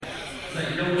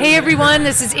Hey everyone,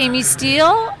 this is Amy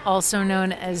Steele, also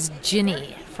known as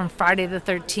Ginny from Friday the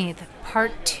 13th,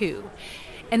 Part 2.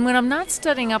 And when I'm not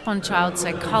studying up on child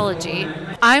psychology,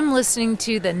 I'm listening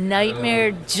to the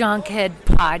Nightmare Junkhead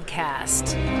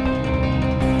podcast.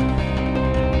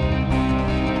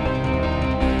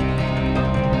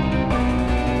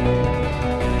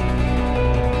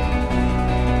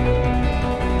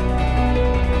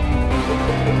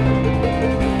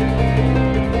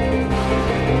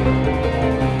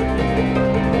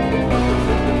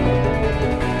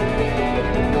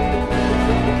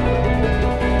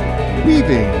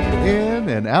 Weaving in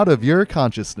and out of your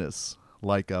consciousness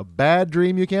like a bad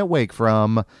dream you can't wake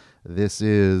from. This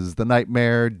is the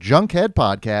Nightmare Junkhead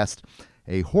Podcast,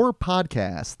 a horror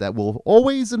podcast that will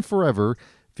always and forever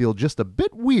feel just a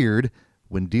bit weird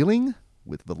when dealing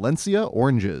with Valencia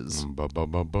oranges.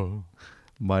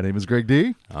 My name is Greg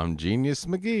D. I'm Genius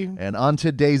McGee. And on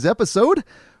today's episode,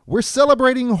 we're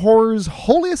celebrating horror's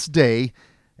holiest day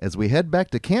as we head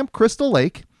back to Camp Crystal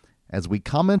Lake as we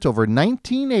comment over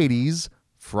 1980's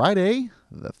Friday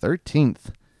the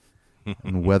 13th.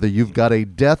 And whether you've got a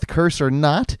death curse or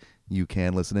not, you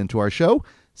can listen into our show.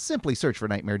 Simply search for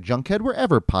Nightmare Junkhead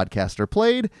wherever podcasts are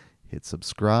played. Hit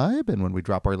subscribe, and when we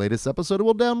drop our latest episode, it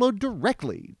will download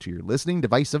directly to your listening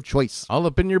device of choice. All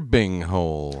up in your Bing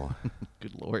hole.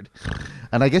 Good Lord.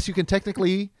 And I guess you can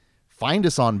technically find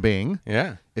us on Bing.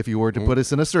 Yeah. If you were to put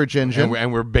us in a search engine.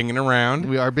 And we're binging around.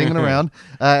 We are binging around.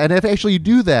 And if actually you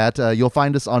do that, you'll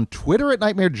find us on Twitter at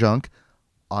Nightmare Junk,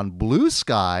 on Blue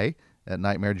Sky at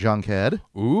Nightmare Junkhead.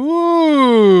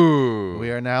 Ooh.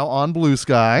 We are now on Blue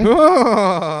Sky.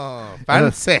 Oh,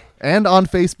 fancy. And on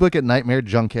Facebook at Nightmare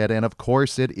Junkhead. And of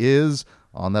course, it is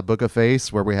on that Book of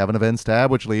Face where we have an events tab,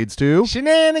 which leads to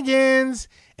Shenanigans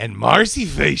and Marcy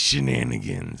Face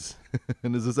shenanigans.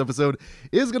 And as this episode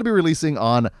is going to be releasing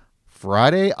on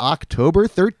Friday, October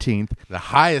 13th. The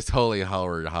highest holy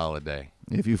horror holiday.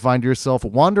 If you find yourself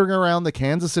wandering around the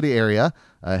Kansas City area,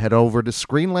 head over to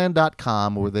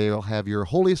screenland.com where they'll have your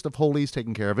holiest of holies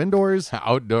taken care of indoors,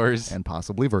 outdoors, and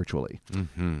possibly virtually.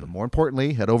 Mm-hmm. But more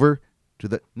importantly, head over to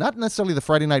the, not necessarily the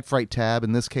Friday Night Fright tab.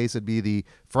 In this case, it'd be the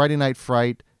Friday Night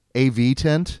Fright AV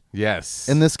tent. Yes.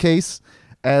 In this case,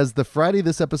 as the Friday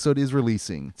this episode is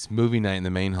releasing. It's movie night in the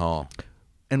main hall.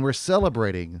 And we're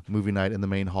celebrating movie night in the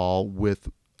main hall with,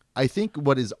 I think,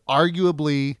 what is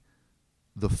arguably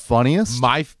the funniest.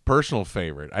 My personal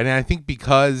favorite. And I think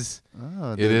because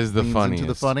it is the funniest.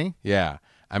 Into the funny? Yeah.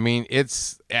 I mean,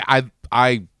 it's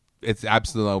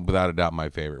absolutely without a doubt my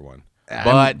favorite one.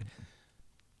 But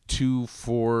 2,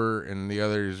 4, and the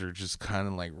others are just kind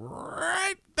of like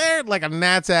right there, like a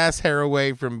gnat's ass hair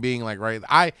away from being like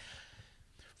right.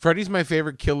 Freddy's my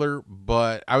favorite killer,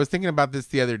 but I was thinking about this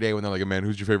the other day when they're like, man,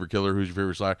 who's your favorite killer? Who's your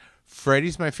favorite slasher?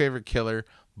 Freddy's my favorite killer,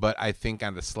 but I think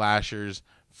on the slashers,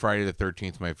 Friday the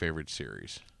 13th is my favorite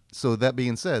series. So that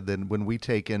being said, then when we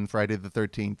take in Friday the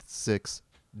 13th, 6,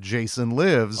 Jason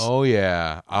Lives. Oh,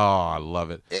 yeah. Oh, I love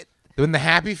it. When the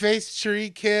happy face tree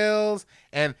kills,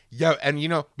 and you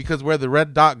know, because where the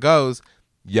red dot goes,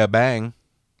 ya bang.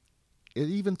 It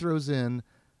even throws in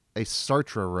a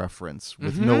Sartre reference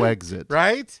with no exit.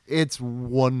 Right? It's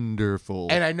wonderful.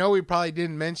 And I know we probably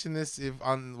didn't mention this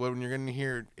when you're going to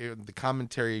hear the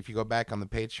commentary if you go back on the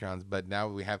Patreons, but now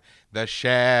we have the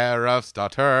sheriff's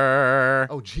daughter.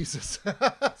 Oh, Jesus.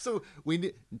 So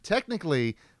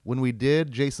technically, when we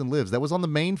did Jason Lives, that was on the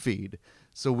main feed.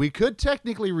 So we could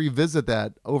technically revisit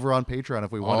that over on Patreon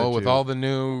if we wanted to. Oh, with all the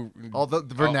new... All the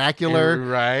vernacular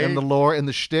right? And the lore and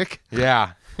the shtick.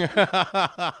 Yeah.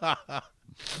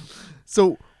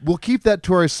 So we'll keep that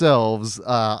to ourselves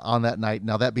on that night.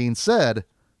 Now, that being said,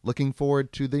 looking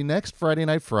forward to the next Friday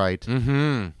Night Fright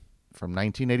from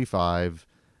 1985,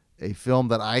 a film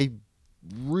that I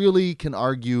really can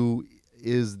argue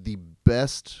is the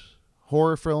best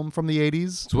horror film from the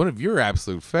 80s. It's one of your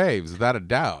absolute faves, without a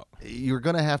doubt. You're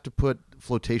going to have to put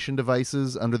flotation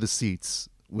devices under the seats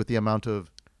with the amount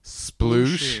of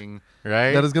splooshing,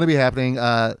 right? That is going to be happening.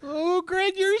 Oh,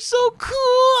 Greg, you're so cool.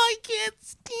 I can't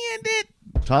stand it.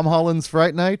 Tom Holland's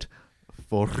Fright Night,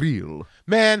 for real.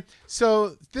 Man,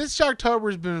 so this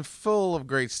Shocktober's been full of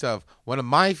great stuff. One of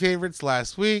my favorites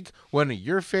last week, one of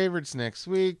your favorites next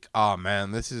week. Oh,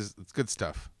 man, it's good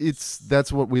stuff.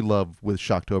 That's what we love with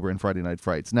Shocktober and Friday Night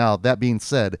Frights. Now, that being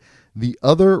said, the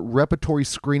other repertory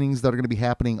screenings that are going to be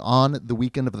happening on the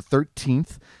weekend of the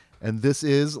 13th, and this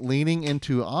is leaning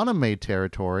into anime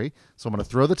territory. So I'm going to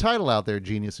throw the title out there,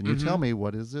 Genius, and you tell me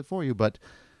what is it for you. But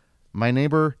My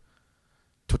Neighbor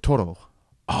Totoro.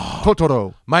 Oh,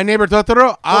 Totoro. My Neighbor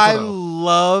Totoro.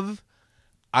 I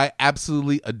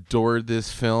absolutely adore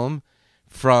this film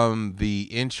from the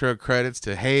intro credits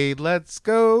to hey, let's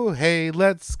go,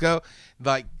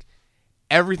 like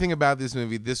everything about this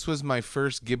movie. This was my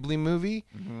first Ghibli movie,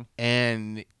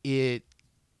 and it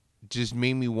just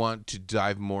made me want to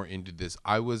dive more into this.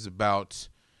 I was about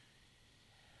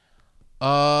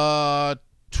 12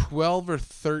 or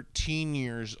 13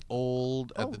 years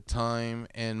old at the time,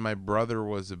 and my brother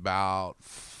was about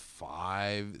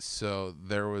 5. So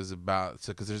there was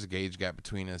because there's a age gap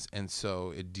between us, and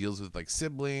so it deals with like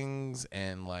siblings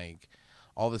and like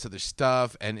all this other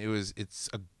stuff. And it's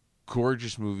a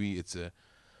gorgeous movie. It's a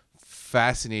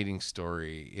fascinating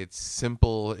story. It's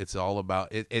simple. It's all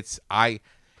about it. It's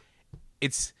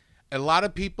a lot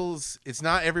of people's. It's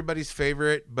not everybody's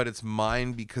favorite, but it's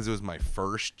mine because it was my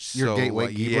first. Your so, gateway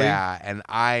like, Ghibli? yeah, and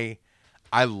I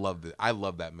loved it. I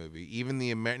love that movie. Even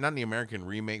not the American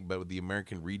remake, but with the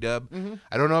American redub.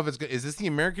 I don't know if it's good. Is this the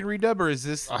American redub or is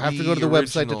this? I'll have to go to the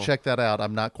website to check that out.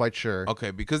 I'm not quite sure.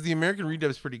 Okay, because the American redub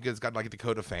is pretty good. It's got like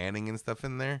Dakota Fanning and stuff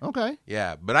in there. Okay.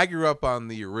 Yeah, but I grew up on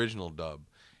the original dub,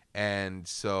 and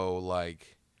so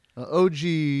like. OG.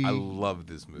 I love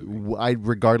this movie.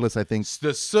 Regardless, I think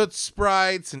The soot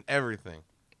sprites and everything.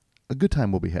 a good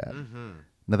time will be had.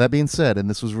 Now, that being said, and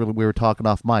this was really, we were talking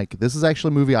off mic, this is actually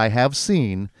a movie I have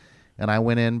seen, and I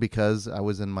went in because I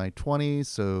was in my 20s,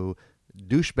 so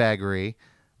douchebaggery.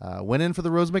 Went in for the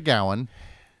Rose McGowan,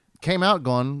 came out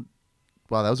going,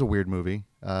 wow, that was a weird movie.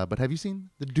 But have you seen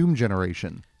The Doom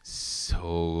Generation?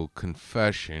 So,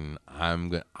 confession,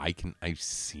 I've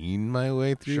seen my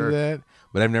way through Sure. that,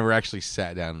 but I've never actually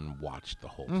sat down and watched the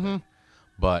whole thing.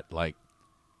 But like,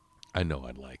 I know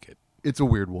I'd like it. It's a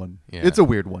weird one. Yeah. It's a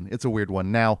weird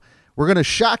one. Now, we're going to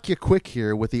shock you quick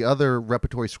here with the other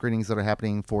repertory screenings that are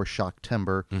happening for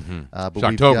Shocktember. But we've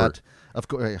Shocktober. got, of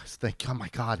course, oh my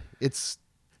God, it's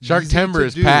Sharktember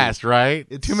is past, right?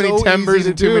 It's too many so timbers easy to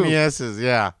and too do. many S's.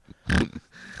 Yeah.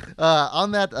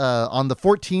 On the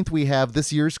 14th, we have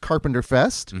this year's Carpenter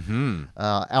Fest.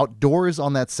 Outdoors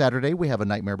on that Saturday, we have A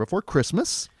Nightmare Before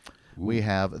Christmas. We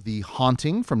have The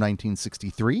Haunting from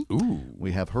 1963. Ooh.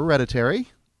 We have Hereditary.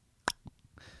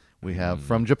 We have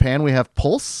from Japan, we have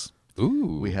Pulse.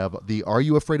 Ooh. We have the Are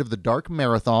You Afraid of the Dark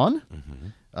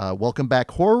Marathon. Welcome Back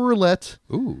Horror Roulette.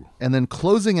 Ooh. And then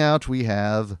closing out, we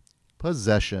have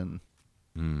Possession.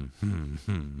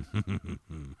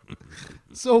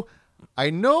 So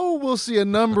I know we'll see a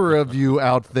number of you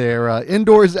out there,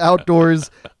 indoors,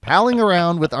 outdoors, palling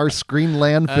around with our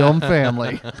Screenland film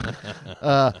family.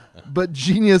 But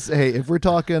Genius, hey, if we're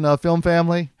talking film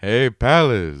family, Hey,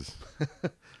 Palace.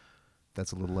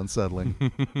 that's a little unsettling.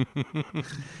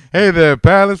 Hey there,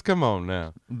 Palace. Come on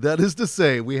now. That is to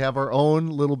say, we have our own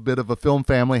little bit of a film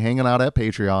family hanging out at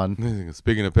Patreon.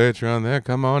 Speaking of Patreon, there,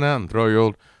 come on out and throw your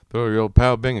old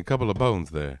pal Bing a couple of bones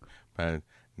there. I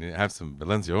have some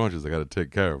Valencia oranges I got to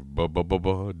take care of.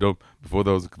 Don't before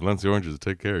those Valencia oranges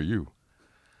take care of you.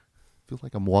 I feel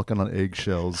like I'm walking on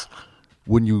eggshells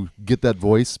when you get that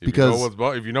voice because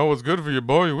If you know what's good for your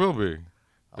boy, you will be.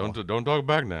 Don't talk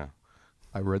back now.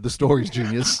 I read the stories,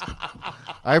 Genius.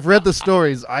 I've read the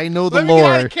stories. I know the Let me get out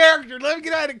lore. of character. Let me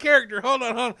get out of character. Hold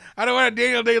on. I don't want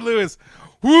Daniel Day-Lewis.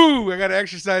 Woo! I got to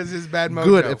exercise his bad mojo.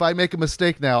 Good. If I make a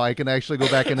mistake now, I can actually go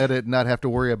back and edit and not have to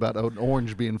worry about an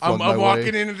orange being flung my I'm way.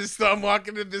 walking into this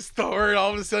store, and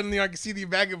all of a sudden, I can see the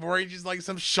bag of oranges, like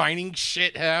some shining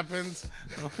shit happens.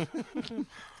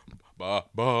 Ba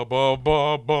ba ba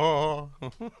ba ba.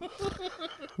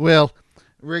 Well,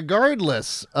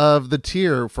 regardless of the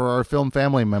tier for our film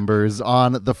family members,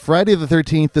 on the Friday the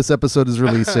 13th this episode is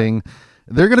releasing,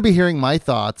 they're going to be hearing my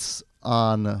thoughts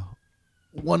on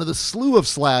one of the slew of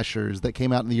slashers that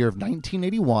came out in the year of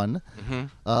 1981,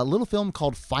 a little film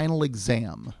called Final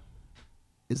Exam.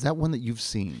 Is that one that you've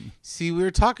seen? See, we were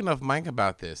talking off mic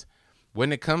about this.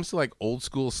 When it comes to like old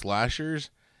school slashers,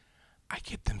 I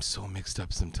get them so mixed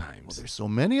up sometimes. There's so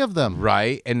many of them.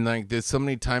 Right? And like there's so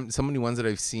many ones that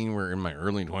I've seen were in my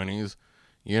early 20s,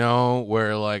 you know,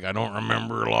 where like I don't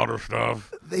remember a lot of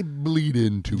stuff. They bleed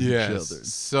into each other.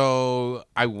 So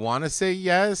I want to say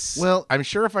yes. Well, I'm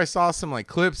sure if I saw some like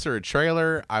clips or a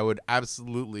trailer, I would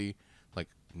absolutely like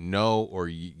no or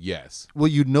yes. Well,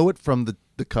 you know it from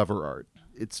the cover art.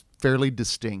 It's fairly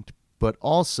distinct, but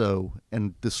also,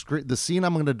 and the scene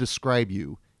I'm going to describe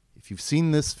you, if you've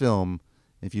seen this film,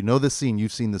 if you know this scene,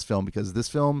 you've seen this film, because this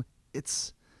film,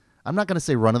 I'm not going to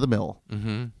say run of the mill.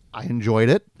 Mm-hmm. I enjoyed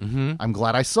it. Mm-hmm. I'm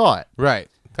glad I saw it. Right.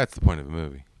 That's the point of the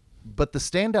movie. But the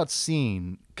standout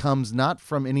scene comes not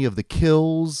from any of the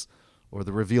kills or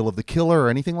the reveal of the killer or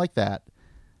anything like that.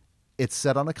 It's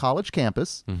set on a college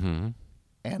campus, and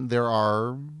there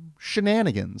are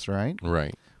shenanigans, right?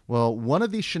 Right. Well, one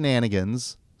of these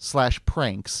shenanigans /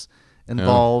 pranks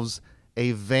involves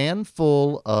a van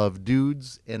full of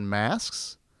dudes in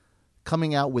masks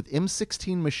coming out with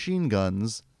M16 machine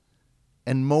guns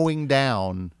and mowing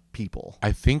down people.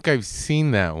 I think I've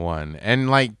seen that one, and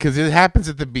like, because it happens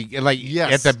at the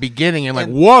Yes. at the beginning, and like,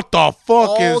 what the fuck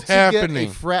All is to happening?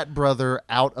 get a frat brother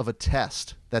out of a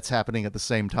test that's happening at the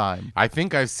same time. I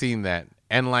think I've seen that,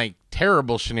 and like,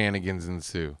 terrible shenanigans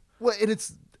ensue. Well,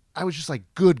 and I was just like,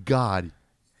 good God.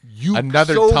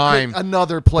 Another so time,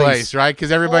 another place, right?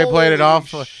 Because everybody played it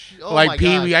off Oh like my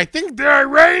Pee Wee. God. I think they're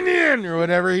Iranian or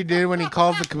whatever he did when he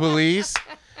called the police,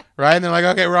 right? And they're like,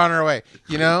 "Okay, we're on our way."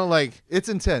 You know, like It's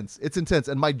intense. It's intense.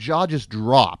 And my jaw just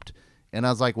dropped. And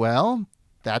I was like, well,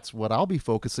 that's what I'll be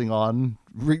focusing on,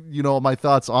 my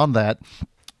thoughts on that.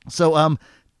 So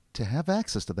to have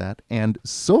access to that and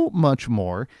so much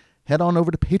more, head on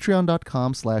over to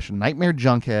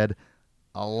patreon.com/nightmarejunkhead.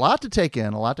 A lot to take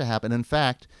in, a lot to happen. In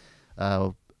fact,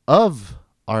 of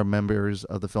our members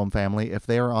of the film family, if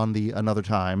they are on the Another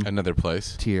Time another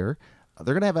place. tier,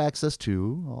 they're going to have access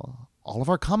to all of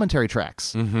our commentary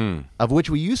tracks, of which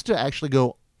we used to actually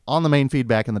go on the main feed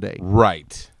back in the day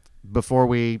Right. before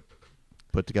we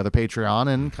put together Patreon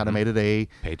and kind of made it a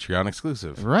Patreon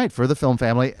exclusive. right for the film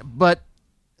family. But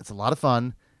it's a lot of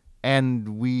fun,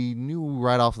 and we knew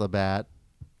right off the bat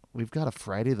we've got a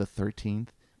Friday the 13th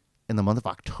in the month of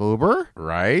October.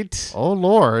 Right. Oh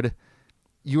Lord.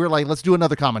 You were like, let's do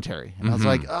another commentary. And I was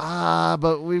like,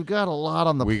 but we've got a lot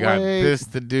on the We plate. got this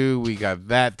to do. We got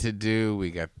that to do.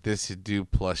 We got this to do.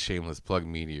 Plus Shameless Plug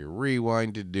Media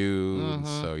Rewind to do.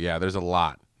 So yeah, there's a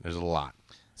lot. There's a lot.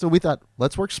 So we thought,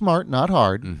 let's work smart, not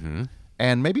hard,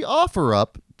 and maybe offer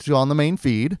up to on the main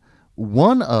feed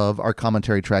one of our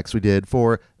commentary tracks we did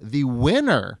for the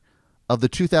winner of the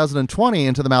 2020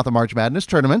 Into the Mouth of March Madness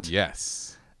tournament. Yes.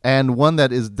 And one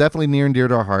that is definitely near and dear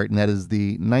to our heart, and that is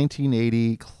the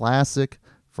 1980 classic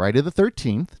Friday the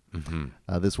 13th.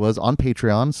 This was on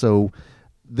Patreon, so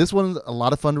this one's a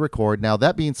lot of fun to record. Now,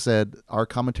 that being said, our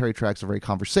commentary tracks are very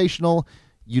conversational.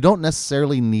 You don't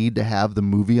necessarily need to have the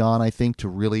movie on, I think, to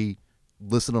really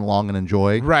listen along and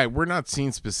enjoy. Right. We're not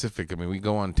scene specific. I mean, we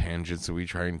go on tangents, so we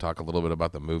try and talk a little bit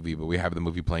about the movie, but we have the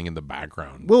movie playing in the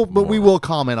background. Well, but we more. will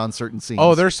comment on certain scenes.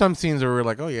 Oh, there's some scenes where we're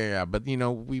like, oh, yeah. But,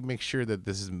 we make sure that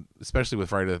this is, especially with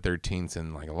Friday the 13th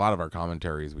and like a lot of our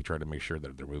commentaries, we try to make sure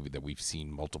that they're a movie that we've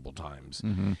seen multiple times.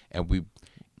 And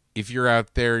if you're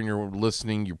out there and you're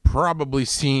listening, you've probably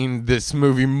seen this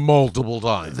movie multiple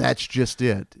times. That's just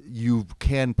it. You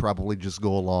can probably just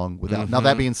go along without. Now,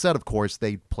 that being said, of course,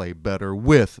 they play better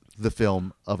with the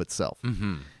film of itself.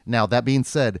 Now, that being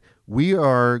said, we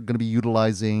are going to be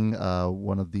utilizing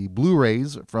one of the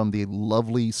Blu-rays from the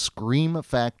lovely Scream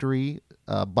Factory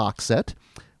box set.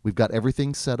 We've got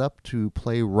everything set up to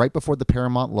play right before the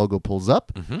Paramount logo pulls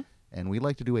up. And we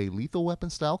like to do a Lethal Weapon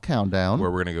style countdown.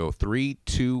 Where we're going to go 3,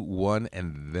 2, 1,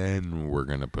 and then we're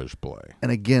going to push play.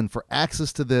 And again, for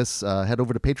access to this, head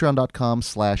over to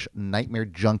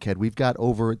patreon.com/nightmarejunkhead. We've got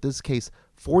over, in this case,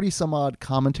 40 some odd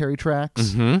commentary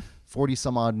tracks, 40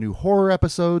 some odd new horror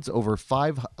episodes, over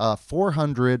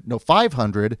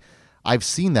 500 I've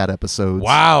seen that episodes.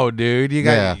 Wow, dude.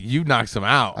 You knocked some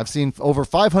out. I've seen over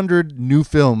 500 new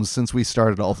films since we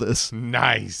started all this.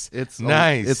 Nice. It's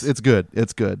nice. It's good.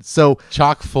 It's good. So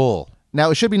chock full.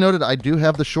 now it should be noted I do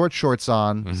have the shorts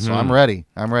on, so I'm ready.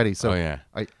 So Oh, yeah.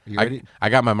 are you ready? I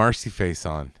got my Marcy face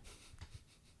on.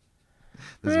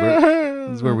 This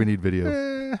is where we need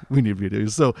video. We need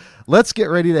videos. So let's get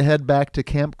ready to head back to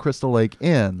Camp Crystal Lake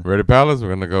in. Ready, pals? We're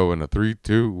going to go in a 3,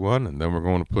 2, 1, and then we're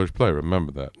going to push play.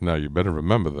 Remember that. Now, you better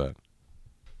remember that.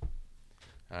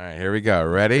 All right, here we go.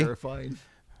 Ready? Terrifying.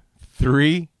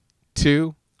 3,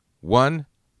 2, 1,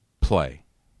 play.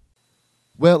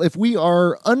 Well, if we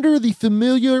are under the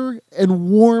familiar and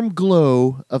warm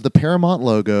glow of the Paramount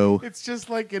logo, It's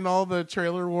just like in all the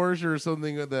trailer wars or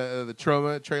something, the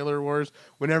trauma trailer wars,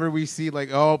 whenever we see like,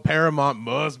 oh, Paramount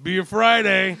must be a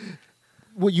Friday.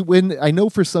 when I know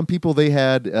for some people they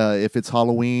had, if it's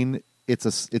Halloween,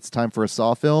 it's time for a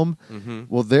Saw film.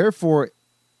 Well, therefore,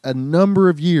 a number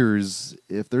of years,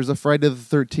 if there's a Friday the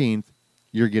 13th,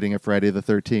 you're getting a Friday the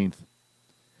 13th.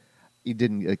 He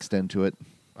didn't extend to it.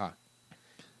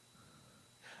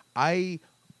 I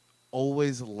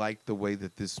always liked the way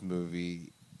that this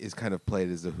movie is kind of played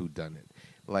as a whodunit.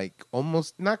 Like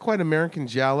almost not quite American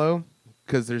Giallo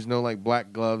because there's no like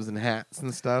black gloves and hats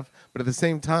and stuff. But at the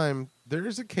same time,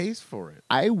 there's a case for it.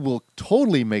 I will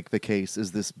totally make the case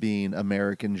as this being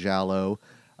American Giallo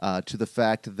to the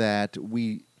fact that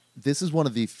this is one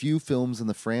of the few films in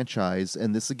the franchise,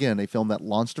 and this, again, a film that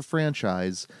launched a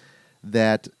franchise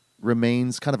that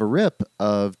remains kind of a rip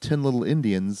of 10 Little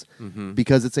Indians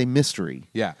because it's a mystery.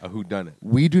 Yeah, a whodunit.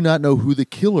 We do not know who the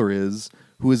killer is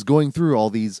who is going through all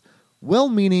these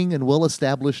well-meaning and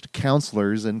well-established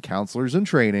counselors in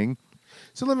training.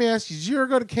 So let me ask you, did you ever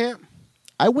go to camp?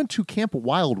 I went to Camp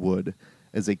Wildwood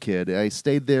as a kid. I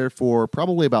stayed there for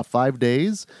probably about 5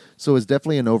 days, so it was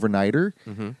definitely an overnighter.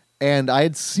 And I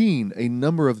had seen a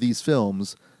number of these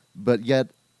films, but yet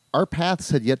our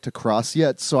paths had yet to cross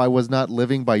yet, so I was not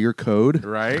living by your code.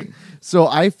 Right. So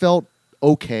I felt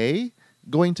okay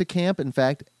going to camp. In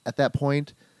fact, at that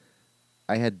point,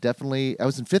 I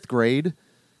was in 5th grade,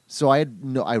 so I'd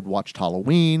watched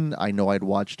Halloween. I know I'd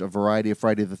watched a variety of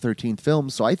Friday the 13th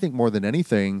films, so I think more than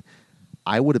anything,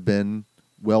 I would have been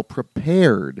well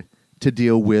prepared to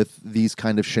deal with these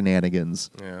kind of shenanigans.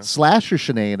 Yeah. Slasher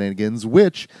shenanigans,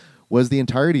 which was the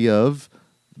entirety of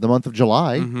the month of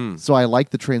July. So I like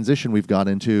the transition we've gone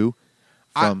into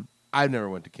from... I never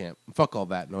went to camp. Fuck all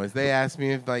that noise. They asked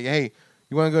me if, like, hey,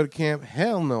 you want to go to camp?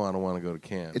 Hell no, I don't want to go to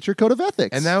camp. It's your code of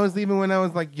ethics. And that was even when I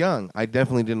was, like, young. I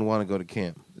definitely didn't want to go to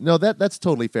camp. No, that's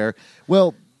totally fair.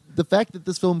 Well, the fact that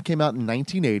this film came out in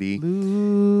 1980...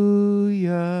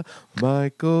 Hallelujah,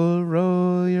 Michael,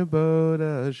 row your boat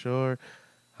ashore.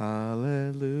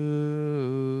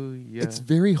 Hallelujah. It's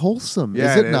very wholesome,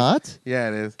 Yeah, is it it is. not? Yeah,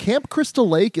 it is. Camp Crystal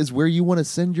Lake is where you want to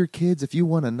send your kids if you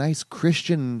want a nice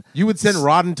Christian... You would send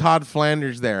Rod and Todd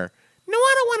Flanders there. No,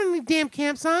 I don't want any damn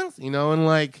camp songs. You know, and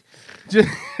like... Just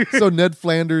So Ned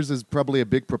Flanders is probably a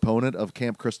big proponent of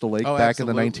Camp Crystal Lake Oh, back in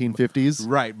the absolutely. 1950s.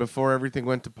 right, before everything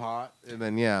went to pot. And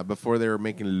then, yeah, before they were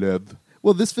making love.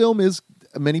 Well, this film is...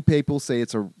 Many people say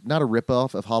it's not a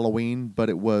ripoff of Halloween, but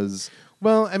it was...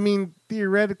 Well, I mean,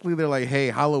 theoretically, they're like, hey,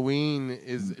 Halloween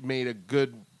is made a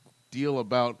good deal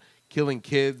about killing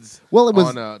kids Well, it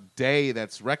was- on a day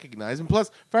that's recognized. And plus,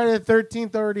 Friday the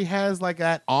 13th already has like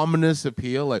that ominous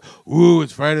appeal. Like, ooh,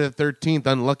 it's Friday the 13th.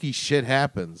 Unlucky shit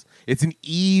happens. It's an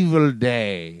evil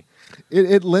day.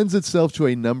 It lends itself to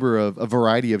a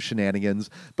variety of shenanigans.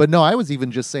 But no, I was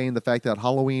even just saying the fact that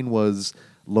Halloween was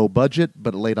low budget,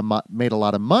 but it made a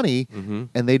lot of money,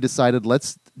 and they decided,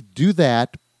 let's do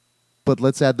that, but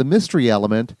let's add the mystery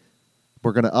element.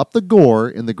 We're going to up the gore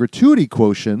in the gratuity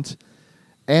quotient,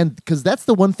 and because that's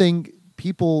the one thing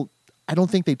people, I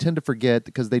don't think they tend to forget,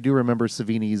 because they do remember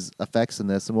Savini's effects in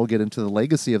this, and we'll get into the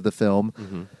legacy of the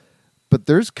film, but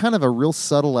there's kind of a real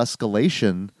subtle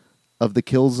escalation of the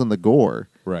kills and the gore.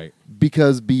 Right.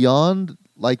 Because beyond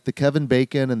like the Kevin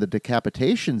Bacon and the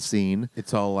decapitation scene,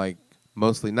 It's all like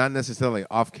mostly not necessarily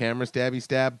off camera stabby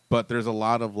stab, but there's a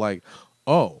lot of like,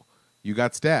 oh, you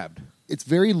got stabbed. it's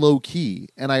very low key,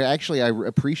 and I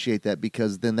appreciate that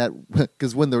because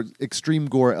when the extreme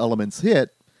gore elements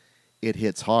hit, it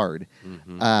hits hard.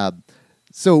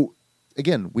 So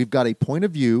again, we've got a point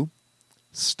of view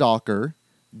stalker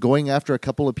going after a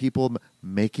couple of people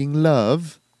making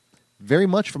love, very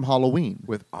much from Halloween,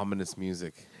 With ominous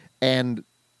music. and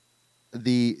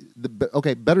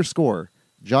better score.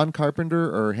 John Carpenter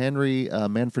or Henry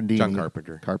Manfredini? John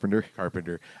Carpenter.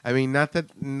 Carpenter. I mean, not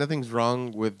that nothing's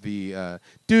wrong with the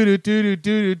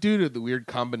the weird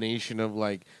combination of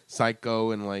like Psycho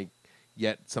and like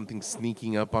yet something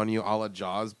sneaking up on you a la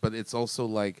Jaws, but it's also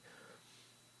like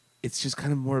it's just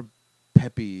kind of more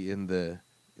peppy in the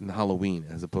Halloween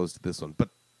as opposed to this one. But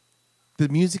the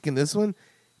music in this one,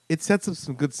 it sets up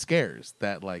some good scares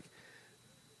that like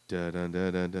dun dun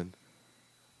dun dun dun.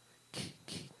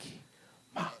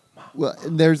 Well,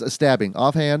 and there's a stabbing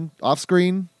offhand, off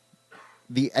screen.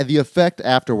 The effect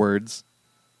afterwards.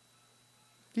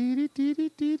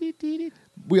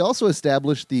 We also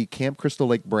established the Camp Crystal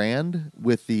Lake brand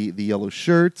with the yellow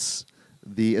shirts,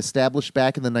 the established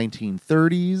back in the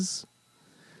 1930s.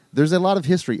 There's a lot of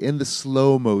history in the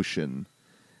slow motion.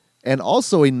 And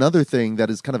also another thing that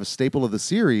is kind of a staple of the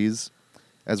series,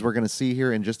 as we're going to see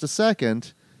here in just a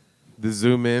second, The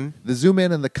zoom in.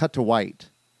 and the cut to white,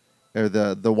 or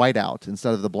the whiteout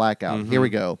instead of the blackout. Here we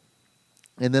go.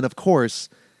 And then, of course,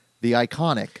 the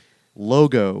iconic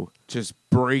logo. Just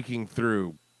breaking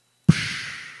through.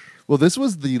 Well, this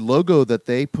was the logo that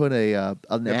they put an A ad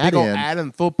big old in. ad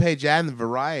in full page ad in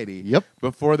Variety. Yep.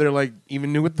 Before they're like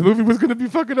even knew what the movie was going to be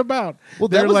fucking about. Well,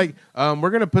 that they're was- like, we're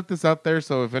going to put this out there,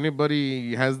 so if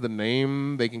anybody has the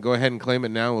name, they can go ahead and claim it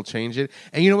now. We'll change it.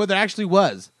 And you know what? There actually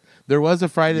was. There was a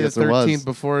Friday Yes, the there was. 13th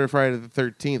before Friday the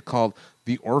 13th called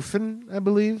The Orphan, I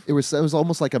believe. It was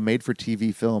almost like a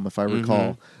made-for-TV film, if I Mm-hmm.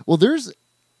 recall. Well, there's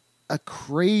a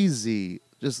crazy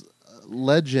just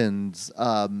legends,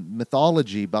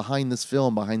 mythology behind this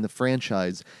film, behind the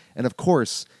franchise. And of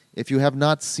course, if you have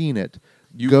not seen it,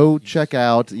 go check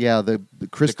out the The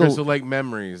Crystal. Crystal Lake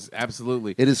Memories,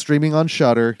 absolutely. It is streaming on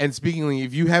Shudder. And speaking of,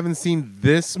 if you haven't seen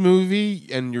this movie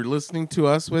and you're listening to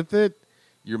us with it,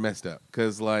 you're messed up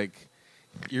because like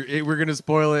we're gonna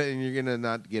spoil it and you're gonna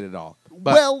not get it all.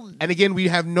 But, Well- and again, we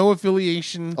have no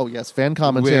affiliation. Oh yes, fan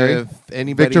commentary. With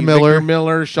anybody, Victor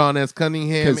Miller. Sean S.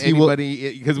 Cunningham, 'Cause he will-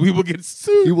 anybody, because we will get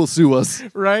sued. He will sue us.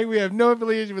 Right? We have no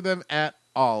affiliation with them at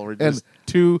all. We're just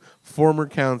two former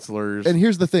counselors. And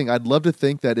here's the thing: I'd love to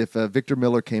think that if Victor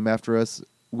Miller came after us,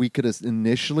 we could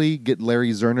initially get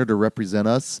Larry Zerner to represent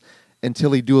us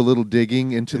until he do a little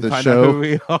digging into the find show. out who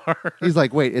we are. He's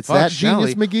like, "Wait, it's Fuck that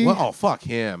Shelley. Genius McGee." Well, oh, fuck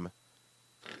him.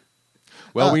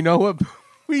 Well, we know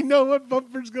what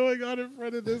bumper's going on in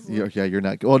front of this. Yeah, you're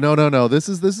not. Well, no. This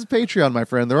is Patreon, my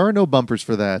friend. There are no bumpers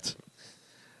for that.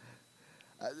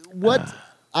 What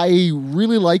I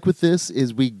really like with this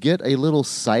is we get a little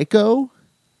Psycho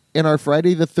in our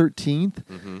Friday the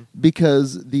 13th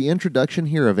because the introduction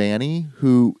here of Annie,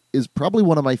 who is probably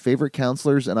one of my favorite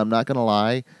counselors, and I'm not going to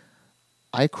lie,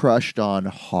 I crushed on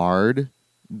hard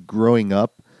growing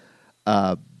up.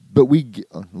 But we get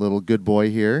a little good boy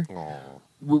here. Aw.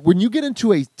 When you get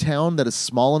into a town that is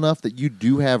small enough that you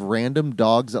do have random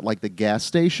dogs at like the gas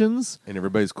stations, And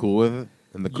everybody's cool with it?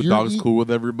 And the You're dog's cool with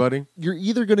everybody? you're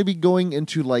either going to be going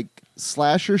into like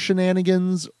slasher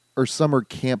shenanigans or summer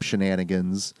camp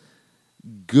shenanigans.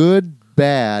 Good,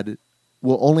 bad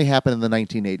will only happen in the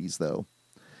 1980s, though.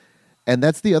 And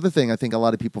that's the other thing I think a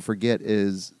lot of people forget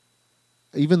is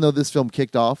even though this film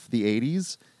kicked off the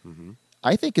 80s,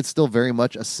 I think it's still very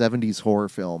much a 70s horror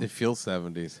film. It feels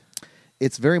 70s.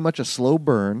 It's very much a slow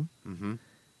burn.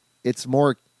 It's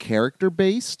more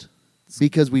character-based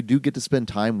because we do get to spend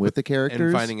time with the characters.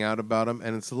 And finding out about them.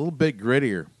 And it's a little bit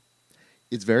grittier.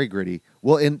 It's very gritty.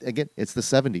 Well, and again, it's the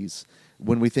 70s.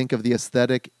 When we think of the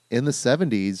aesthetic in the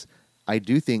 70s, I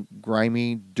do think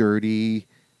grimy, dirty.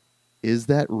 Is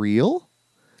that real?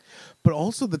 But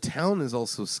also the town is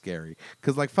also scary.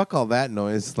 Because, like, fuck all that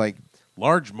noise. Like,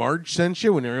 Large Marge sent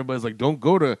you when everybody's like, don't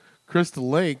go to Crystal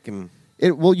Lake. And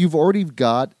Well, you've already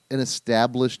got an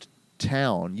established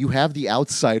town. You have the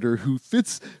outsider who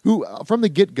from the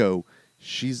get-go,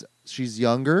 she's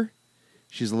younger.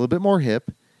 She's a little bit more hip.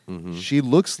 She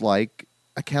looks like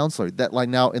a counselor. That like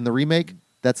now in the remake,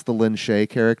 that's the Lynn Shay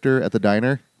character at the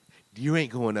diner. you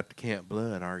ain't going up to Camp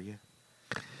Blood, are you?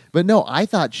 But no, I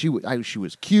thought she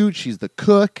was cute. She's the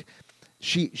cook.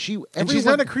 And she's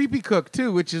not a creepy cook,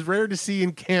 too, which is rare to see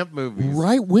in camp movies.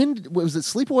 Right. When was it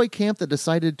Sleepaway Camp that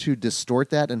decided to distort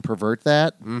that and pervert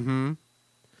that?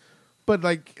 But,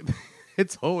 like,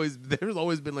 there's always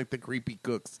been, like, the creepy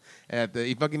cooks. At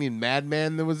the fucking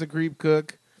Madman, there was a creep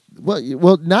cook.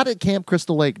 Well, not at Camp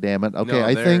Crystal Lake, damn it. Okay, No,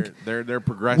 I think they're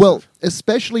progressive. well,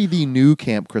 especially the new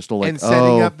Camp Crystal Lake. and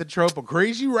setting up the trope of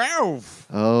Crazy Ralph.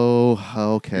 Oh,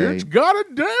 okay. It's got a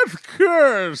death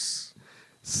curse.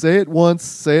 Say it once,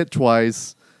 say it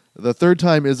twice. The third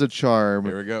time is a charm.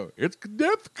 Here we go. It's a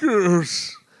death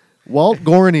curse. Walt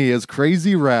Gorney is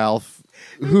Crazy Ralph,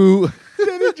 who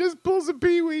Then he just pulls a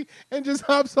peewee and just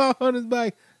hops off on his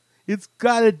bike. It's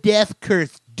got a death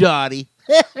curse, Dottie.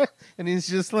 And he's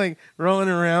just like rolling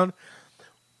around.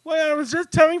 Well, I was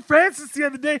just telling Francis the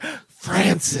other day.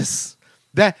 Francis.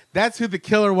 That's who the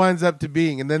killer winds up to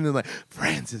being. And then they're like,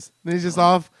 Francis. And he's just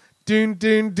off. Doon,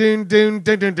 doon, doon, doon,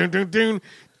 doon, doon, doon, doon, doon.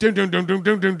 Doon, doon, doon, doon,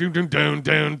 doon, doon, doon, doon, doon,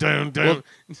 down, down, down.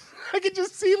 I could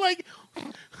just see like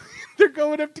they're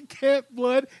going up to Camp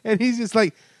Blood and he's just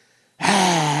like,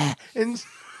 ah, and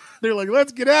they're like,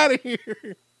 let's get out of here.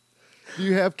 do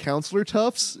you have counselor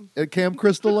toughs at Camp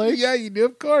Crystal Lake? Yeah, you do,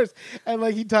 of course. And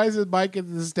like he ties his bike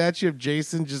into the statue of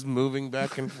Jason just moving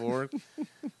back and forth.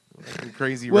 Like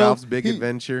Crazy Well, Ralph's Big he-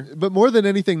 Adventure. But more than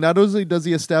anything, not only does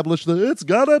he establish that it's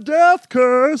got a death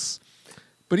curse,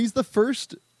 but he's the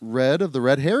first red of the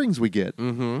red herrings we get.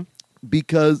 Mm-hmm.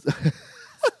 Because,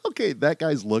 okay, that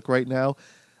guy's look right now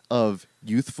of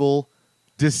youthful.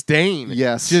 Disdain.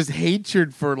 Yes. Just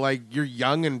hatred for like you're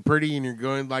young and pretty and you're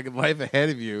going like life ahead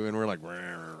of you. And we're like,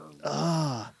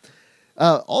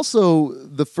 Also,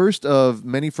 the first of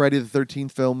many Friday the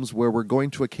 13th films where we're going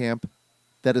to a camp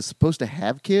that is supposed to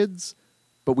have kids,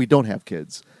 but we don't have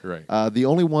kids. right. The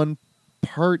only one,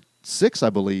 part 6, I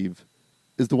believe,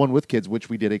 is the one with kids, which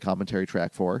we did a commentary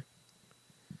track for.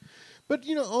 But,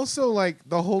 you know, also, like,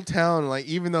 the whole town, like,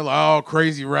 even though, oh,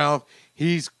 Crazy Ralph,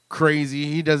 he's crazy.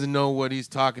 He doesn't know what he's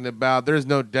talking about. There's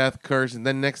no death curse. And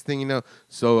then next thing you know,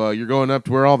 so you're going up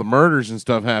to where all the murders and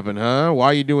stuff happen, huh? Why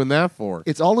are you doing that for?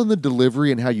 It's all in the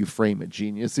delivery and how you frame it,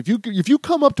 genius. If you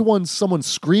come up to someone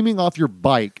screaming off your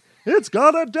bike, it's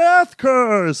got a death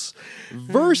curse,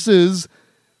 versus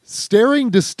staring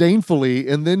disdainfully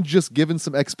and then just giving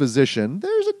some exposition.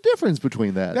 There's a difference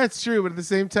between that. That's true, but at the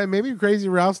same time, maybe Crazy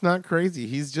Ralph's not crazy.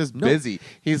 He's just busy.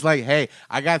 He's like, hey,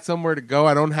 I got somewhere to go.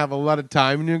 I don't have a lot of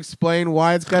time to explain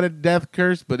why it's got a death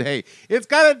curse, but hey, it's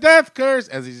got a death curse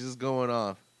as he's just going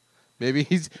off. Maybe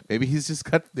he's just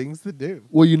got things to do.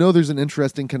 Well, there's an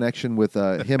interesting connection with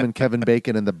him and Kevin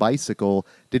Bacon and the bicycle.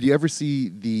 Did you ever see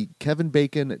the Kevin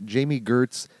Bacon, Jamie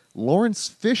Gertz, Lawrence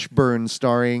Fishburne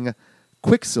starring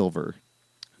Quicksilver?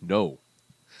 No.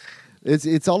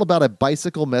 It's all about a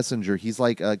bicycle messenger. He's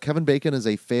like Kevin Bacon is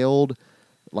a failed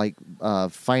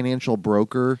financial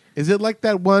broker. Is it like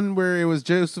that one where it was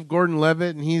Joseph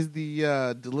Gordon-Levitt and he's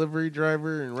the delivery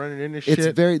driver and running into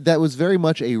shit? That was very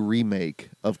much a remake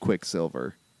of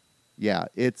Quicksilver. Yeah,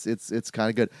 it's kind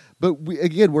of good. But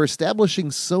we're establishing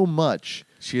so much.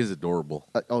 She is adorable.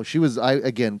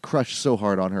 I crushed so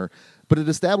hard on her. But it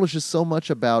establishes so much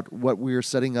about what we're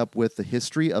setting up with the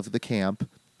history of the camp.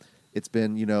 It's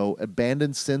been,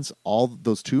 abandoned since all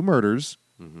those 2 murders.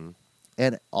 Mm-hmm.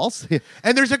 And also,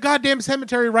 and there's a goddamn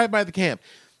cemetery right by the camp.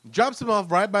 Drops them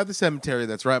off right by the cemetery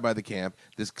that's right by the camp.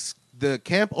 The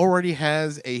camp already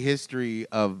has a history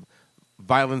of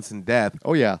violence and death.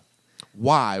 Oh, yeah.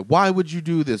 Why? Why would you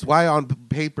do this? Why on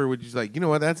paper would you you know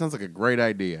what? That sounds like a great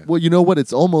idea. Well, you know what?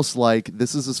 It's almost like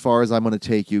this is as far as I'm going to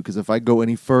take you, because if I go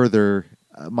any further,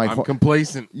 I'm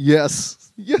complacent.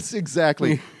 Yes,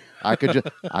 exactly. I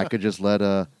could just let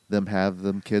them have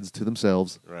them kids to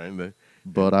themselves. Right.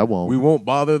 But I won't. We won't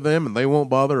bother them, and they won't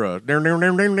bother us. Is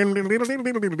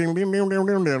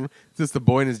this the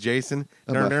boy and his Jason?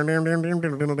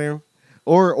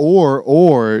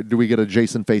 Or do we get a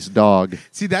Jason-faced dog?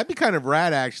 See, that'd be kind of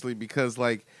rad, actually, because,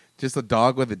 just a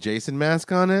dog with a Jason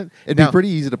mask on it. It'd be pretty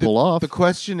easy to pull off. The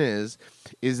question is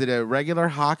it a regular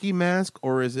hockey mask,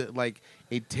 or is it,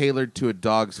 a tailored to a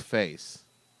dog's face?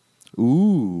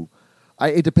 Ooh.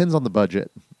 It depends on the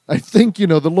budget. I think, the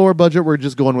lower budget, we're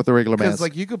just going with the regular mask.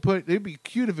 Because, you could it'd be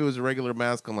cute if it was a regular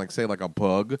mask on, say, a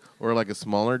pug or, a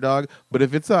smaller dog. But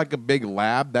if it's, a big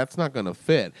lab, that's not going to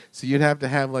fit. So you'd have to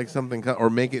have, something, or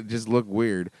make it just look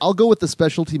weird. I'll go with the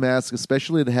specialty mask,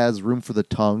 especially it has room for the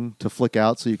tongue to flick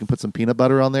out so you can put some peanut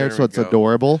butter on there so it's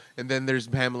adorable. And then there's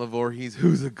Pamela Voorhees,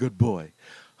 who's a good boy.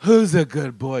 Who's a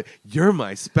good boy? You're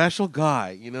my special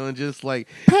guy. And just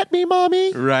pet me,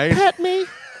 mommy. Right? Pet me.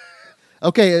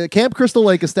 Okay, Camp Crystal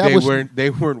Lake established... They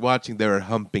weren't watching. They were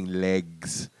humping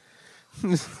legs.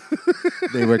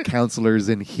 They were counselors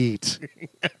in heat.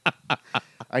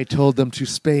 I told them to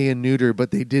spay and neuter,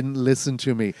 but they didn't listen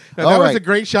to me. Now, that was a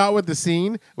great shot with the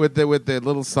scene, with the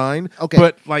little sign. Okay.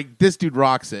 But, this dude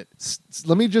rocks it.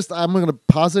 I'm going to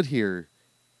pause it here.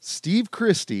 Steve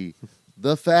Christie,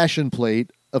 the fashion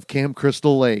plate of Camp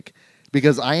Crystal Lake.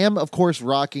 Because I am, of course,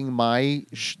 rocking my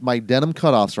denim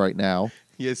cutoffs right now.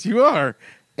 Yes, you are.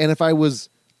 And if I was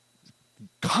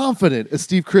confident as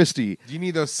Steve Christie... You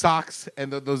need those socks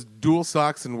and those dual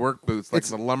socks and work boots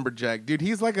the lumberjack. Dude,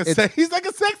 he's like a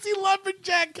sexy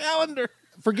lumberjack calendar.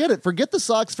 Forget it. Forget the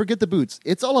socks. Forget the boots.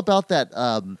 It's all about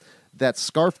that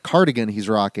scarf cardigan he's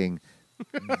rocking.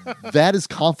 That is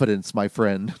confidence, my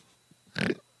friend.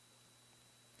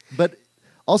 But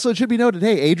also it should be noted,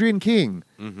 hey, Adrian King.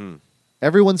 Mm-hmm.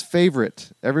 Everyone's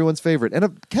favorite.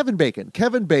 And Kevin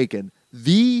Bacon.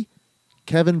 The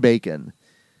Kevin Bacon.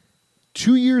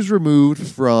 2 years removed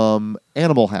from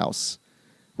Animal House,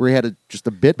 where he had just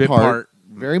a bit part.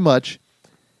 Very much.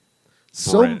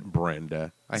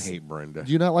 Brenda. I hate Brenda.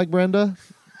 Do you not like Brenda?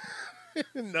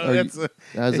 No,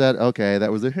 how's that? Okay, that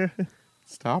was it.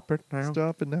 Stop it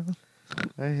now.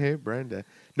 I hate Brenda.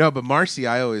 No, but Marcy,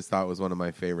 I always thought was one of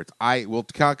my favorites. We'll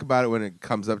talk about it when it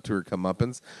comes up to her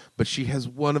comeuppance, but she has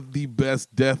one of the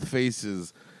best death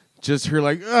faces. Just her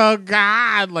oh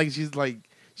God, she's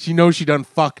she knows she done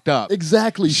fucked up.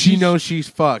 Exactly. She knows she's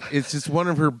fucked. It's just one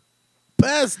of her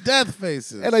best death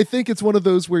faces. And I think it's one of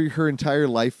those where her entire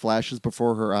life flashes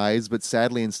before her eyes, but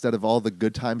sadly, instead of all the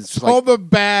good times, it's just all the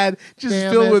bad, just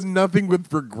filled with nothing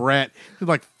with regret. She's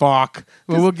fuck.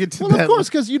 Well, we'll get to that. Well, of course,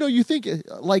 because, you think,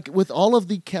 with all of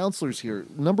the counselors here,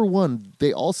 number one,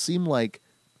 they all seem like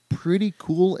pretty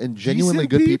cool and genuinely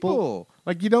good people.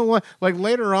 You don't want,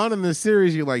 later on in the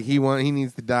series, you're he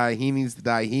needs to die, he needs to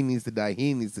die, he needs to die,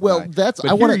 he needs to die.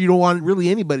 Well, you don't want really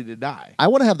anybody to die. I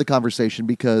want to have the conversation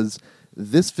because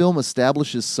this film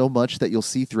establishes so much that you'll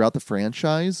see throughout the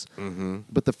franchise. Mm-hmm.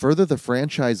 But the further the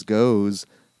franchise goes,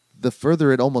 the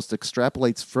further it almost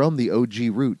extrapolates from the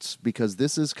OG roots, because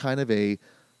this is kind of a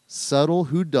subtle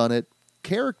whodunit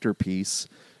character piece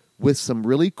with some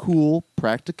really cool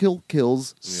practical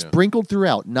kills sprinkled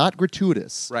throughout, not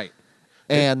gratuitous. Right.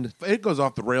 And it goes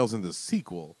off the rails in the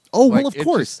sequel. Oh, Like, well, of it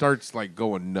course. just starts like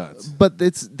going nuts. But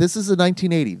this is a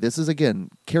 1980. This is, again,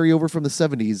 carryover from the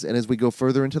 70s. And as we go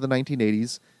further into the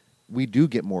 1980s, we do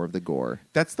get more of the gore.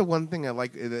 That's the one thing I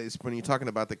like is when you're talking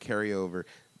about the carryover.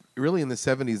 Really, in the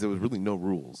 70s, there was really no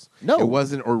rules. No. It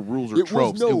wasn't, or rules or It was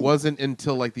tropes. no- It wasn't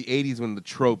until like the 80s when the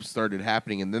tropes started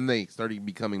happening, and then they started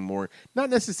becoming more, not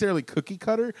necessarily cookie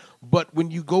cutter, but when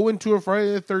you go into a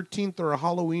Friday the 13th or a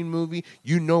Halloween movie,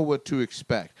 you know what to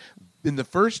expect. In the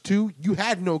first two, you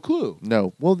had no clue.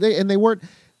 No. Well, they weren't.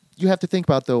 You have to think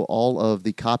about, though, all of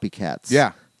the copycats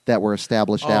that were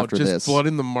established after just this.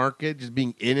 flooding the market, just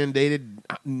being inundated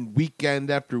weekend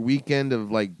after weekend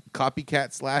of like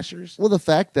copycat slashers. Well, the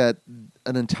fact that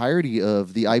an entirety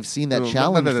of the I've seen that Well,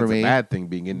 challenge not that for it's me. a bad thing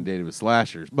being inundated with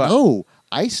slashers, but No,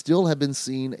 I still have been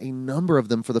seeing a number of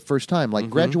them for the first time, like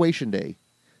Graduation Day.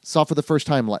 Saw for the first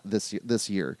time this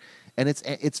year, and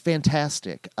it's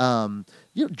fantastic.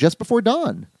 Just Before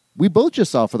Dawn, we both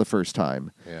just saw for the first time.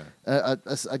 yeah.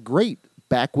 A great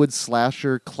backwoods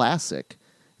slasher classic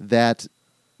that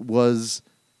was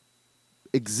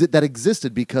that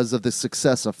existed because of the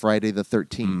success of Friday the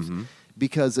 13th.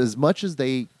 Because as much as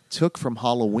they took from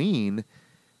Halloween,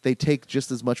 they take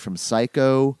just as much from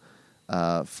Psycho,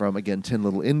 from, again, 10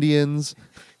 Little Indians,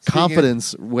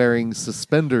 Confidence wearing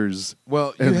suspenders.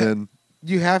 Well, and then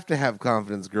you have to have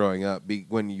confidence growing up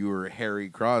when you were Harry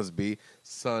Crosby,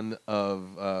 son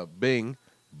of Bing.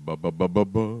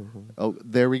 oh,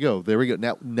 there we go.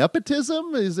 Now,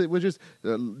 nepotism is it? Was just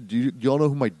do y'all know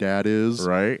who my dad is?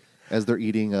 Right. As they're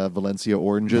eating Valencia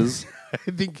oranges.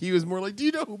 I think he was more like, "Do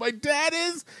you know who my dad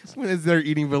is?" When as they're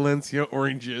eating Valencia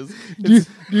oranges. do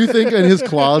you think in his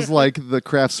clause, like, the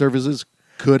craft services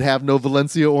could have no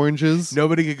Valencia oranges?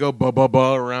 Nobody could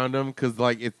go around him because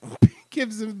like it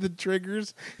gives him the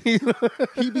triggers.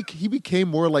 He became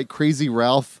more like Crazy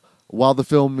Ralph while the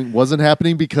film wasn't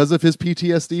happening because of his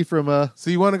PTSD from So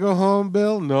you want to go home,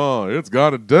 Bill? No, it's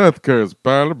got a death curse,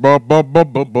 pal.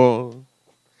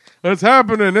 It's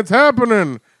happening. It's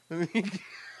happening.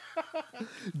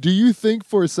 Do you think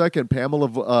for a second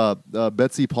Pamela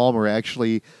Betsy Palmer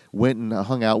actually went and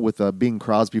hung out with Bing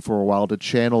Crosby for a while to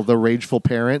channel the rageful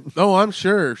parent? Oh, I'm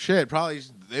sure. Shit,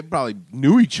 they probably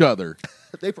knew each other.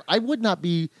 I would not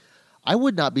be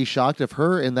shocked if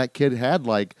her and that kid had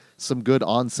like some good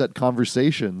on-set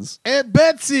conversations. Aunt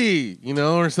Betsy,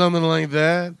 or something like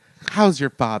that. How's your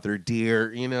father,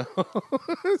 dear?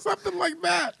 Something like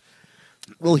that.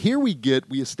 Well, here we get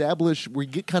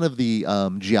kind of the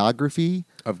geography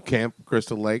Of Camp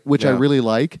Crystal Lake. which I Yeah. really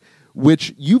like.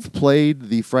 Which you've played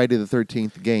the Friday the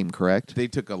 13th game, correct? They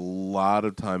took a lot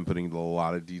of time putting a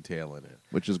lot of detail in it.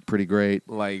 Which is pretty great.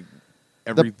 Like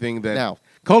everything that... now-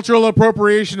 Cultural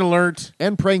appropriation alert.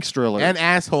 And prankster alert. And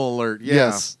asshole alert. Yeah.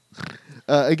 Yes.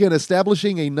 Again,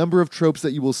 establishing a number of tropes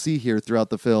that you will see here throughout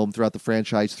the film, throughout the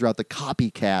franchise, throughout the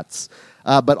copycats,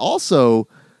 but also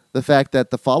the fact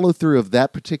that the follow-through of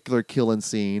that particular kill and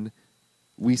scene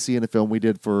we see in a film we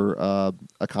did for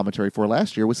a commentary for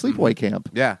last year with Sleepaway Camp.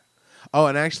 Yeah. Oh,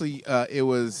 and actually, it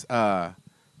was Tom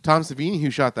Savini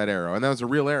who shot that arrow, and that was a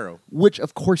real arrow. Which,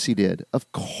 of course, he did.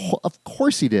 Of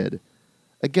course he did.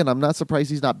 Again, I'm not surprised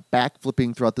he's not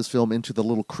backflipping throughout this film into the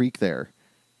little creek there.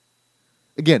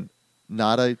 Again,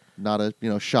 not a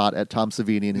shot at Tom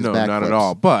Savini and his No, backflips. not at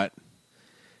all. But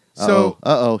so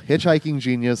hitchhiking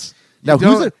genius. Now,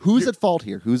 who's at fault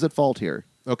here? Who's at fault here?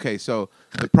 okay, so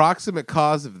the proximate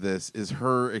cause of this is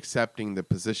her accepting the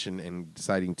position and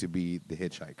deciding to be the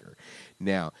hitchhiker.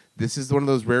 Now, this is one of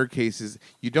those rare cases.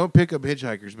 You don't pick up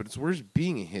hitchhikers, but it's worse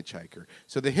being a hitchhiker.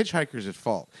 So the hitchhiker's at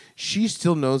fault. She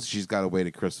still knows she's got a way to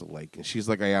Crystal Lake, and she's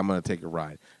like, hey, I'm going to take a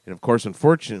ride. And, of course,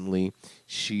 unfortunately,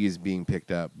 she is being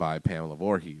picked up by Pamela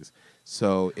Voorhees.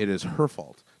 So it is her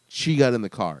fault. She got in the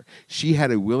car. She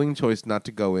had a willing choice not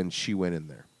to go in. She went in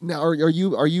there. Now, are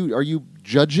you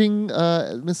judging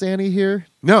Miss Annie here?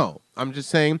 No, I'm just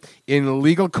saying in a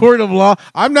legal court of law.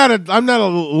 I'm not a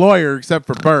lawyer except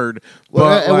for Bird.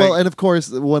 But And of course,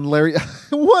 one Larry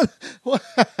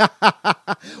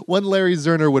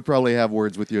Zerner would probably have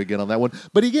words with you again on that one.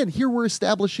 But again, here we're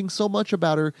establishing so much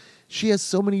about her. She has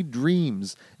so many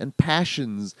dreams and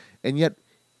passions, and yet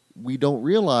we don't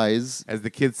realize. as the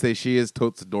kids say, she is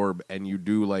totes adorable, and you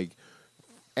do like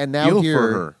And now feel here,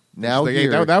 for her. now Like, hey,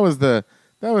 here, that was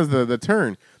the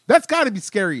turn. That's got to be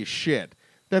scary as shit.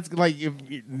 That's like if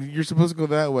you're supposed to go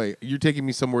that way, you're taking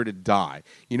me somewhere to die.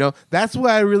 That's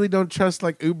why I really don't trust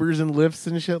like Ubers and Lyfts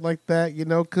and shit like that.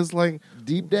 Because like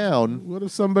deep down, what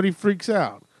if somebody freaks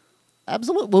out?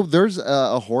 absolutely. Well, there's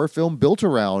a horror film built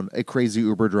around a crazy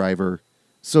Uber driver,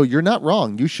 so you're not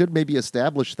wrong. You should maybe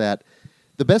establish that.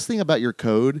 The best thing about your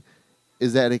code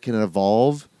is that it can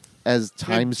evolve as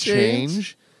times change.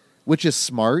 change, which is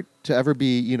smart to ever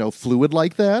be, fluid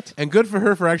like that. And good for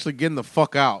her for actually getting the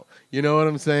fuck out. You know what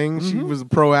I'm saying? She was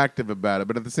proactive about it,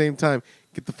 but at the same time,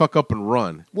 get the fuck up and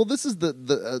run. Well, this is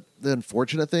the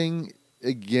unfortunate thing.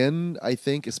 Again, I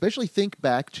think, especially think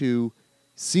back to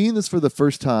seeing this for the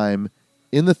first time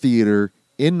in the theater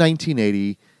in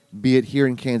 1980, be it here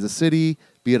in Kansas City,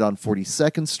 be it on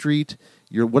 42nd Street,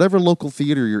 whatever local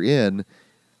theater you're in,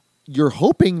 you're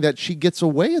hoping that she gets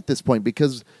away at this point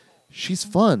because she's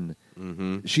fun.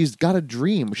 Mm-hmm. She's got a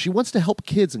dream. She wants to help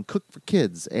kids and cook for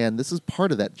kids, and this is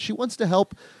part of that. She wants to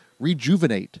help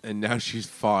rejuvenate. And now she's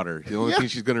fodder. The only thing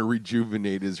she's going to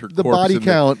rejuvenate is her The corpse body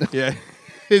count. Yeah.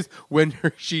 Is when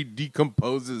she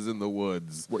decomposes in the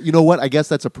woods. Well, you know what? I guess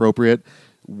that's appropriate.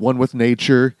 One with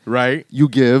nature. Right? You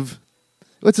give.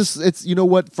 It's you know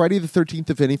what? Friday the 13th,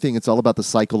 if anything, it's all about the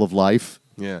cycle of life.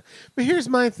 Yeah. But here's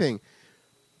my thing.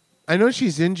 I know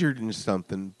she's injured in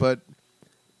something, but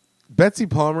Betsy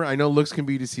Palmer, I know looks can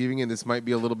be deceiving, and this might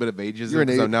be a little bit of ageism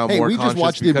because I'm now more we conscious. just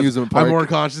watched the amusement park. I'm more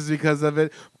conscious because of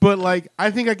it. But I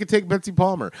think I could take Betsy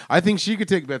Palmer. I think she could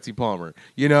take Betsy Palmer.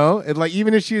 And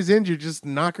even if she is injured, just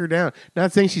knock her down.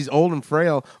 Not saying she's old and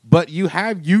frail, but you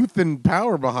have youth and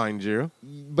power behind you.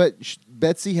 But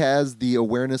Betsy has the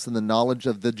awareness and the knowledge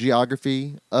of the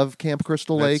geography of Camp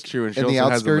Crystal Lake. That's true, and she the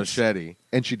also outskirts, has a machete.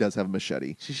 and she does have a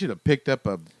machete. She should have picked up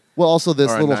a Also, this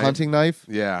or a little knife. hunting knife,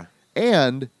 Yeah.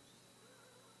 and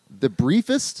the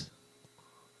briefest.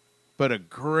 But a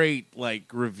great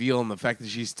reveal in the fact that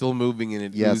she's still moving and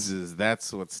it Yes. oozes.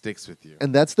 That's what sticks with you.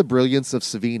 And that's the brilliance of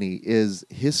Savini, is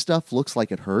his stuff looks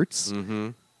like it hurts,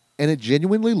 and it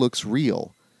genuinely looks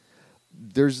real.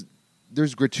 There's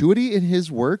gratuity in his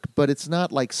work, but it's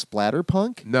not like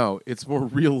splatterpunk. No, it's more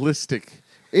realistic.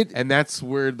 And that's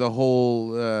where the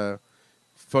whole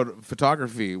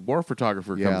photography, war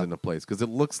photographer comes into place, because it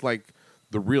looks like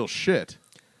the real shit.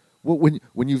 Well,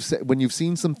 when you've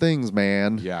seen some things,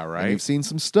 man, Yeah, right. and you've seen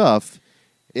some stuff,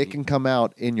 it can come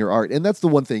out in your art, and that's the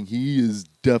one thing. He is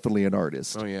definitely an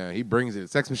artist. Oh, yeah, he brings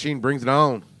it. Sex Machine brings it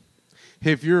on.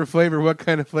 If you're a flavor, what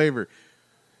kind of flavor?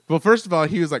 Well, first of all,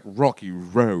 he was like Rocky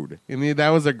Road. And that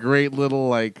was a great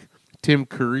little Tim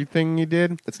Curry thing he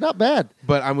did. It's not bad.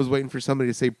 But I was waiting for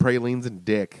somebody to say pralines and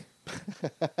dick.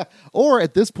 Or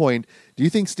at this point, do you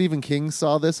think Stephen King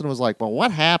saw this and was like, well,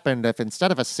 what happened if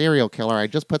instead of a serial killer, I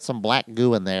just put some black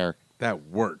goo in there? That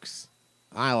works.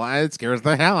 It scares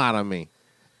the hell out of me.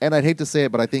 And I'd hate to say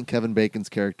it, but I think Kevin Bacon's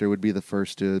character would be the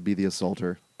first to be the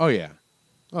assaulter. Oh, yeah.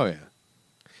 Oh, yeah.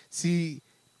 See,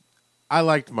 I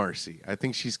liked Marcy. I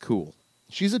think she's cool.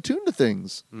 She's attuned to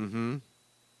things. Mm-hmm.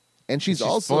 And she's she's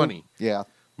also funny. Yeah.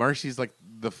 Marcy's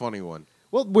the funny one.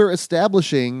 Well, we're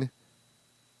establishing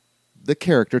the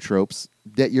character tropes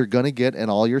that you're going to get in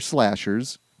all your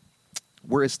slashers.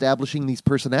 We're establishing these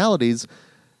personalities,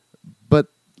 but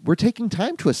we're taking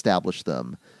time to establish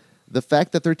them. The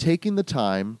fact that they're taking the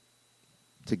time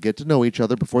to get to know each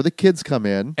other before the kids come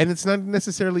in. And it's not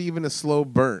necessarily even a slow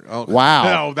burn. Oh, Wow.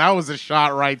 No, that was a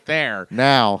shot right there.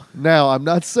 Now, I'm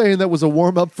not saying that was a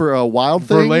warm-up for Wild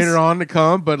Things. For later on to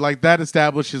come, but that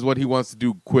establishes what he wants to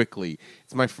do quickly.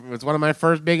 It's one of my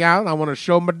first big out. I want to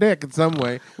show my dick in some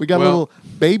way. We got a little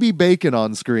baby bacon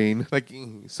on screen.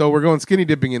 So we're going skinny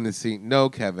dipping in this scene. No,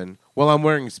 Kevin. Well, I'm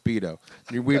wearing a Speedo.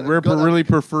 We really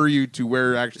prefer you to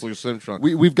wear actually a swim trunk.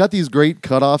 We've got these great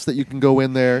cutoffs that you can go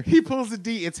in there. He pulls the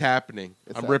D. It's happening.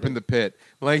 I'm ripping the pit.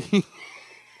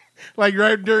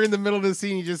 Right during the middle of the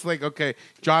scene, he just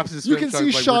drops his. You can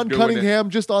see Sean Cunningham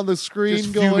just on the screen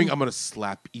just going. fuming. I'm gonna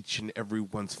slap each and every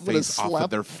one's face off of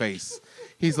their face.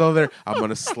 He's over there. I'm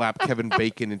gonna slap Kevin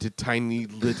Bacon into tiny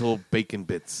little bacon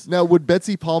bits. Now, would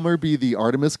Betsy Palmer be the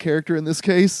Artemis character in this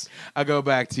case? I'll go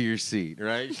back to your seat,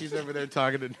 right? She's over there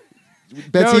talking to.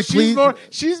 Betsy, no, please.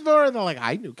 She's more than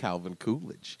I knew Calvin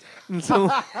Coolidge. And so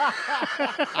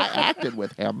I acted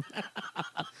with him.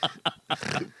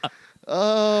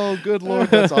 Oh, good Lord,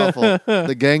 that's awful.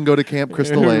 The gang go to Camp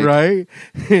Crystal Lake. Right?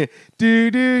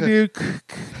 do.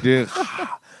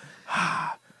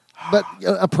 But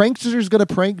a prankster's going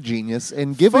to prank genius,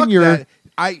 and given Fuck your... that.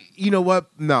 You know what?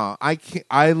 No, I can't.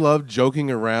 I love joking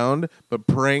around, but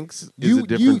pranks is a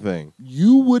different thing.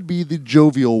 You would be the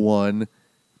jovial one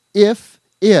if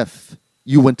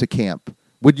you went to camp.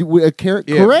 Would you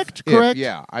correct? Correct.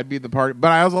 Yeah, I'd be the party, but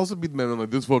I'd also be the man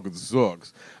this fucking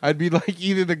sucks. I'd be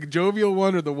either the jovial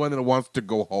one or the one that wants to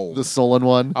go home. The sullen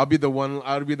one. I'd be the one.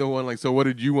 So what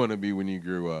did you want to be when you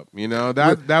grew up?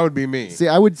 That would be me. See,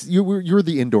 you're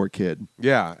the indoor kid.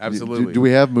 Yeah, absolutely. Do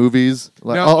we have movies?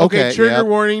 No, okay. Trigger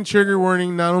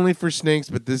warning. Not only for snakes,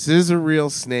 but this is a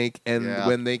real snake, and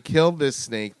when they kill this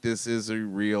snake, this is a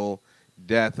real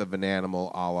death of an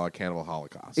animal a la Cannibal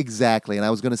Holocaust. Exactly. And I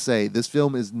was going to say, this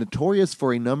film is notorious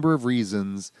for a number of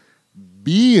reasons,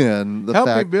 being the Help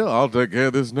fact... me, Bill. I'll take care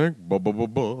of this snake.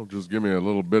 Just give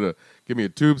me give me a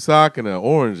tube sock and an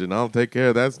orange, and I'll take care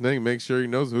of that snake. Make sure he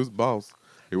knows who's boss.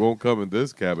 He won't come in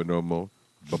this cabin no more.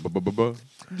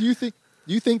 Do you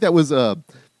think that was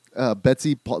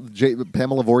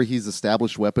Pamela Voorhees'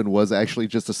 established weapon was actually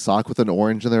just a sock with an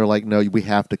orange, and they're like, no, we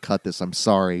have to cut this. I'm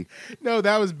sorry. No,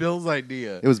 that was Bill's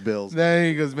idea. It was Bill's. Then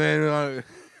he goes, man,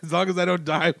 as long as I don't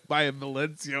die by a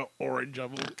Valencia orange,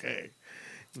 I'm okay.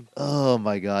 Oh,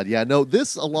 my God. Yeah, no,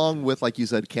 this along with, like you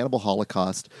said, Cannibal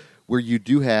Holocaust, where you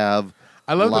do have...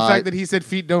 I love the fact that he said,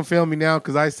 feet don't fail me now,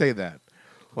 because I say that.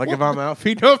 Like, if I'm out,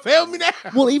 feet don't fail me now.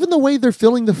 Well, even the way they're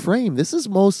filling the frame, this is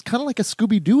most kind of like a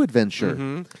Scooby-Doo adventure.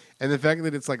 Mm-hmm. And the fact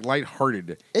that it's like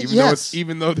lighthearted,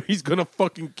 even though he's gonna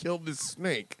fucking kill this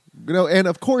snake. You know, and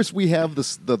of course we have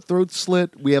the throat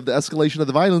slit, we have the escalation of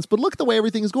the violence, but look at the way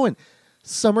everything is going.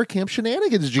 Summer camp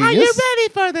shenanigans, genius. Are you ready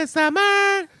for the summer?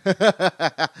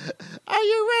 Are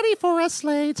you ready for a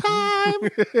sleigh time?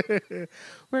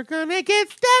 We're gonna get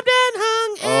stabbed and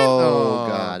hung. Oh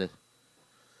God.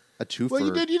 A twofer. Well,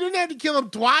 you didn't have to kill him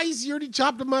twice. You already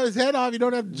chopped him his head off. You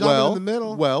don't have to chop him in the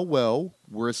middle. Well,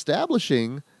 we're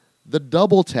establishing the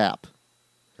double tap.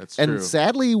 That's true. And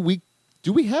sadly, we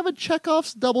have a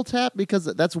Chekhov's double tap because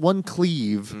that's one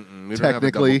cleave. We technically, don't have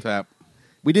a double tap.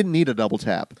 We didn't need a double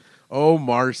tap. Oh,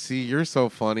 Marcy, you're so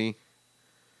funny.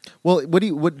 Well,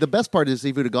 what the best part is if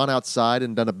he would have gone outside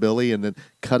and done a Billy and then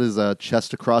cut his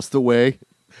chest across the way.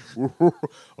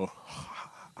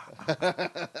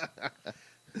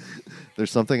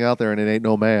 There's something out there and it ain't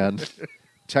no man.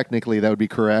 Technically, that would be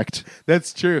correct.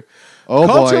 That's true. Oh,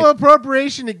 Cultural boy.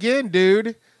 appropriation again,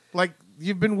 dude. Like,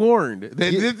 you've been warned.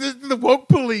 This is the woke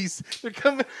police. They're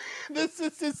coming. This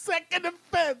is his second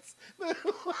offense.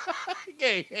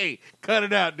 Hey, cut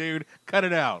it out, dude. Cut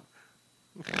it out.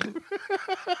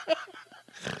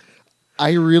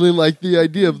 I really like the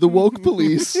idea of the woke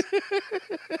police.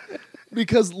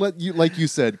 Because, like you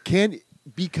said,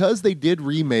 because they did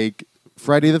remake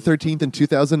Friday the 13th in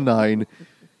 2009,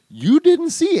 you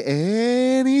didn't see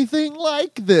anything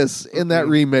like this in that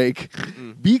remake.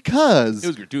 Because it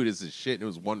was gratuitous as shit. And it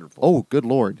was wonderful. Oh, good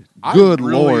Lord. I Good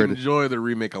really Lord. enjoy the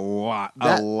remake a lot.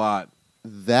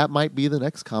 That might be the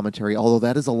next commentary, although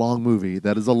that is a long movie.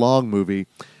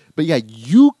 But yeah,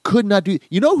 you could not do...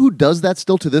 You know who does that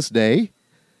still to this day?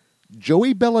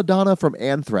 Joey Belladonna from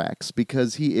Anthrax,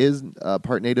 because he is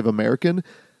part Native American,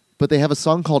 but they have a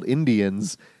song called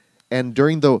Indians, and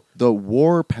during the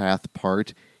Warpath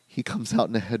part, he comes out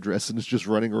in a headdress and is just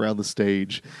running around the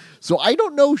stage. So I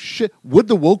don't know shit. Would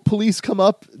the woke police come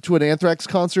up to an Anthrax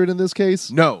concert in this case?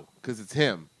 No, because it's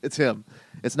him. It's him.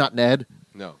 It's not Ned.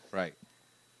 No, right.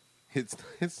 It's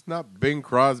not Bing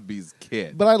Crosby's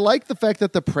kid. But I like the fact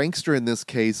that the prankster in this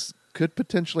case could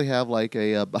potentially have like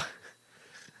a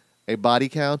body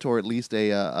count or at least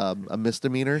a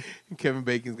misdemeanor. Kevin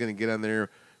Bacon's going to get on there.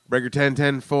 Breaker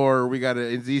 10-10-4, we got an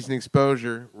indecent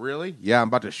exposure. Really? Yeah, I'm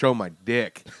about to show my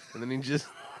dick. And then he just...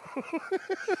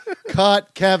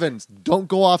 Cut, Kevin. Don't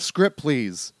go off script,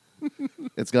 please.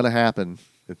 It's going to happen.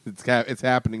 It's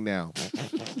happening now.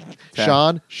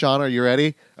 Sean, are you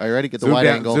ready? Are you ready? Get the wide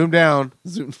angle. Zoom down.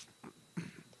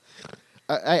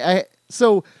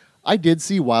 So I did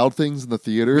see Wild Things in the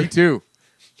theater. Me too.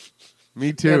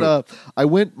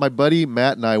 And my buddy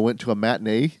Matt and I went to a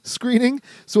matinee screening.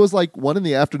 So it was like 1 in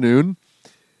the afternoon.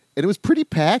 And it was pretty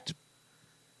packed.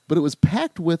 But it was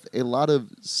packed with a lot of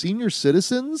senior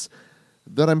citizens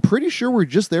that I'm pretty sure were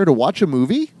just there to watch a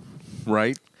movie.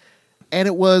 Right. And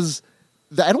it was...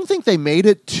 I don't think they made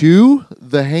it to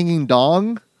the Hanging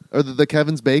Dong or the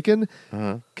Kevin's Bacon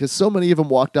because so many of them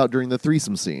walked out during the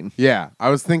threesome scene. Yeah, I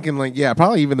was thinking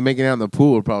probably even the making out in the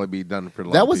pool would probably be done for a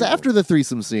lot That of was people. after the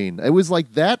threesome scene. It was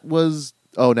like that was...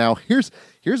 Oh, now here's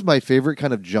my favorite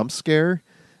kind of jump scare,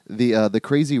 the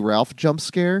Crazy Ralph jump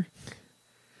scare.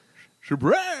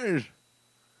 Surprise!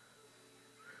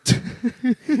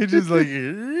 It's just like...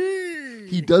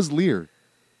 He does leer.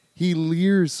 He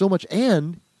leers so much.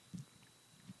 And...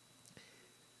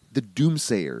 the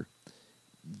Doomsayer.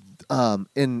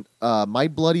 In My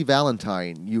Bloody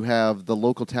Valentine, you have the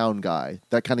local town guy.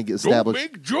 That kind of gets established.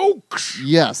 Don't make jokes!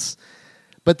 Yes.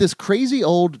 But this crazy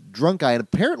old drunk guy, and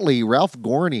apparently Ralph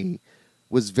Gorney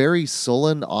was very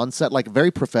sullen on set, like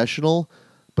very professional,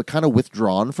 but kind of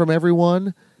withdrawn from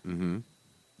everyone. Mm-hmm.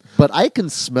 But I can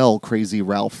smell Crazy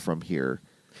Ralph from here.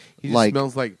 He just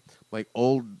smells like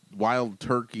old wild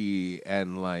turkey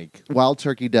and like... Wild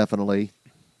turkey, definitely.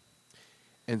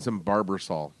 And some barber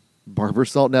salt. Barber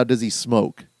salt? Now, does he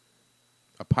smoke?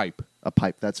 A pipe. A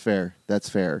pipe. That's fair. That's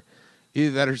fair.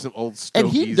 Either that or some old stogies.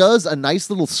 And he does a nice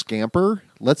little scamper.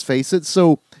 Let's face it.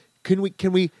 So can we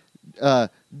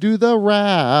do the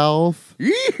Ralph?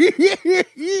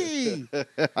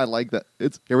 I like that.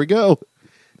 Here we go.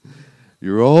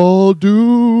 You're all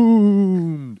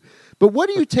doomed. But what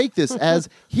do you take this as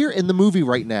here in the movie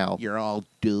right now? You're all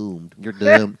doomed. You're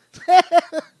doomed.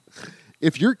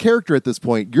 If your character at this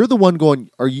point, you're the one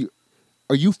going, are you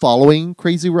following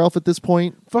Crazy Ralph at this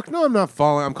point? Fuck no, I'm not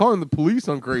following. I'm calling the police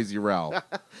on Crazy Ralph.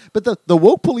 But the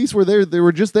woke police were there. They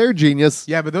were just there, genius.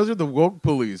 Yeah, but those are the woke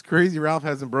police. Crazy Ralph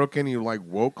hasn't broke any like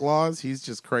woke laws. He's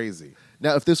just crazy.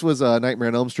 Now, if this was Nightmare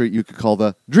on Elm Street, you could call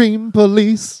the Dream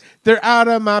Police. They're out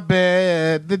of my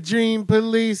bed, the Dream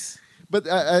Police. But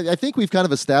I think we've kind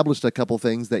of established a couple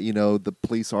things that, the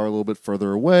police are a little bit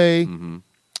further away. Mm-hmm.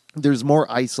 There's more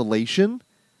isolation,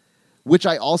 which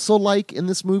I also like in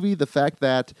this movie, the fact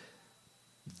that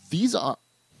these are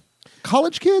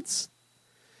college kids.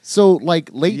 So, like,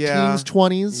 late teens,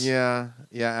 20s. Yeah,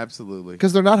 absolutely.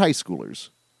 Because they're not high schoolers.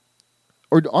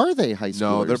 Or are they high schoolers?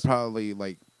 No, they're probably,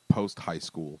 like, post-high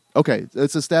school. Okay,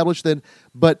 it's established then,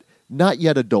 but not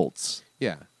yet adults.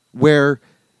 Yeah. Where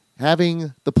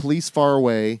having the police far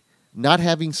away, not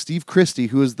having Steve Christy,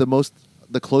 who is the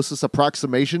closest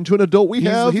approximation to an adult we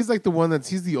have. He's like the one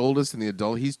he's the oldest in the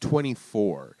adult. He's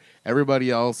 24. Everybody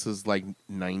else is like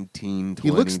 19, 20, He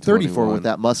looks 34 21. with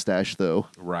that mustache, though.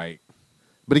 Right.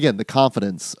 But again, the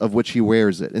confidence of which he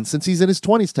wears it. And since he's in his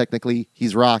 20s, technically,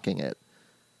 he's rocking it.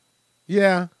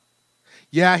 Yeah.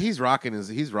 Yeah, he's rocking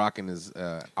his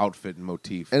outfit and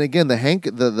motif. And again, the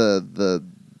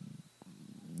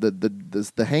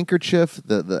handkerchief,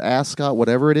 the ascot,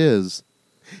 whatever it is.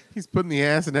 He's putting the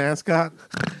ass in ascot.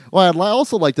 Well, I'd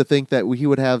also like to think that he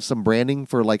would have some branding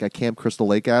for like a Camp Crystal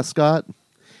Lake ascot.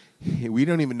 We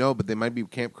don't even know, but they might be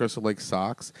Camp Crystal Lake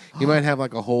socks. He might have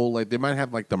like a whole they might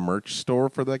have like the merch store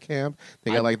for the camp.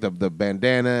 They got like the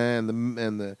bandana and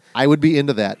the. I would be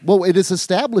into that. Well, it is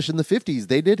established in the 50s.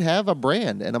 They did have a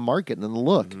brand and a market and a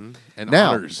look. Mm-hmm. And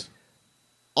now, honors.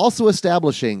 Also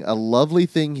establishing a lovely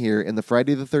thing here in the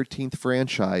Friday the 13th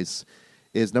franchise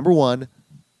is, number one,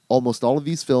 almost all of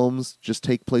these films just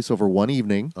take place over one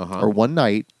evening or one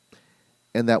night,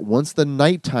 and that once the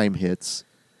nighttime hits...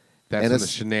 That's when the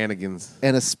shenanigans.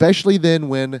 And especially then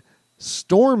when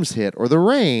storms hit or the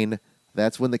rain,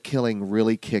 that's when the killing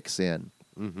really kicks in.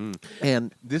 Mm-hmm.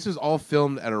 And this is all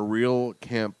filmed at a real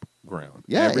campground.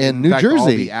 Yeah, in New fact, Jersey. All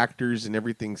the actors and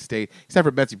everything stayed, except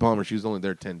for Betsy Palmer. She was only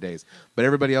there 10 days. But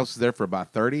everybody else was there for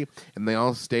about 30, and they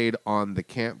all stayed on the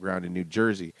campground in New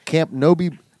Jersey. Camp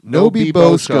Nobi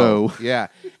Bosco. Yeah.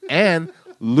 And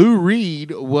Lou Reed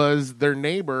was their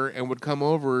neighbor and would come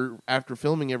over after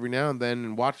filming every now and then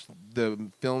and watch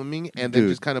the filming and then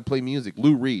just kind of play music.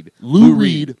 Lou Reed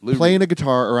playing a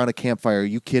guitar around a campfire. Are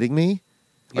you kidding me?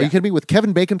 Are you kidding me? With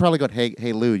Kevin Bacon probably going,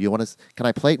 hey Lou, you want to? Can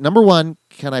I play? Number one,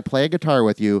 can I play a guitar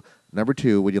with you? Number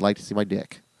two, would you like to see my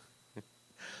dick?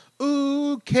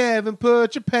 Ooh, Kevin,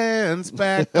 put your pants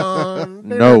back on.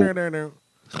 No.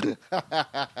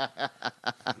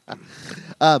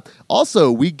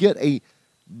 Also, we get a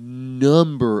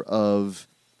number of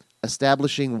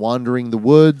establishing wandering the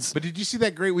woods. But did you see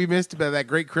that we missed about that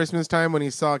great Christmas time when he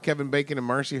saw Kevin Bacon and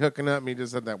Marcy hooking up and he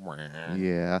just said that? Wah.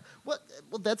 Yeah. Well,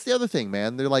 that's the other thing,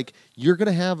 man. They're like, you're going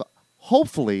to have,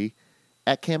 hopefully,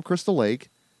 at Camp Crystal Lake,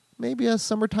 maybe a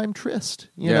summertime tryst,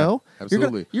 you know?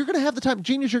 Absolutely. You're going to have the time.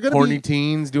 Genius, you're going to horny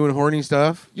teens doing horny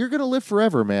stuff. You're going to live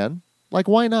forever, man. Like,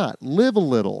 why not? Live a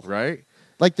little. Right.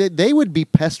 Like, they would be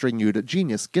pestering you to,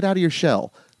 genius, get out of your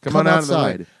shell. Come on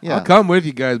outside. Yeah. I'll come with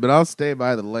you guys, but I'll stay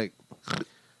by the lake.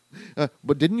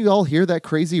 But didn't you all hear that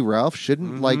Crazy Ralph?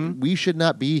 We should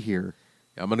not be here.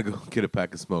 I'm going to go get a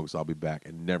pack of smokes. I'll be back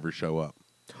and never show up.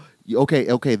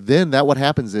 Okay. Then what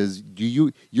happens is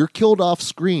you're killed off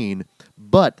screen,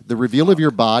 but the reveal of your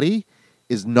body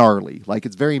is gnarly. Like,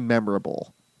 it's very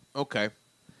memorable. Okay.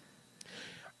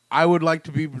 I would like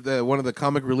to be one of the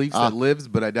comic reliefs that lives,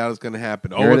 but I doubt it's going to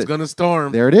happen. It's going to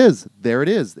storm. There it is.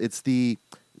 It's the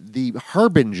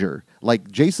harbinger.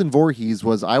 Like Jason Voorhees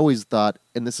was, I always thought,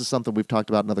 and this is something we've talked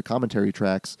about in other commentary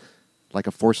tracks, like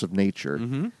a force of nature.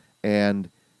 Mm-hmm. And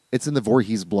it's in the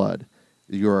Voorhees blood.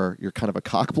 You're kind of a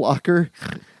cock blocker.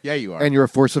 Yeah, you are. And you're a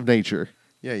force of nature.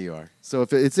 Yeah, you are. So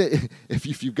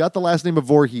if you've got the last name of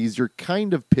Voorhees, you're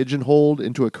kind of pigeonholed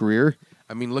into a career.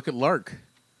 I mean, look at Lark.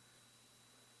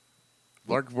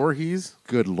 Lark Voorhees.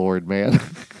 Good Lord, man.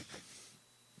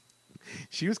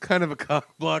 She was kind of a cock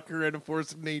blocker and a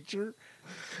force of nature.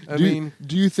 Do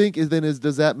you think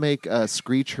does that make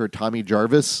Screech her Tommy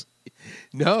Jarvis?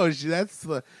 No,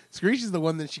 Screech is the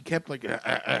one that she kept like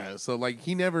so like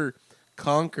he never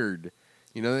conquered.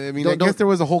 You know, I mean, Don't- I guess there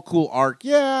was a whole cool arc.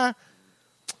 Yeah,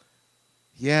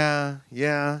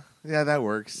 that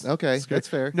works. Okay, It's good. that's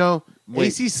fair. No, Wait.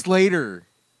 AC Slater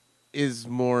is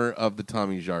more of the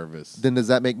Tommy Jarvis. Then does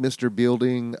that make Mr.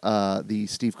 Bealding the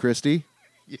Steve Christie?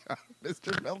 Yeah,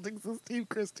 Mr. Melting's the Steve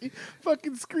Christie.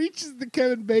 Fucking screeches the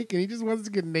Kevin Bacon. He just wants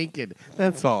to get naked.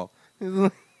 That's all.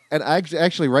 And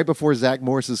actually, right before Zach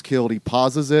Morris is killed, he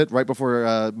pauses it right before.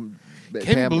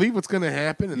 Can't you believe what's going to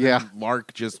happen? And Yeah. then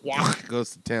Lark just goes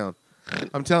to town.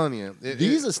 I'm telling you.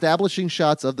 These establishing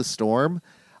shots of the storm,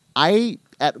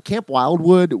 at Camp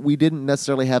Wildwood, we didn't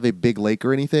necessarily have a big lake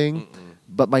or anything,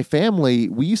 but my family,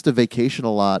 we used to vacation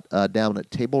a lot down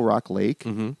at Table Rock Lake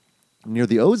near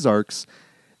the Ozarks.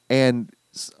 And,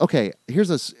 okay,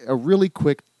 here's a really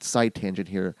quick side tangent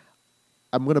here.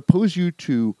 I'm going to pose you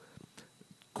to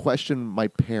question my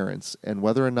parents and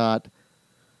whether or not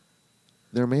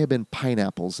there may have been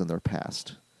pineapples in their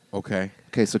past. Okay.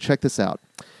 Okay, so check this out.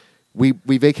 We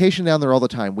vacation down there all the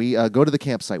time. We go to the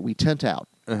campsite. We tent out.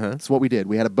 That's what we did.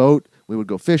 We had a boat. We would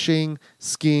go fishing,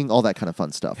 skiing, all that kind of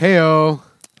fun stuff. Heyo.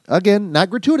 Again, not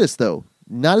gratuitous, though.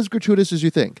 Not as gratuitous as you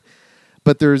think.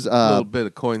 But there's... A little bit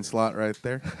of coin slot right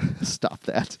there. Stop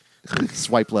that.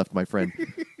 Swipe left, my friend.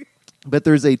 But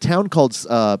there's a town called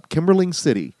Kimberling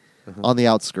City on the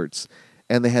outskirts.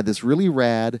 And they had this really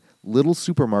rad little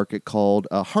supermarket called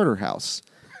Harder House.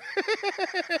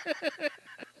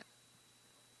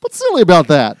 What's silly about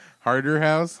that? Harder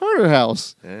House. Harder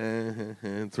House.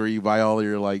 It's where you buy all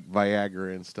your like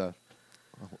Viagra and stuff.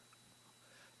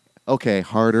 Okay,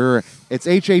 harder. It's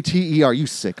Hater. You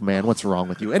sick man? What's wrong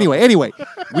with you? Anyway,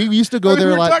 we used to go there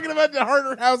a We're lot. talking about the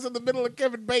Harder House in the middle of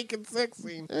Kevin Bacon's sex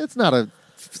scene. It's not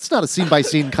a scene by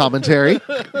scene commentary.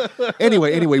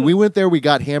 Anyway, we went there. We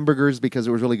got hamburgers because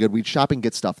it was really good. We'd shop and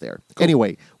get stuff there. Cool.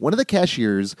 Anyway, one of the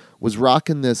cashiers was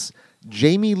rocking this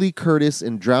Jamie Lee Curtis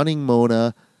and Drowning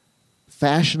Mona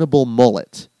fashionable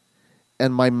mullet.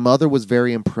 And my mother was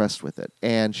very impressed with it.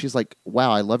 And she's like,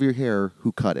 wow, I love your hair.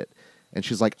 Who cut it? And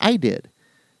she's like, I did.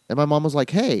 And my mom was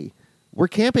like, hey, we're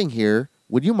camping here.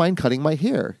 Would you mind cutting my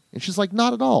hair? And she's like,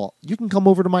 not at all. You can come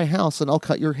over to my house and I'll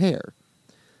cut your hair.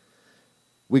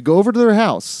 We go over to their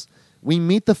house. We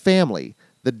meet the family.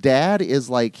 The dad is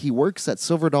like, he works at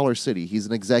Silver Dollar City. He's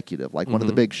an executive, like one of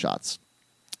the big shots.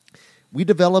 We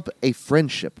develop a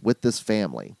friendship with this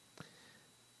family.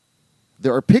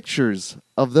 There are pictures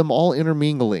of them all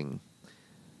intermingling.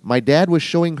 My dad was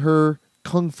showing her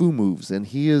kung fu moves, and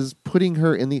he is putting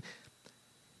her in the...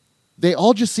 They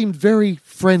all just seemed very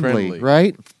friendly,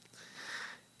 right?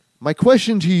 My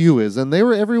question to you is, and they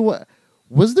were everyone...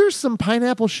 Was there some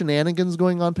pineapple shenanigans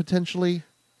going on potentially?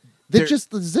 Does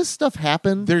this stuff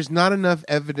happen? There's not enough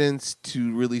evidence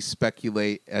to really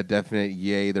speculate a definite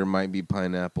yay, there might be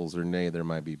pineapples, or nay, there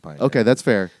might be pineapples. Okay, that's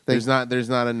fair. There's not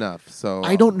enough. So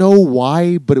I don't know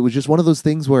why, but it was just one of those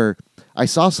things where I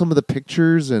saw some of the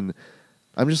pictures and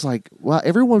I'm just like, wow,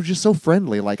 everyone was just so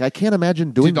friendly. Like, I can't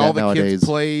imagine doing that nowadays. Did all the kids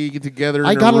play together in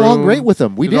I a got room? along great with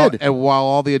them. We did. And while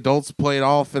all the adults played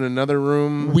off in another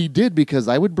room? We did, because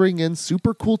I would bring in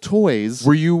super cool toys.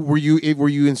 Were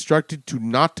you instructed to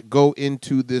not go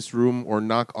into this room or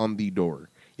knock on the door?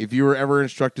 If you were ever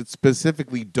instructed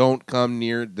specifically, don't come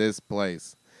near this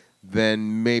place,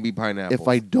 then maybe pineapples. If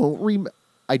I don't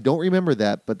remember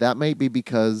that, but that might be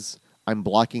because I'm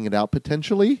blocking it out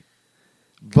potentially.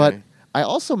 Okay. But I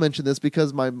also mentioned this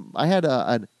because I had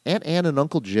an Aunt Ann and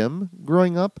Uncle Jim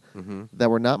growing up that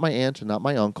were not my aunt and not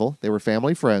my uncle. They were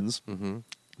family friends,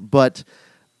 but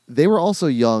they were also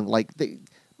young. Like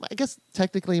I guess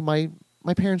technically my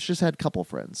parents just had couple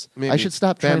friends. Maybe. I should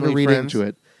stop trying to Family read friends. into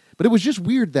it. But it was just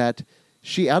weird that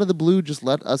she out of the blue just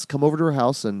let us come over to her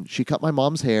house and she cut my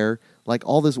mom's hair. Like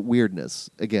all this weirdness.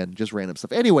 Again, just random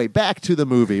stuff. Anyway, back to the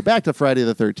movie. Back to Friday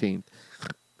the 13th.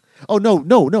 Oh,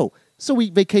 no. So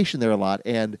we vacationed there a lot,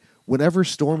 and whenever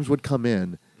storms would come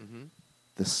in,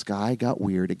 the sky got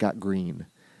weird. It got green.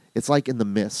 It's like in The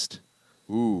Mist.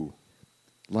 Ooh.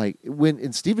 Like when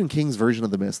in Stephen King's version of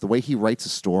The Mist, the way he writes a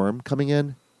storm coming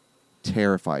in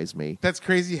terrifies me. That's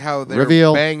crazy how they're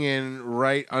Reveal. banging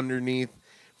right underneath.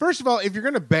 First of all, if you're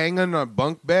going to bang on a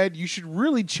bunk bed, you should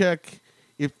really check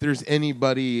if there's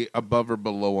anybody above or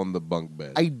below on the bunk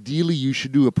bed. Ideally, you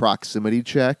should do a proximity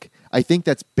check. I think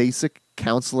that's basic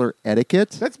counselor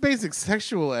etiquette. That's basic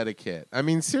sexual etiquette. I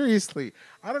mean, seriously,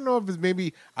 I don't know if it's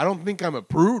maybe, I don't think I'm a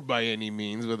prude by any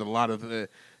means with a lot of the,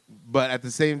 but at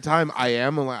the same time, I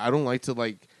don't like to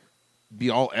like be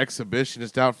all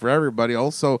exhibitionist out for everybody.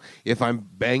 Also, if I'm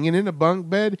banging in a bunk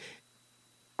bed,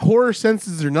 horror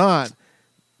senses or not,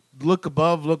 look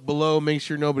above, look below, make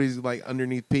sure nobody's like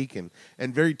underneath peeking,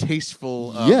 and very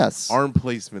tasteful Yes. arm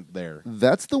placement there.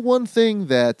 That's the one thing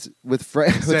that with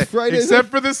Friday, Except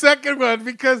for the second one,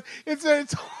 because it's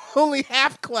only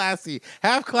half classy,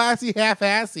 half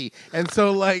assy, and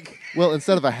so like. well,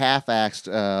 instead of a half-axed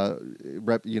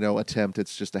attempt,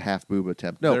 it's just a half boob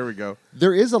attempt. No, There we go.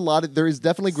 there is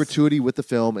definitely gratuity with the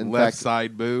film. In Left fact,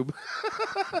 side boob.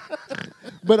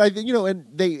 but I think and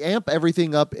they amp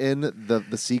everything up in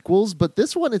the sequels, but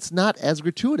this one it's not as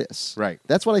gratuitous. Right.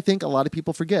 That's what I think a lot of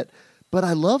people forget. But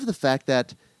I love the fact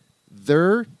that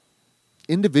their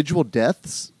individual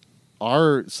deaths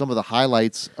are some of the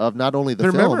highlights of not only the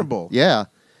They're film. memorable. Yeah.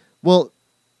 Well,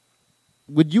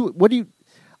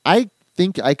 I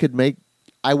think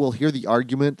I will hear the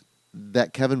argument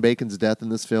that Kevin Bacon's death in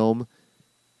this film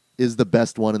is the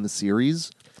best one in the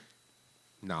series.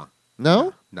 Nah.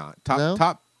 No? Nah. No?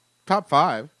 Top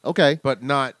 5. Okay. But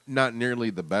not nearly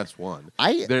the best one.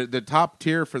 I- the top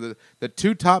tier for the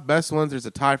two top best ones. There's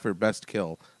a tie for best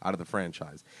kill out of the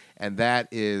franchise, and that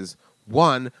is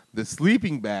 1, the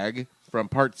sleeping bag from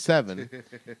Part 7,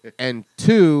 and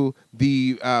 2,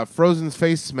 the Frozen's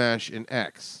face smash in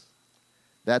X.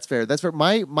 That's fair. That's fair.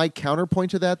 My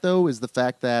counterpoint to that, though, is the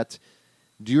fact that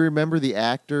do you remember the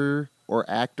actor or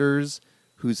actors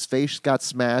whose face got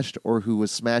smashed or who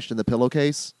was smashed in the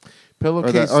pillowcase?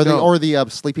 Pillowcase, Or the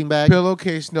sleeping bag?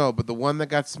 Pillowcase, no, but the one that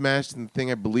got smashed in the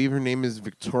thing, I believe her name is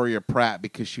Victoria Pratt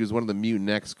because she was one of the Mutant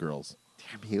X girls.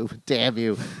 Damn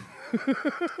you.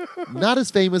 Not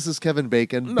as famous as Kevin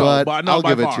Bacon, No, but not I'll by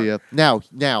give it far. to you.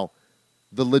 Now,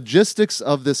 the logistics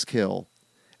of this kill,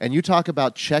 and you talk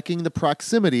about checking the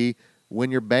proximity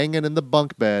when you're banging in the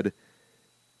bunk bed.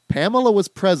 Pamela was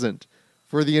present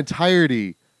for the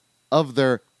entirety of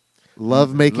their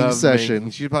lovemaking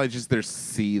session. She's probably just there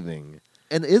seething.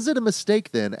 And is it a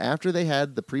mistake then, after they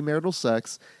had the premarital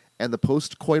sex and the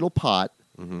post-coital pot,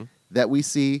 that we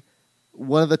see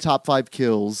one of the top 5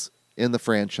 kills in the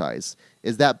franchise?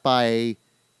 Is that by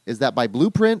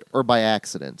blueprint or by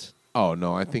accident? Oh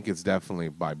no, I think it's definitely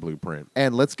by blueprint.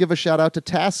 And let's give a shout out to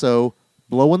Tasso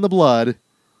blowing the blood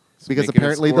because making it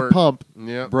apparently the squirt. pump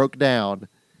Yep. broke down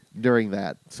during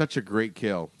that. Such a great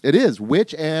kill. It is,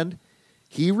 and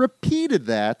he repeated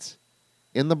that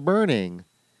in The Burning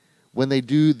when they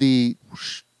do the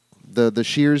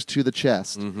shears to the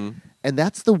chest. And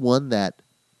that's the one that,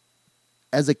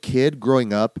 as a kid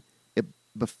growing up, it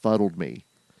befuddled me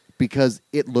because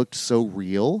it looked so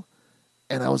real.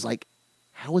 And I was like,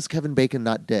 how is Kevin Bacon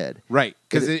not dead? Right,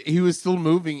 because he was still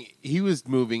moving. He was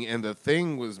moving, and the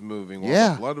thing was moving while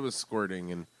Yeah. the blood was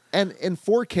squirting. And in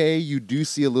 4K, you do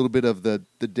see a little bit of the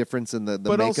difference in the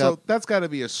But makeup. also, that's got to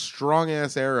be a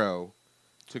strong-ass arrow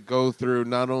to go through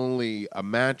not only a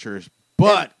mattress,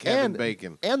 but Kevin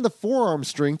Bacon. And the forearm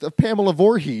strength of Pamela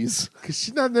Voorhees. Because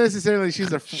she's not necessarily,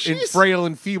 she's a She's- frail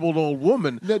and feeble old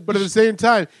woman, No, but at the same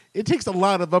time, it takes a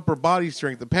lot of upper body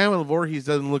strength. And Pamela Voorhees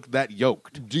doesn't look that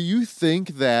yoked. Do you think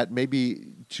that maybe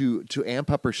to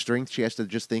amp up her strength, she has to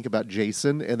just think about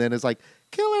Jason and then it's like,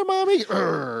 kill her, mommy?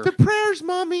 The prayers,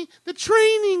 mommy. The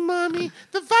training, mommy.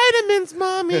 The vitamins,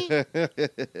 mommy.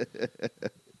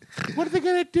 What are they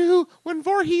going to do when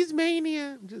Voorhees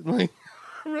mania? Just like,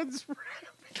 runs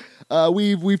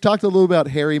We've talked a little about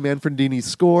Harry Manfredini's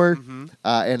score,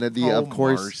 and of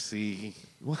course, Marcy.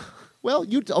 well,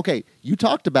 you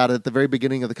talked about it at the very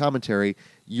beginning of the commentary.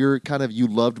 You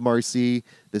loved Marcy.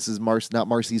 This is not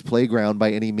Marcy's playground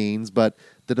by any means, but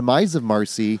the demise of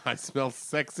Marcy. I smell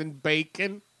sex and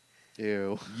bacon.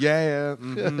 Ew. Yeah.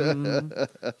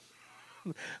 mhm.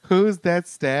 Who's that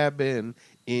stabbing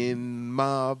in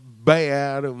my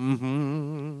bed?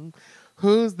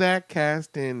 Who's that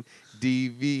casting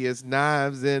devious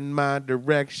knives in my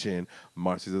direction?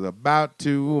 Marcy's about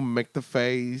to make the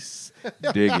face.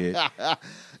 Dig it.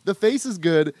 The face is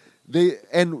good.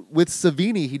 And with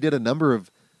Savini, he did a number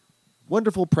of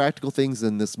wonderful practical things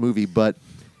in this movie, but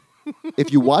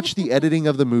if you watch the editing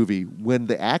of the movie, when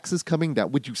the axe is coming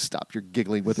down, would you stop your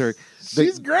giggling with her?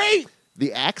 She's great.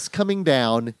 The axe coming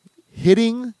down,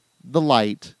 hitting the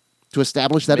light to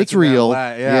establish that it's Making that real.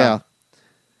 light, yeah.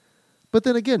 But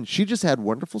then again, she just had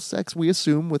wonderful sex, we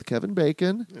assume, with Kevin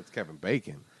Bacon. It's Kevin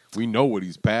Bacon. We know what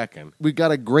he's packing.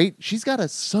 She's got a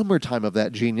summertime of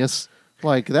that genius.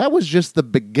 Like, that was just the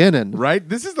beginning. Right?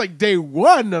 This is like day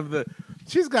one of the...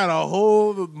 She's got a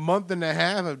whole month and a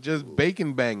half of just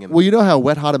bacon banging. Well, you know how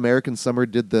Wet Hot American Summer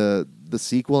did the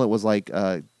sequel? It was like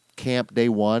Camp Day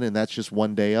 1, and that's just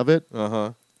one day of it.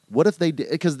 Uh-huh. What if they did?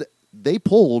 Because they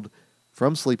pulled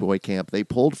from Sleepaway Camp. They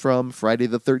pulled from Friday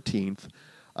the 13th.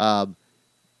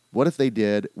 What if they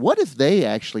did? What if they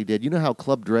actually did? You know how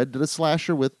Club Dread did a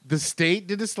slasher with? The State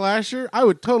did a slasher. I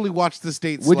would totally watch The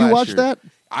State. Would slasher. you watch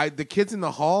that? The Kids in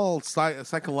the Hall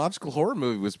psychological horror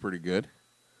movie was pretty good.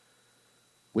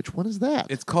 Which one is that?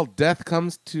 It's called Death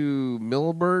Comes to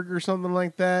Millburg or something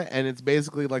like that, and it's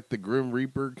basically like the Grim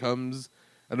Reaper comes,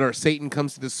 or Satan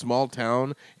comes to this small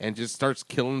town and just starts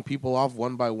killing people off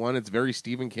one by one. It's very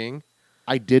Stephen King.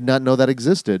 I did not know that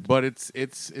existed. But it's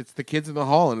The Kids in the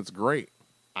Hall, and it's great.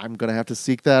 I'm going to have to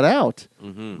seek that out.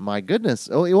 Mm-hmm. My goodness.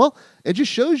 Oh, well, it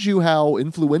just shows you how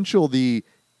influential the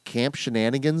camp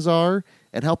shenanigans are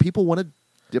and how people want to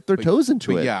dip their toes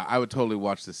into it. Yeah, I would totally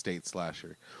watch The State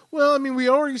slasher. Well, I mean, we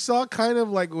already saw kind of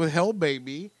like with Hell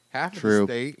Baby, half True. of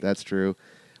the state. That's true.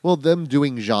 Well, them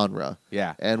doing genre.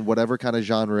 Yeah. And whatever kind of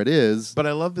genre it is. But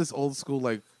I love this old school,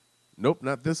 like, nope,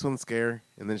 not this one, scare.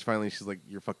 And then finally she's like,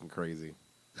 you're fucking crazy.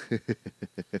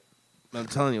 I'm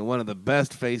telling you, one of the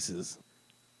best faces.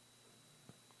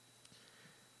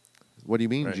 What do you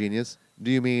mean, Right. genius?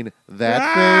 Do you mean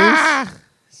that face?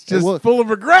 It's just Well- full of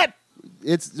regret.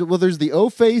 There's the O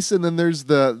face and then there's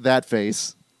the that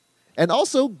face. And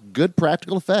also good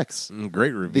practical effects.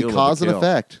 Great reveal. The cause and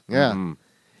effect. Yeah. Mhm.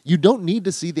 You don't need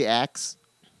to see the axe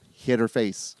hit her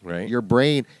face. Right. Your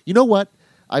brain. You know what?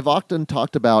 I've often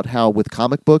talked about how with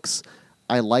comic books,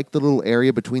 I like the little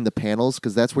area between the panels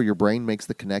because that's where your brain makes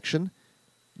the connection.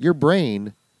 Your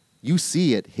brain, you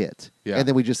see it hit. Yeah. And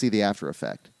then we just see the after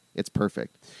effect. It's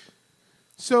perfect.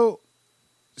 So,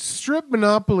 strip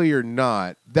Monopoly or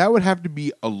not, that would have to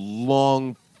be a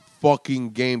long fucking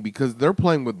game because they're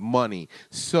playing with money.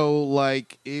 So,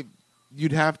 like,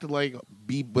 you'd have to like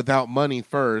be without money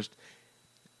first,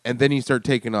 and then you start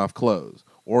taking off clothes.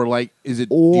 Or like, is it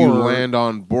you Or- land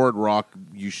on boardwalk,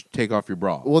 you should take off your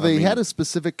bra? Well, they I mean, had a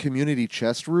specific community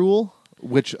chest rule,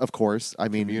 which, of course, I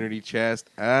mean, community chest.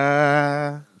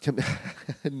 no,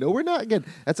 we're not. Again,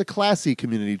 that's a classy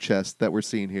community chest that we're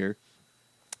seeing here.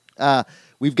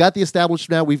 We've got the established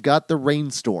now. We've got the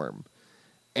rainstorm,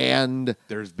 and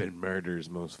There's been murders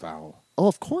most foul.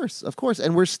 of course,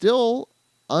 and we're still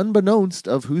unbeknownst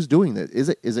of who's doing it. Is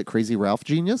it Crazy Ralph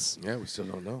Genius? Yeah, we still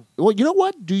don't know. Well, you know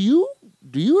what? Do you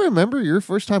remember your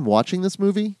first time watching this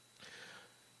movie?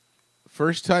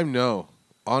 First time, no.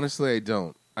 Honestly, I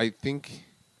don't. I think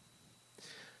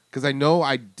because I know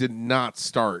I did not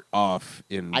start off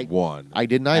in one. I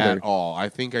didn't either. At all. I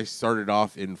think I started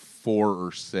off in 4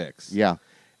 or 6. Yeah.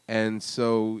 And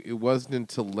so it wasn't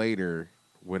until later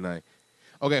when I...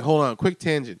 Okay, hold on. Quick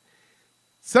tangent.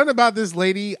 Something about this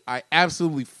lady I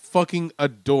absolutely fucking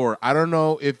adore. I don't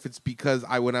know if it's because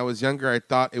when I was younger, I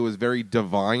thought it was very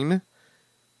divine.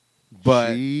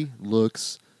 But She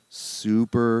looks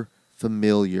super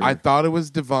familiar. I thought it was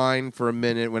divine for a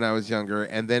minute when I was younger,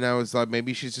 and then I was like,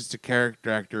 maybe she's just a character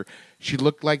actor. She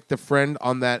looked like the friend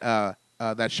on that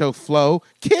show Flow,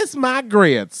 Kiss My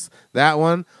Grits, that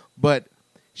one. But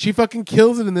she fucking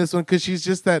kills it in this one because she's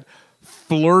just that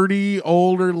flirty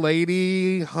older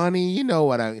lady, honey. You know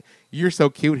what you're so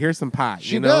cute. Here's some pie.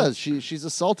 she you know? does. She's a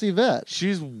salty vet.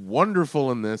 She's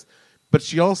wonderful in this. But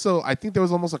she also, I think there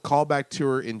was almost a callback to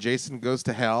her in Jason Goes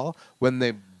to Hell when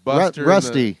they bust her.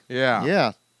 Rusty. Yeah.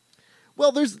 Yeah.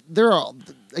 Well, there are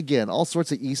again all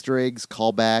sorts of Easter eggs,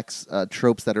 callbacks,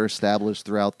 tropes that are established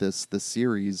throughout this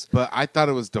series. But I thought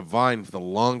it was divine for the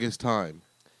longest time.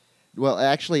 Well,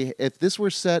 actually, if this were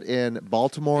set in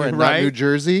Baltimore and not Right? New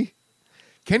Jersey,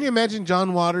 Can you imagine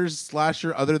John Waters'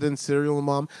 slasher other than Serial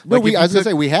Mom? no, Like, if I he was gonna took-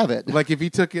 say we have it. Like if he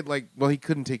took it like, well, he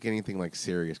couldn't take anything like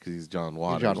serious because he's John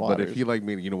Waters. John But if Waters. he like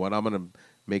me, you know what? I'm gonna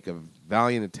make a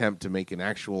valiant attempt to make an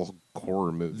actual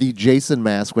horror movie. The Jason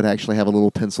mask would actually have a little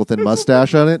pencil thin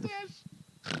mustache on it.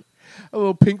 A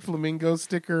little pink flamingo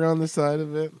sticker on the side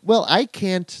of it. Well, I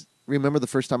can't remember the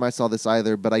first time I saw this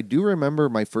either, but I do remember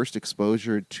my first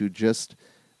exposure to just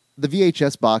the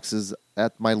VHS boxes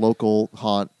at my local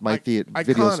haunt, my video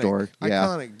Iconic, store. Yeah.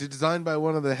 Iconic. Designed by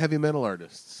one of the heavy metal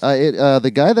artists.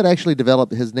 The guy that actually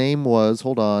developed his name was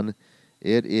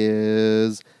it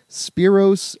is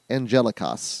Spiros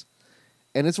Angelikos,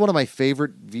 and it's one of my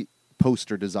favorite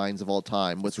poster designs of all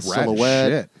time with the It's rad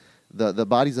silhouette, shit. the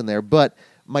bodies in there. But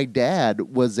my dad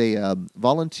was a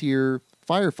volunteer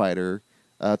firefighter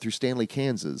through Stanley,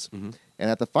 Kansas, Mhm. and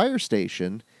at the fire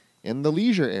station in the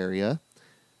leisure area,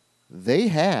 they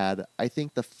had, I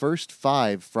think, the first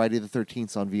 5 Friday the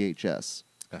 13th on VHS.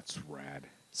 That's rad.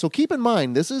 So keep in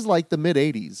mind, this is like the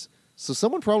mid-'80s. So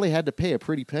someone probably had to pay a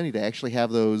pretty penny to actually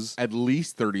have those. At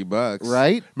least $30,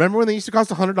 Right? Remember when they used to cost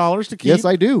 $100 to keep? Yes,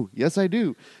 I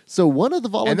do. So one of the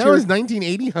And volunteers... that was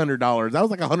 $1980 $100. That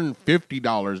was like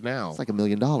 $150 now. It's like $1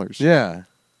 million. Yeah.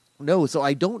 No, so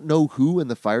I don't know who in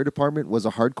the fire department was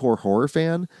a hardcore horror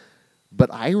fan,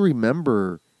 but I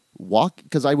remember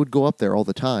because I would go up there all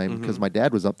the time because my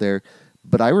dad was up there.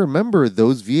 But I remember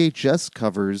those VHS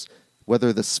covers,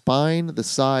 whether the spine, the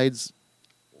sides,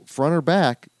 front or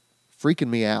back, freaking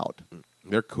me out.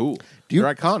 They're cool. you-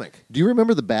 They're iconic. Do you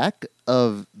remember the back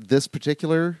of this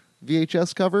particular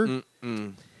VHS cover?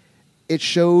 Mm-mm. It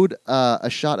showed a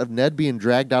shot of Ned being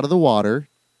dragged out of the water.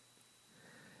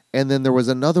 And then there was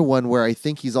another one where I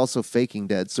think he's also faking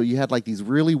dead. So you had like these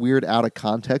really weird out of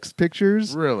context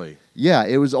pictures. Really? Yeah,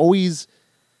 it was always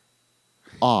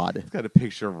odd. It's got a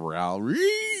picture of Ralph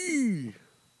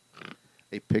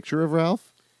A picture of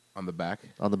Ralph on the back.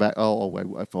 on the back. Oh,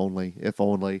 if only. If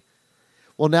only.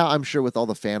 Well, now I'm sure with all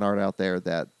the fan art out there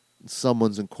that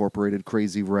someone's incorporated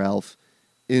Crazy Ralph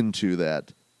into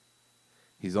that.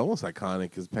 He's almost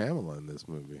iconic as Pamela in this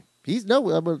movie. He's no,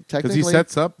 Because technically. he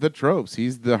sets up the tropes.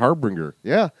 He's the harbinger.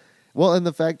 Yeah. Well, and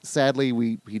the fact,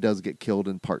 sadly, he does get killed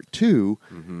in part 2,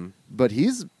 but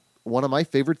he's one of my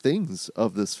favorite things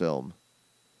of this film.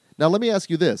 Now, let me ask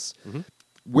you this.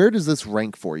 Where does this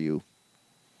rank for you?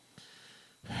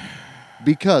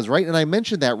 Because, right, and I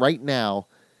mentioned that right now,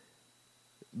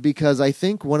 because I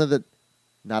think one of the,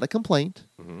 not a complaint,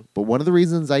 but one of the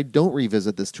reasons I don't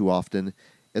revisit this too often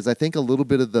is I think a little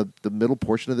bit of the middle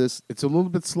portion of this, It's a little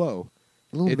bit slow.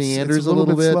 meanders it's a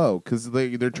little bit. slow because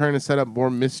they're trying to set up more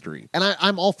mystery. And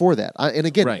I'm all for that. And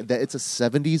again, Right. that it's a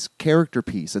 70s character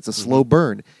piece. It's a slow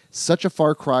burn. Such a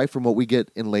far cry from what we get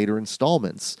in later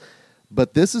installments.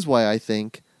 But this is why I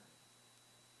think,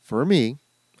 for me,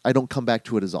 I don't come back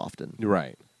to it as often.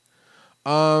 Right.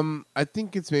 I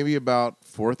think it's maybe about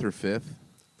 4th or 5th.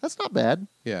 That's not bad.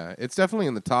 Yeah, it's definitely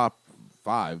in the top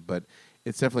 5, but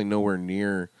it's definitely nowhere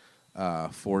near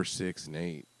 4, 6, and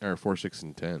 8 or 4, 6,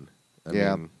 and 10. I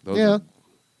mean, those are,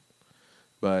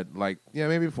 but like, yeah,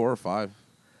 maybe 4 or 5.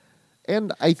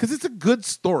 And Because it's a good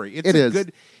story. It's It is.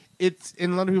 good. It's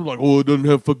and a lot of people are like, oh, it doesn't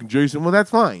have fucking Jason. Well, that's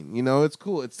fine. You know, it's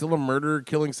cool. It's still a murderer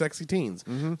killing sexy teens.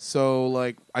 So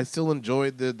like, I still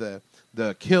enjoyed the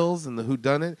kills and the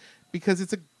whodunit because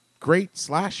it's a great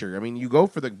slasher. I mean, you go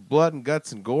for the blood and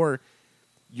guts and gore.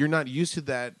 You're not used to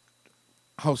that.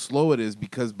 How slow it is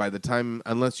because by the time,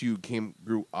 unless you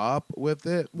grew up with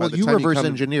it, by well, the you time reverse come-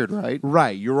 engineered, right?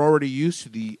 Right, you're already used to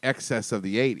the excess of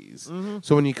the 80s.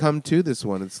 So when you come to this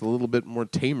one, it's a little bit more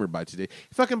tamer by today.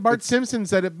 Fucking Bart Simpson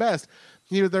said it best.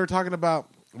 They were talking about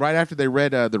right after they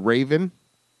read The Raven,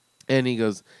 and he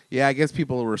goes, yeah, I guess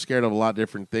people were scared of a lot of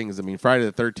different things. I mean, Friday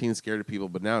the 13th scared of people,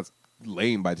 but now it's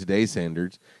lame by today's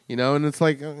standards. You know, and it's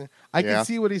like, I Yeah. can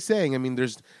see what he's saying. I mean,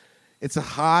 it's a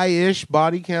high-ish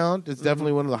body count. It's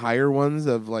definitely one of the higher ones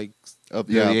of like the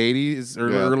 80s,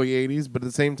 early 80s. But at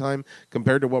the same time,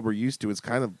 compared to what we're used to, it's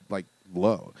kind of like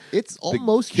low. It's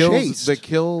almost kills, chaste. The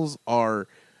kills are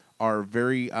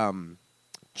very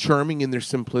charming in their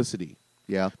simplicity.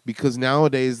 Yeah. Because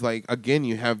nowadays, like, again,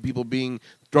 you have people being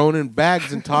thrown in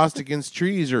bags and tossed against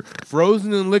trees or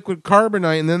frozen in liquid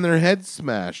carbonite and then their heads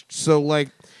smashed. So, like,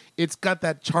 it's got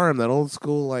that charm, that old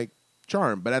school, like,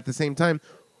 charm. But at the same time,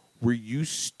 we're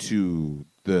used to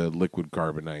the liquid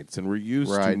carbonites and we're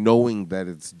used to knowing that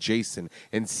it's Jason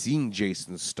and seeing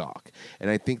Jason's stock. And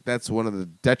I think that's one of the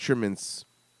detriments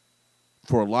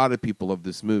for a lot of people of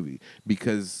this movie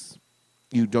because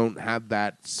you don't have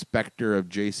that specter of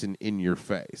Jason in your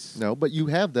face. No, but you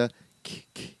have the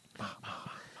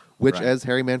which, Right. as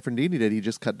Harry Manfredini did, he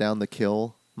just cut down the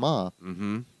kill Ma.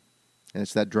 Mm-hmm. And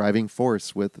it's that driving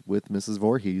force with Mrs.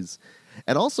 Voorhees.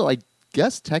 And also, I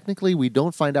guess technically we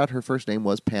don't find out her first name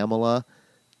was Pamela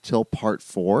till part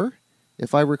 4,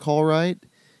 if I recall right,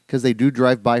 because they do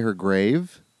drive by her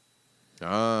grave.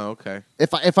 Oh, okay.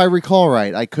 If I recall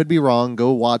right, I could be wrong.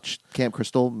 Go watch Camp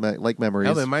Crystal Lake Memories.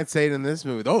 Hell, they might say it in this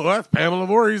movie. Oh, that's Pamela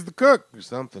Voorhees, the cook, or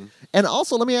something. And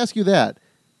also, let me ask you that.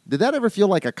 Did that ever feel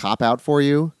like a cop-out for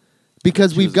you?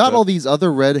 Because we've was got the- all these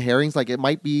other red herrings. Like, it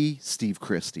might be Steve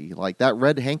Christie. Like, that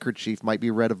red handkerchief might be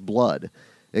red of blood.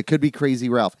 It could be Crazy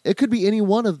Ralph. It could be any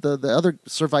one of the other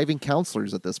surviving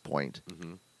counselors at this point.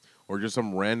 Or just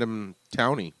some random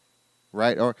townie.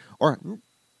 Right? Or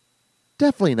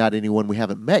definitely not anyone we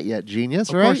haven't met yet, Genius,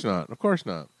 Of right? course not. Of course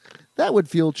not. That would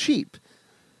feel cheap.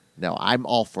 No, I'm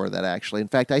all for that, actually. In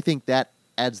fact, I think that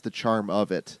adds the charm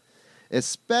of it.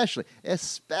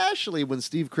 Especially when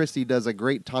Steve Christie does a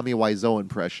great Tommy Wiseau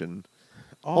impression.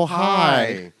 Oh,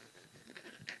 hi.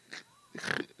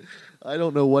 I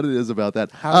don't know what it is about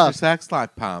that. How's your sex life,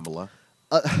 Pamela?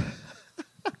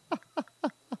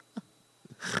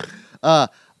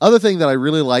 Other thing that I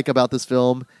really like about this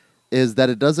film is that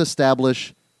it does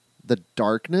establish the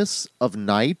darkness of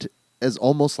night as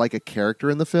almost like a character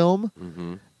in the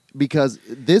film. because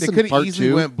this They in could have part easily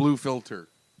 2, went blue filter.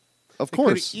 of They could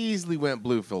course, have easily went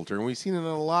blue filter, and we've seen it in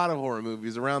a lot of horror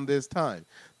movies around this time.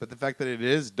 But the fact that it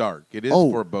is dark, it is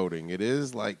foreboding, it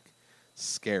is like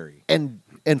scary. and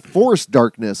forest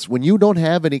darkness when you don't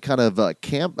have any kind of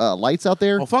camp lights out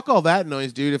there. Well, fuck all that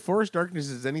noise, dude. If forest darkness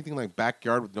is anything like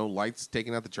backyard with no lights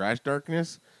taking out the trash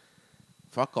darkness,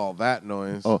 fuck all that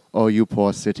noise. Oh, you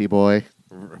poor city boy.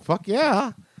 Fuck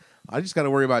yeah. I just got to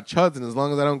worry about chuds, and as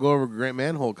long as I don't go over great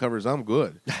manhole covers, I'm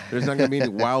good. There's not going to be any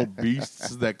wild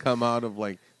beasts that come out of,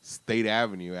 like, State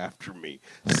Avenue after me.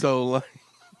 So, like...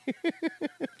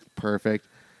 Perfect.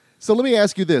 So let me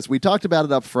ask you this. We talked about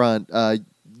it up front.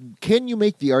 Can you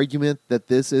make the argument that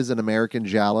this is an American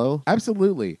giallo?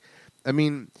 Absolutely. I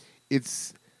mean,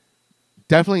 it's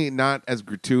definitely not as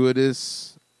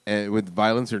gratuitous with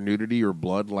violence or nudity or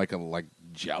blood like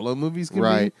giallo movies can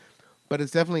Right. be. But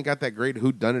it's definitely got that great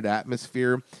whodunit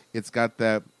atmosphere. It's got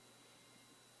that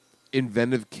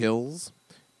inventive kills.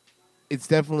 It's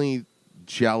definitely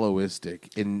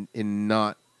gialloistic in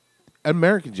not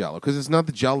American giallo, because it's not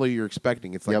the giallo you're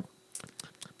expecting. It's like,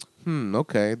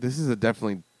 okay, this is a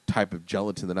definitely type of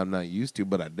gelatin that I'm not used to,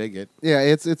 but I dig it. Yeah,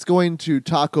 it's going to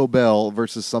Taco Bell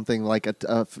versus something like a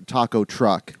taco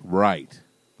truck, Right.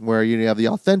 where you have the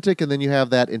authentic and then you have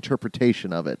that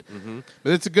interpretation of it.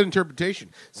 But it's a good interpretation.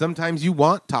 Sometimes you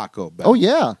want Taco Bell. Oh,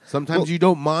 yeah. Sometimes you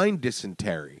don't mind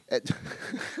dysentery.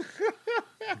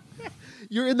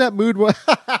 You're in that mood where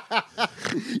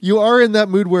you are in that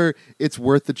mood where it's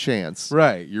worth the chance.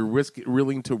 Right. You're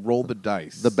willing to roll the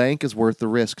dice. The bank is worth the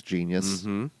risk, genius.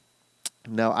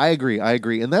 No, I agree.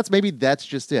 And that's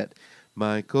just it.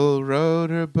 Michael rowed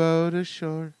her boat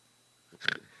ashore.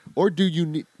 Or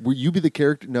will you be the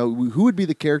character? No, who would be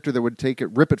the character that would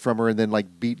rip it from her and then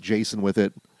like beat Jason with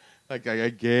it? Like, I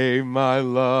gave my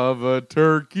love a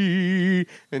turkey,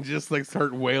 and just like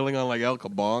start wailing on like El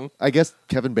Kabong. I guess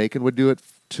Kevin Bacon would do it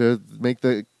to make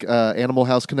the Animal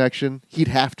House connection. He'd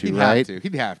have to, right?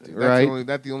 He'd have to. Right.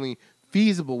 That's the only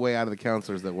feasible way out of the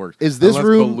counselors that works. Is this Unless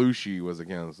room- Belushi was a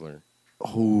counselor.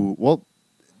 Oh, well,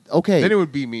 okay. Then it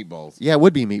would be Meatballs. Yeah, it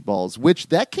would be Meatballs, which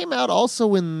that came out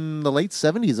also in the late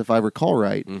 70s, if I recall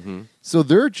right. So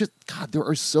there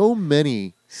are so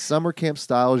many summer camp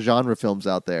style genre films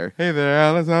out there. Hey there,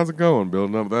 Alice. How's it going?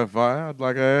 Building up that fire? I'd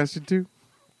like to ask you to.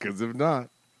 Because if not.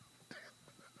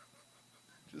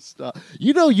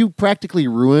 You practically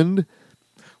ruined.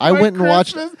 I went and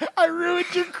watched. I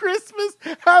ruined your Christmas.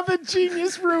 Have a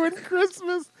genius ruined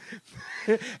Christmas.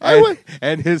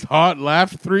 And his heart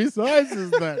laughed 3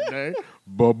 sizes that day.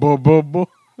 Bo.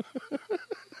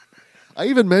 I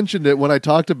even mentioned it when I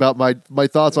talked about my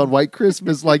thoughts on White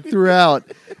Christmas, like throughout.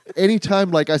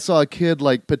 Anytime like I saw a kid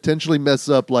like potentially mess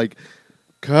up, like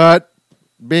cut.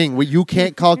 Bing, you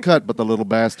can't call cut, but the little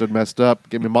bastard messed up.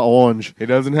 Give me my orange. He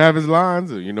doesn't have his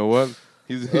lines. You know what?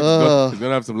 He's going to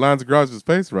have some lines across his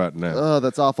face right now. Oh,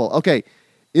 that's awful. Okay.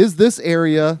 Is this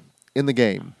area in the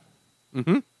game?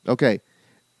 Okay.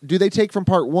 Do they take from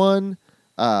part 1?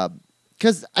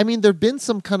 Because, I mean, there have been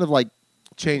some kind of like...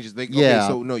 Changes. Yeah. Okay,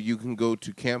 so, no, you can go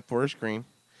to Camp Forest Green.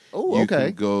 Oh, You okay.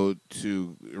 can go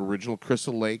to original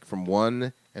Crystal Lake from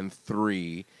 1 and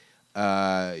 3.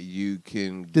 You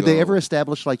can Did they ever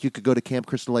establish like you could go to Camp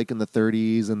Crystal Lake in the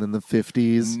 30s and then the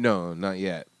 50s? No, not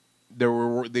yet. They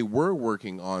were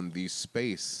working on the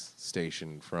space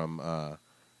station from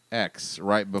X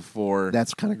right before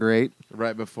That's kind of great.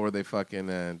 they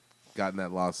fucking got in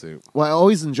that lawsuit. Well, I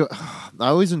always enjoyed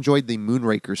the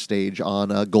Moonraker stage on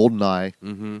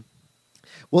GoldenEye.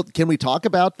 Well, can we talk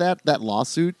about that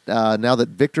lawsuit now that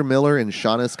Victor Miller and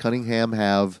Shaughnessy Cunningham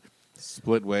have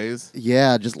Split ways.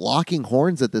 just locking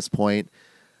horns at this point,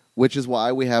 which is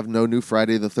why we have no new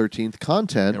Friday the 13th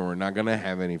content. And we're not going to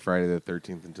have any Friday the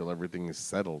 13th until everything is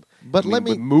settled. But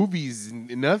with movies,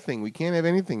 nothing. We can't have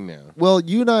anything now. Well,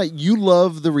 you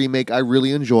love the remake. I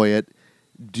really enjoy it.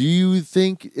 Do you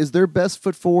think is their best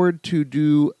foot forward to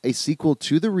do a sequel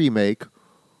to the remake,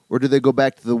 or do they go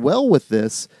back to the well with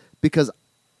this? Because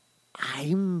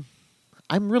I'm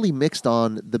really mixed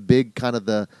on the big kind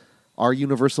of our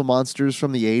Universal monsters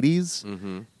from the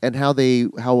 80s and how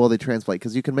well they translate.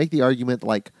 Because you can make the argument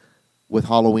like with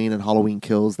Halloween and Halloween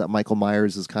Kills that Michael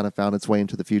Myers has kind of found its way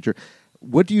into the future.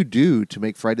 What do you do to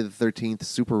make Friday the 13th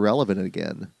super relevant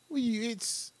again? Well,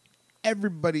 it's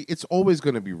everybody. It's always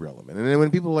going to be relevant. And then when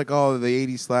people are like, oh, the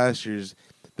 80s slashers,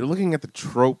 they're looking at the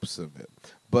tropes of it.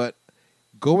 But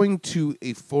going to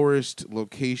a forest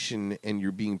location and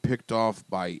you're being picked off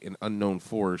by an unknown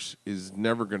force is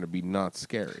never going to be not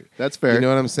scary. That's fair. You know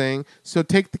what I'm saying? So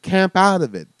take the camp out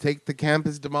of it. Take the camp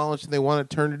is demolished and they want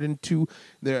to turn it into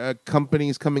the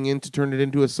companies coming in to turn it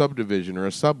into a subdivision or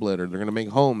a sublet, or they're going to make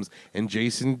homes, and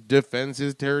Jason defends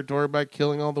his territory by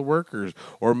killing all the workers,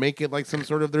 or make it like some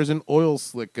sort of there's an oil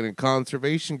slick and a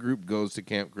conservation group goes to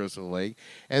Camp Crystal Lake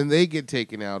and they get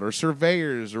taken out, or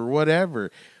surveyors or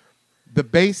whatever. The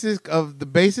basis of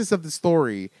the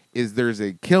story is there's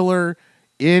a killer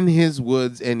in his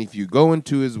woods, and if you go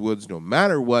into his woods, no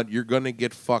matter what, you're going to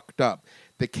get fucked up.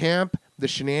 The camp, the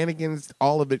shenanigans,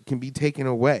 all of it can be taken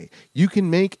away. You can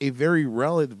make a very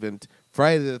relevant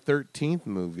Friday the 13th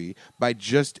movie by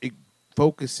just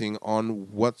focusing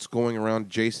on what's going around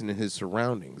Jason and his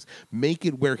surroundings. Make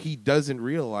it where he doesn't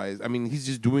realize. I mean, he's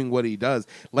just doing what he does.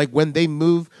 Like when they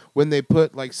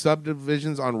put like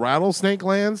subdivisions on rattlesnake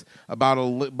lands, about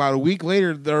a week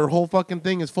later, their whole fucking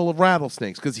thing is full of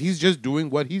rattlesnakes because he's just doing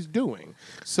what he's doing.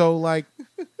 So like,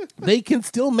 they can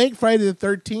still make Friday the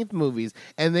 13th movies,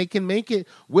 and they can make it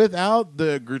without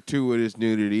the gratuitous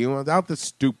nudity, without the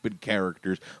stupid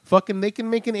characters. Fucking, they can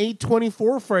make an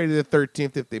 8/24 Friday the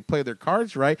 13th if they play their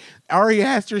cards right. Ari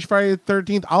Aster's Friday the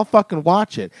 13th, I'll fucking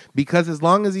watch it, because as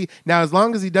long as he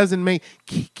doesn't make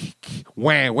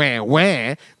wah wah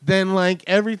wah, then like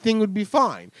everything would be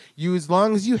fine. As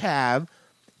long as you have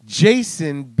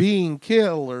Jason being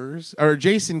killers, or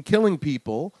Jason killing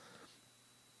people,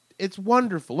 it's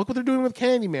wonderful. Look what they're doing with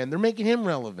Candyman. They're making him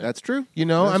relevant. That's true. You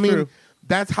know, That's I mean, true.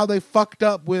 That's how they fucked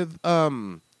up with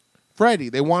Freddy.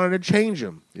 They wanted to change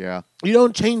him. Yeah. You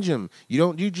don't change him.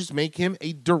 You just make him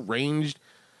a deranged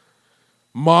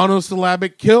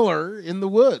monosyllabic killer in the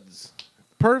woods.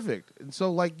 Perfect. And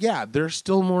so, like, yeah, there's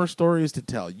still more stories to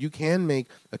tell. You can make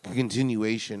a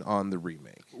continuation on the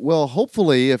remake. Well,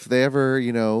 hopefully, if they ever,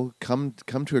 come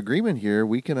to agreement here,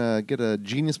 we can get a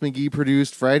Genius McGee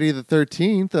produced Friday the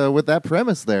 13th with that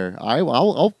premise there.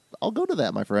 I'll go to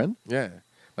that, my friend. Yeah,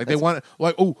 like they want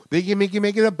they can make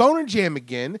it a Boner Jam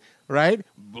again, right?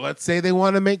 Let's say they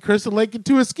want to make Crystal Lake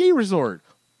into a ski resort.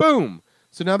 Boom.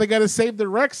 So now they got to save the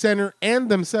rec center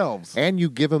and themselves. And you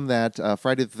give them that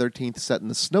Friday the 13th set in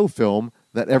the snow film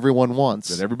that everyone wants.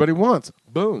 That everybody wants.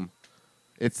 Boom.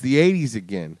 It's the 80s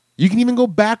again. You can even go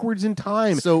backwards in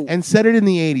time and set it in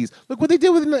the 80s. Look what they did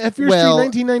with Fear Street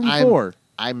 1994.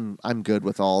 I'm good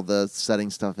with all the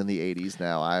setting stuff in the 80s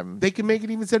now. They can make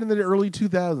it even set in the early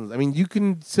 2000s. I mean, you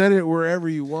can set it wherever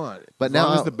you want, but as now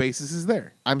long as the basis is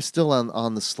there. I'm still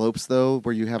on the slopes though,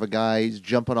 where you have a guy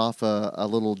jumping off a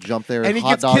little jump there and he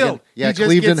hot gets killed. Yeah, he just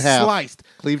cleaved gets in half. Sliced.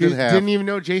 Cleaved in half. Didn't even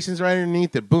know Jason's right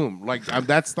underneath it. Boom! Like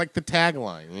that's like the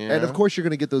tagline. You know? And of course, you're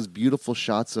going to get those beautiful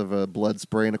shots of blood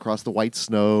spraying across the white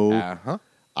snow. Uh-huh.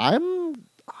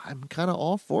 I'm kind of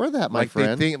all for that, my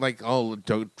friend. They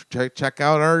think check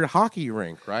out our hockey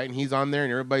rink, right? And he's on there,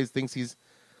 and everybody thinks he's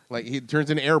like he turns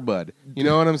into Air Bud. You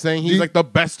know what I'm saying? He's like the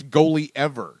best goalie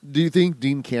ever. Do you think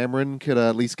Dean Cameron could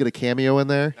at least get a cameo in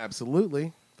there?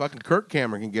 Absolutely. Fucking Kirk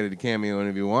Cameron can get a cameo in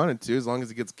if he wanted to, as long as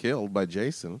he gets killed by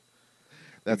Jason.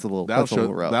 That's a little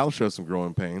rough. That'll show some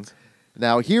growing pains.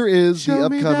 Now here is the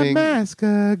upcoming. Show me that mask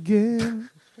again.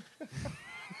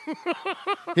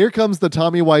 Here comes the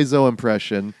Tommy Wiseau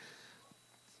impression.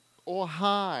 Oh,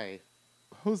 hi.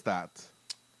 Who's that?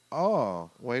 Oh.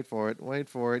 Wait for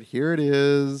it. Here it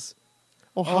is.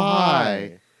 Oh,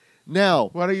 hi.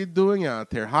 Now, what are you doing out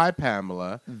there? Hi,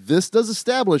 Pamela. This does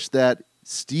establish that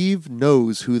Steve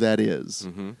knows who that is.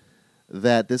 Mm-hmm.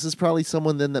 That this is probably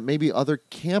someone then that maybe other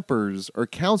campers or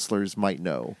counselors might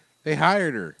know. They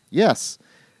hired her. Yes.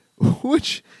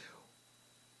 Which...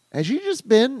 Has she just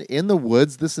been in the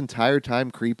woods this entire time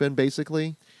creeping,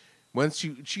 basically? Once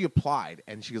she applied,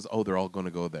 and she goes, oh, they're all going to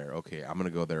go there. Okay, I'm going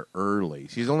to go there early.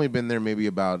 She's only been there maybe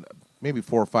 4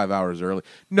 or 5 hours early.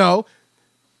 No,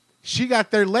 she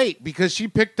got there late because she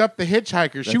picked up the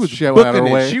hitchhiker. She was booking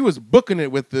it. She was booking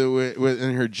it with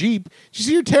in her Jeep. She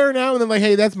see her tearing out, and then like,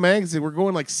 hey, that's my exit. We're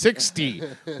going like 60.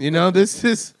 This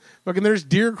is fucking. There's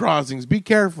deer crossings. Be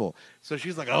careful. So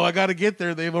she's like, oh, I got to get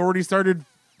there. They've already started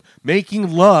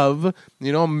making love,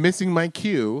 I'm missing my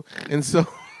cue, and so,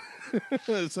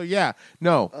 yeah,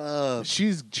 no,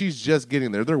 she's just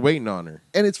getting there. They're waiting on her,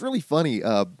 and it's really funny.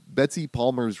 Betsy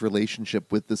Palmer's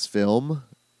relationship with this film,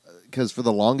 because for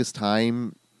the longest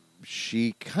time,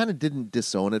 she kind of didn't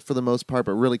disown it for the most part,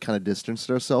 but really kind of distanced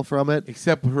herself from it.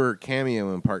 Except her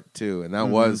cameo in part 2, and that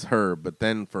was her. But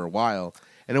then for a while.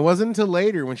 And it wasn't until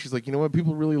later when she's like, you know what,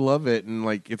 people really love it, and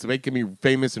like it's making me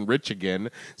famous and rich again.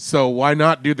 So why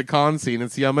not do the con scene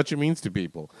and see how much it means to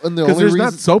people? Because there's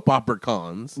not soap opera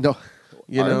cons. No,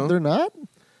 they're not.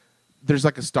 there's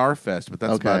like a Starfest, but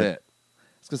that's about Okay. it.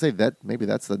 I was gonna say that maybe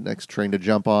that's the next train to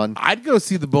jump on. I'd go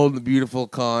see the Bold and the Beautiful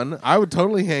con. I would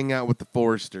totally hang out with the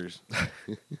Foresters.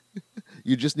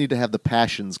 You just need to have the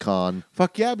Passions Con.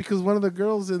 Fuck yeah, because one of the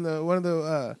girls in the one of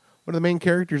the main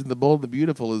characters in the Bold and the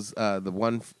Beautiful is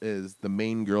is the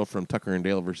main girl from Tucker and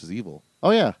Dale versus Evil.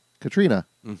 Oh yeah, Katrina.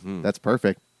 Mm-hmm. That's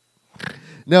perfect.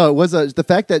 No, it was the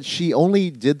fact that she only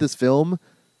did this film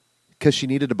because she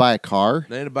needed to buy a car.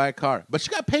 They had to buy a car, but she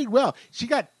got paid well. She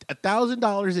got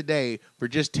 $1,000 a day for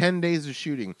just 10 days of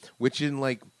shooting, which in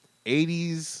like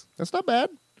 80s. That's not bad.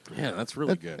 Yeah, that's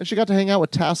really good. And she got to hang out with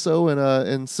Tasso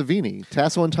and Savini,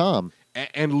 Tasso and Tom,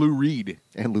 And Lou Reed,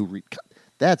 and Lou Reed. God,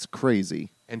 that's crazy.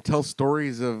 and tell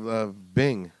stories of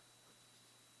Bing.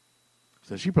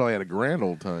 So she probably had a grand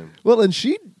old time. Well, and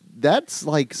that's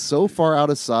like so far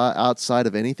outside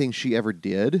of anything she ever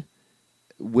did,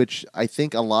 which I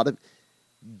think a lot of.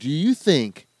 Do you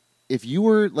think if you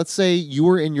were, let's say you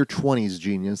were in your 20s,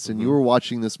 Genius, and you were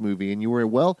watching this movie and you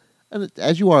were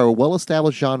as you are a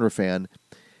well-established genre fan,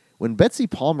 when Betsy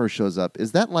Palmer shows up,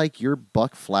 is that like your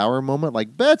Buck Flower moment?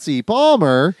 Like, Betsy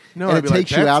Palmer, No, and I'd it be like,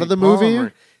 takes you out of the Betsy movie?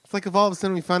 Palmer. It's like if all of a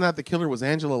sudden we found out the killer was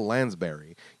Angela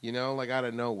Lansbury, like out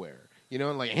of nowhere.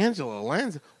 And like Angela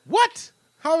Lansbury, what?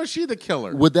 How is she the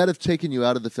killer? Would that have taken you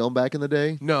out of the film back in the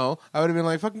day? No, I would have been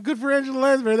like, fucking good for Angela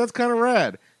Lansbury. That's kind of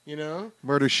rad,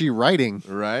 Murder, She Writing.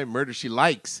 Right? Murder she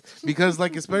likes. Because,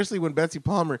 like, especially when Betsy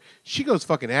Palmer, she goes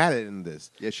fucking at it in this.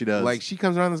 Yeah, she does. Like, she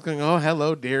comes around and going, oh,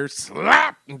 hello, dear,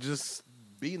 slap, and just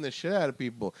beating the shit out of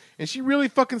people. And she really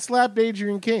fucking slapped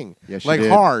Adrian King. Yeah, she like,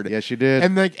 did. hard. Yeah, she did.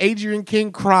 And, like, Adrian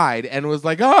King cried and was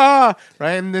like, ah!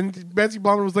 Right? And then Betsy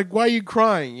Palmer was like, why are you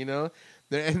crying,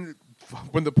 And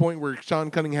when the point where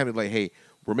Sean Cunningham is like, hey,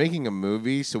 we're making a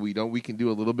movie, so we can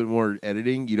do a little bit more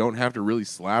editing. You don't have to really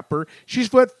slap her.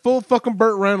 She's went full fucking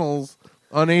Burt Reynolds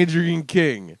on Adrian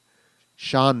King.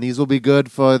 Sean, these will be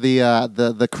good for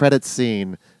the credit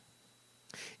scene.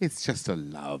 It's just a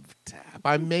love tap.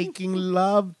 I'm making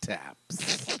love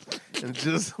taps. And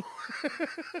just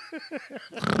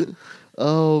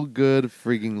Oh, good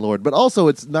freaking Lord. But also,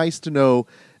 it's nice to know,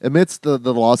 amidst the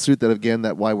lawsuit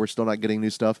that why we're still not getting new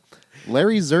stuff,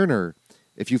 Larry Zerner,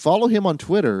 if you follow him on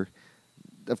Twitter,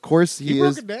 of course he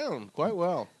broke it down quite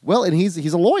well. Well, and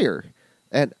he's a lawyer.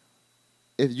 And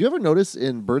if you ever notice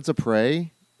in Birds of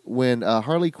Prey, when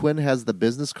Harley Quinn has the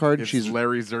business card, It's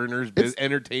Larry Zerner's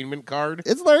entertainment card.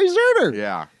 it's Larry Zerner.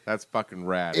 Yeah, that's fucking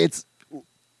rad. It's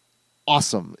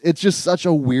awesome. It's just such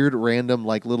a weird, random,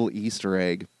 like little Easter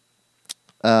egg.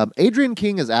 Adrian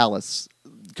King as Alice.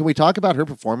 Can we talk about her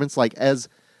performance, like as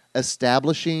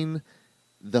establishing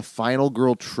the final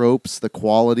girl tropes, the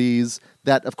qualities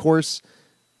that, of course,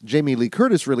 Jamie Lee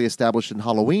Curtis really established in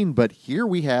Halloween, but here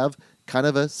we have kind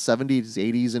of a 70s,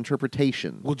 80s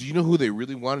interpretation. Well, do you know who they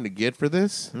really wanted to get for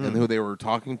this and who they were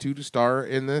talking to star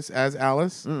in this as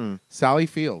Alice? Sally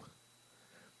Field.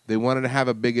 They wanted to have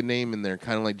a big name in there,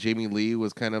 kind of like Jamie Lee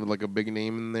was kind of like a big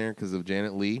name in there because of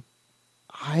Janet Leigh.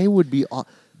 I would be...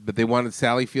 But they wanted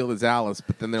Sally Field as Alice,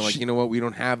 but then they're like, you know what? We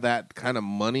don't have that kind of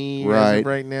money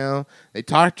right now. They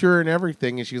talked to her and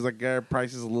everything, and she was like, our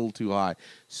price is a little too high.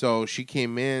 So she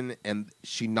came in, and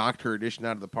she knocked her audition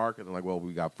out of the park, and they're like, well,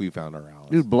 we found our Alice.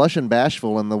 Dude, Blush and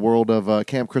Bashful in the world of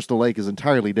Camp Crystal Lake is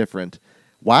entirely different.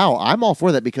 Wow, I'm all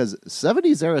for that because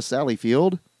 70s era Sally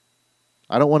Field,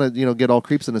 I don't want to get all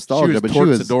creeps and nostalgia, but she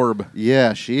was adorable.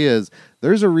 Yeah, she is.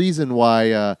 There's a reason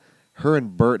why her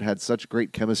and Bert had such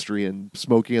great chemistry in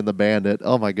Smokey and the Bandit.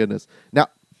 Oh my goodness. Now,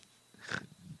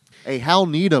 a Hal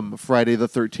Needham Friday the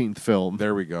 13th film.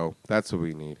 There we go. That's what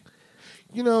we need.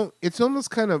 It's almost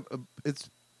kind of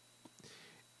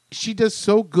she does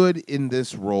so good in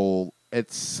this role.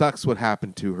 It sucks what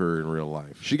happened to her in real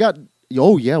life. She got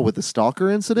with the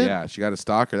stalker incident. Yeah, she got a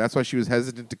stalker. That's why she was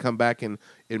hesitant to come back in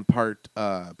part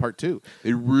 2.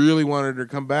 They really wanted her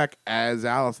to come back as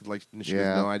Alice. Like she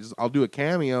goes, no, I'll do a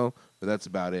cameo, but that's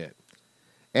about it.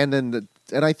 And then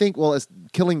I think as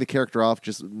killing the character off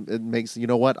it makes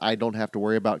I don't have to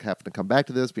worry about having to come back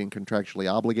to this being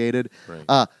contractually obligated.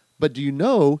 Right. But do you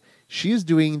know she's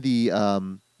doing the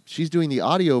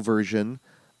audio version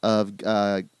of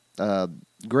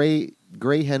Gray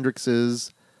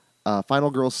Hendrix's Final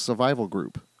Girls Survival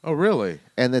Group. Oh, really?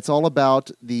 And it's all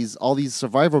about all these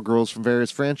survival girls from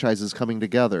various franchises coming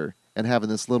together and having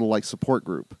this little support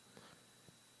group.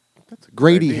 That's a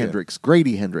Grady idea. Hendrix.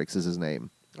 Grady Hendrix is his name.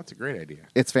 That's a great idea.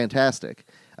 It's fantastic.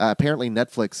 Apparently,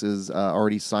 Netflix is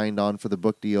already signed on for the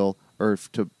book deal or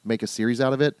to make a series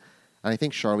out of it. And I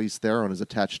think Charlize Theron is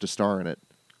attached to star in it.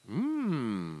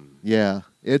 Yeah,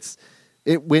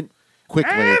 it went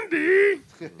quickly. Andy!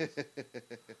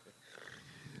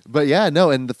 But yeah,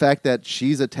 no, and the fact that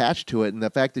she's attached to it and the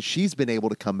fact that she's been able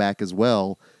to come back as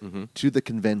well to the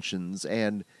conventions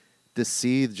and to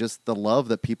see just the love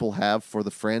that people have for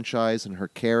the franchise and her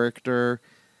character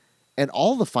and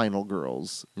all the final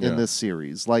girls in this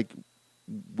series. Like,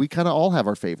 we kind of all have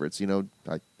our favorites. You know,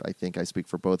 I think I speak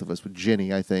for both of us with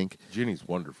Ginny, I think. Ginny's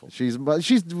wonderful. She's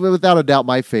without a doubt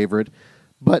my favorite.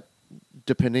 But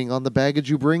depending on the baggage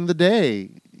you bring the day,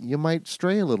 you might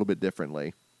stray a little bit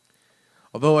differently.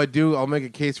 Although I'll make a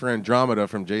case for Andromeda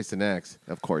from Jason X.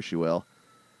 Of course you will.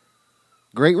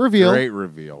 Great reveal.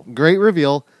 Great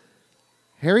reveal.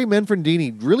 Harry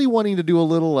Manfredini really wanting to do a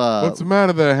little... What's the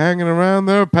matter there? Hanging around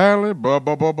there, pally? Blah,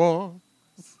 blah, blah, blah.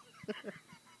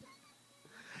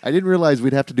 I didn't realize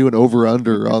we'd have to do an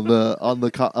over/under on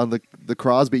the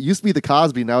Crosby. It used to be the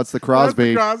Cosby, now it's the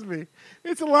Crosby. That's the Crosby.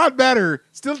 It's a lot better.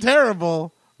 Still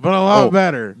terrible, but a lot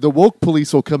better. The woke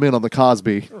police will come in on the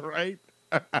Cosby. Right?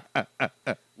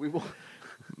 We will.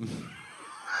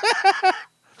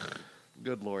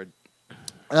 Good Lord.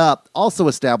 Also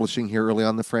establishing here early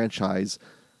on the franchise,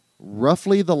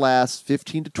 roughly the last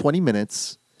 15 to 20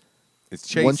 minutes It's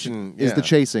chasing. is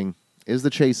the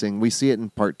chasing. We see it in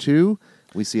part 2.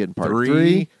 We see it in part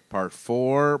 3. Part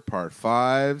 4, part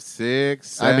 5, 6,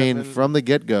 7. I mean, from the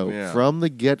get-go. Yeah. From the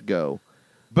get-go.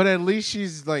 But at least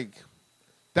she's like,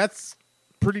 that's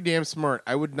pretty damn smart.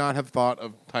 I would not have thought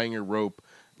of tying a rope.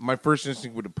 My first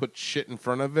instinct would have put shit in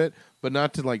front of it, but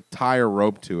not to like tie a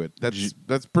rope to it.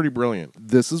 That's pretty brilliant.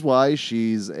 This is why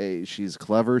she's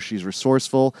clever, she's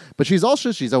resourceful, but she's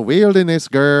a wilderness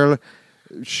girl.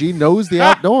 She knows the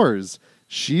outdoors.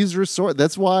 She's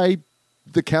That's why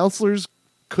the counselors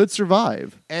could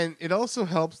survive. And it also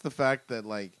helps the fact that,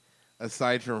 like,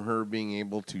 aside from her being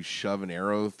able to shove an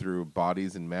arrow through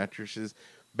bodies and mattresses,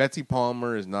 Betsy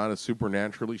Palmer is not a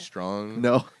supernaturally strong.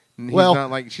 No.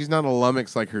 She's not a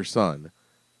lummox like her son,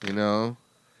 you know?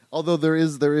 Although there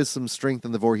is some strength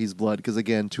in the Voorhees blood, because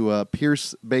again, to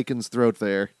pierce Bacon's throat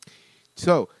there.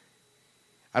 So,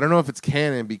 I don't know if it's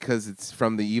canon because it's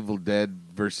from the Evil Dead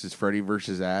versus Freddy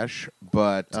versus Ash,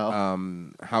 but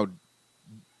how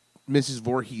Mrs.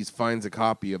 Voorhees finds a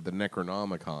copy of the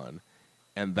Necronomicon,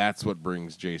 and that's what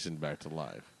brings Jason back to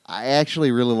life. I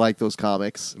actually really like those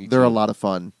comics. Me They're too. a lot of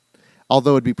fun.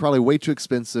 Although it'd be probably way too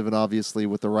expensive, and obviously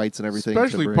with the rights and everything.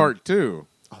 Especially part 2.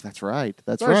 Oh, that's right.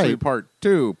 Especially part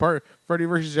 2. Freddy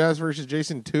versus Jazz versus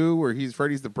Jason 2, where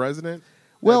Freddy's the president.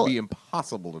 Well, that'd be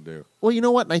impossible to do. Well, you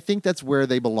know what? And I think that's where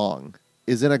they belong,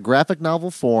 is in a graphic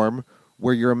novel form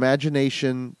where your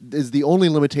imagination is the only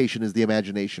limitation is the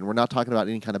imagination. We're not talking about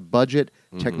any kind of budget,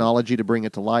 technology to bring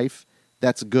it to life.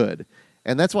 That's good.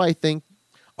 And that's why I think...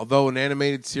 Although an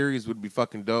animated series would be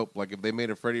fucking dope. Like if they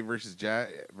made a Freddy versus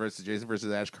Jason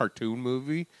versus Ash cartoon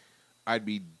movie, I'd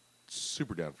be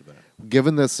super down for that.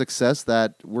 Given the success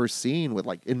that we're seeing with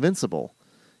like Invincible,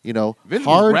 you know,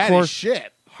 rad as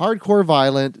shit. Hardcore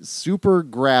violent, super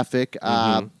graphic.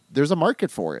 There's a market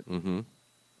for it.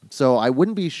 So I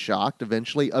wouldn't be shocked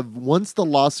eventually once the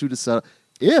lawsuit is settled.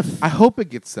 If I hope it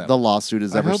gets settled. The lawsuit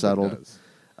is ever settled.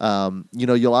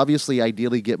 You'll obviously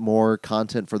ideally get more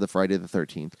content for the Friday the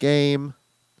 13th game.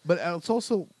 But it's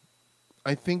also,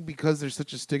 I think because there's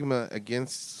such a stigma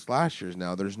against slashers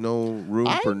now, there's no room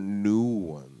for new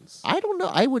ones. I don't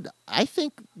know. I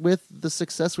think with the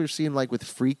success we're seeing, like with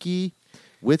Freaky,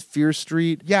 with Fear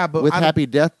Street, but with Happy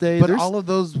Death Day. But all of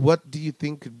those, what do you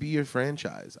think could be a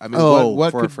franchise? I mean,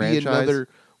 what could be another?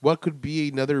 What could be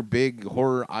another big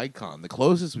horror icon? The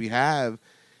closest we have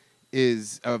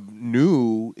is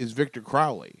Victor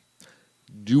Crowley.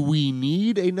 Do we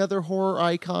need another horror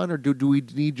icon, or do we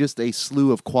need just a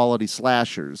slew of quality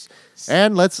slashers?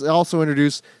 And let's also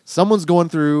introduce someone's going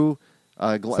through.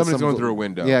 Somebody's going through a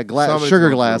window. Yeah,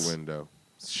 sugar glass. Window.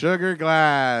 Sugar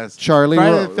glass. Charlie,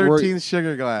 Friday the 13th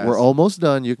sugar glass. We're almost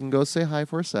done. You can go say hi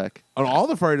for a sec. On all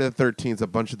the Friday the 13th, a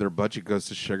bunch of their budget goes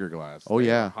to sugar glass. Oh,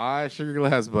 yeah. High sugar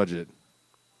glass budget.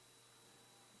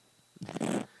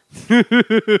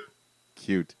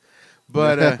 Cute.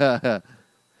 But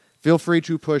feel free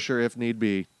to push her if need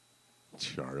be.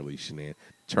 Charles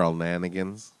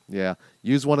Nanigans. Yeah.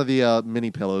 Use one of the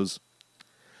mini pillows.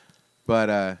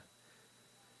 But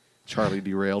Charlie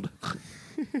derailed.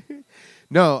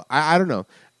 No, I don't know.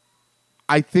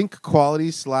 I think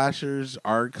quality slashers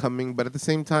are coming, but at the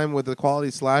same time, with a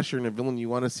quality slasher and a villain, you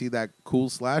want to see that cool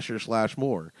slasher slash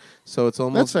more. So it's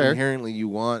almost inherently you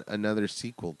want another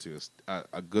sequel to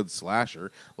a good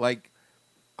slasher. Like,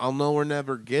 I'll know or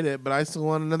never get it, but I still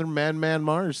want another Madman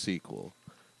Mars sequel.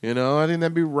 You know, I think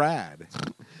that'd be rad.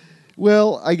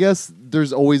 Well, I guess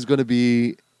there's always going to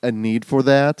be a need for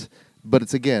that, but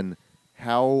it's again,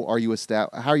 how are you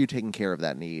taking care of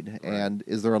that need, and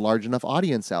is there a large enough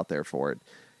audience out there for it?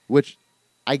 Which,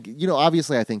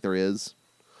 obviously I think there is.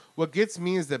 What gets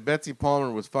me is that Betsy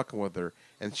Palmer was fucking with her,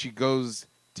 and she goes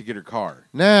to get her car.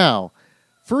 Now,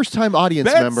 first-time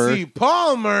audience member. Betsy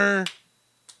Palmer!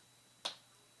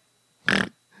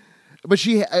 But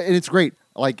and it's great.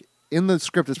 Like, in the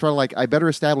script, it's probably like, I better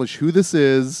establish who this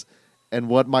is and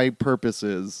what my purpose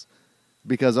is.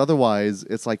 Because otherwise,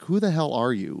 it's like, who the hell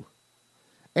are you?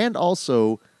 And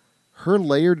also, her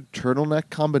layered turtleneck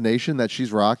combination that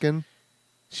she's rocking.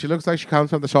 She looks like she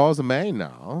comes from the shores of Maine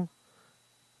now.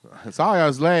 Sorry I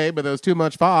was late, but there was too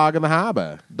much fog in the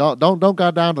harbor. Don't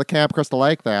go down to the Camp Crystal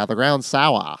Lake there. The ground's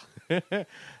sour.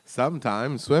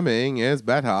 Sometimes swimming is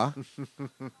better.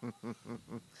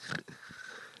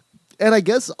 And I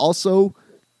guess also,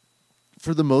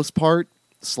 for the most part,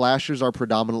 slashers are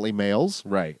predominantly males.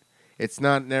 Right. It's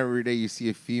not every day you see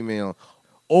a female,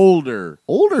 older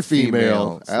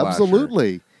female. slasher.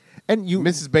 Absolutely. And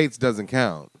Mrs. Bates doesn't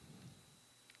count.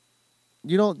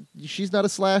 She's not a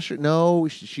slasher. No,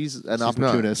 she's an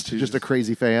opportunist. She's just a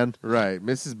crazy fan. Right.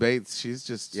 Mrs. Bates, she's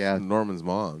just Norman's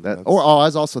mom. I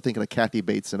was also thinking of Kathy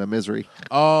Bates in A Misery.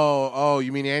 Oh,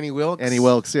 you mean Annie Wilkes? Annie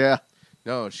Wilkes, yeah.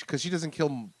 No, because she doesn't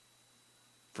kill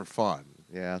for fun.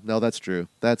 Yeah, no, that's true.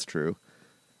 That's true.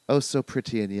 Oh, so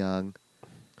pretty and young.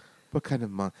 What kind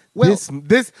of monster? Well,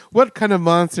 what kind of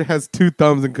monster has 2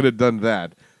 thumbs and could have done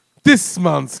that? This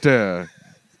monster.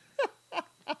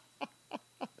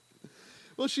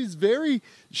 Well,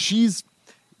 she's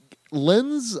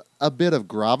lends a bit of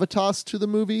gravitas to the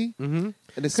movie. Mm-hmm.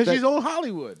 Because she's old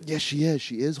Hollywood. Yes, she is.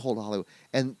 She is old Hollywood.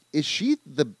 And is she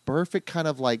the perfect kind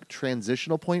of like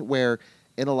transitional point where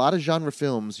in a lot of genre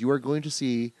films you are going to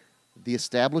see the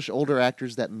established older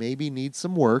actors that maybe need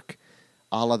some work,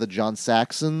 a la the John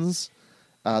Saxons,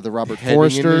 the Robert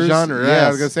Forsters. Genre. Yes. Yeah, I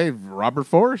was going to say Robert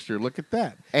Forster. Look at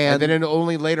that. And then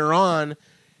only later on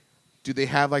do they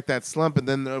have like that slump, and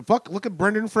then look at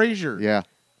Brendan Fraser. Yeah,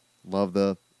 love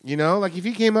the. Like if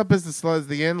he came up as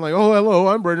the end, like, oh hello,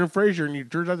 I'm Brendan Fraser, and he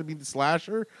turns out to be the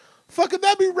slasher. Fucking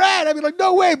that'd be rad. I'd be like,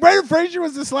 no way, Brendan Fraser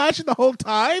was the slasher the whole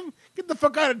time. Get the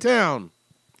fuck out of town.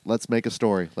 Let's make a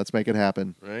story. Let's make it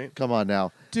happen. Right? Come on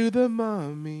now. Do the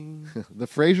mommy. The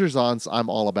Frasers I'm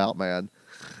all about, man.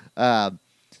 But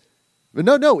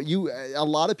no. A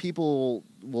lot of people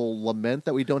will lament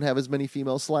that we don't have as many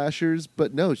female slashers,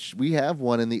 but no, we have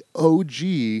one in the OG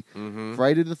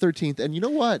Friday the 13th. And you know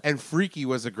what? And Freaky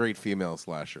was a great female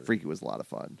slasher. Freaky was a lot of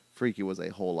fun. Freaky was a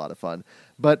whole lot of fun.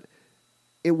 But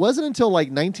it wasn't until like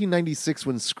 1996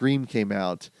 when Scream came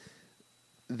out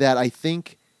that I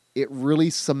think it really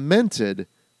cemented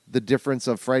the difference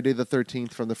of Friday the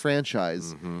 13th from the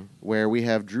franchise, where we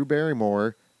have Drew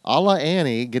Barrymore, a la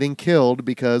Annie, getting killed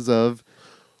because of...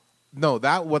 No,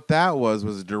 what that was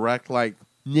a direct like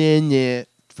nah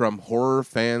from horror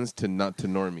fans to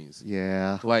normies.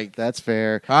 Yeah, like that's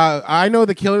fair. I know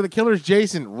the killer. The killer's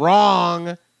Jason.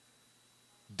 Wrong,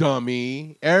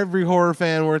 dummy. Every horror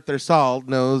fan worth their salt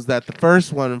knows that the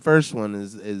first one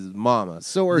is Mama.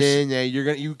 So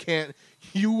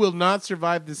you will not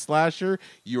survive this slasher.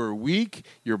 You are weak.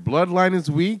 Your bloodline is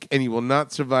weak, and you will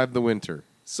not survive the winter.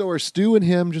 So are Stu and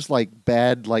him just like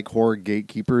bad like horror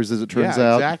gatekeepers, as it turns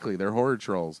out? Exactly. They're horror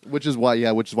trolls. Which is why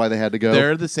they had to go.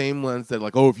 They're the same ones that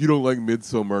like, oh, if you don't like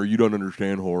Midsommar, you don't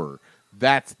understand horror.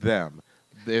 That's them.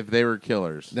 If they were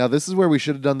killers. Now this is where we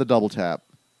should have done the double tap.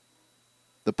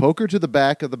 The poker to the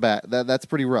back of the back. That's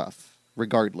pretty rough,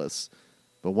 regardless.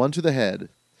 But one to the head.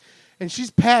 And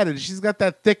she's padded. She's got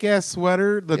that thick ass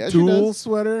sweater, the tulle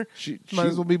sweater. She might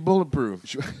as well be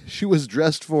bulletproof. She was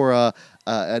dressed for a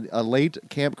late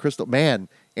Camp Crystal. Man,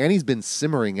 Annie's been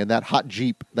simmering in that hot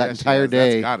Jeep that entire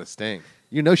day. That's gotta stink.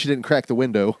 You know she didn't crack the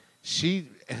window.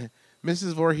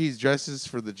 Mrs. Voorhees dresses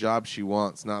for the job she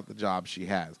wants, not the job she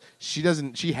has. She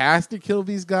has to kill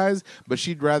these guys, but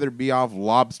she'd rather be off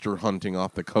lobster hunting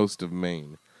off the coast of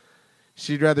Maine.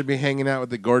 She'd rather be hanging out with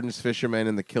the Gordon's Fisherman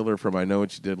and the killer from I Know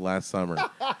What You Did Last Summer.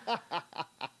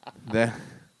 Because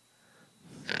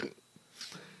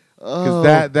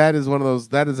that is one of those.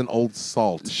 That is an old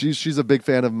salt. She's a big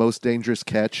fan of Most Dangerous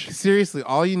Catch. Seriously,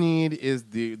 all you need is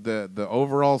the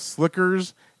overall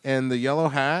slickers and the yellow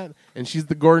hat, and she's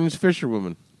the Gordon's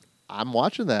Fisherwoman. I'm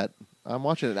watching that. I'm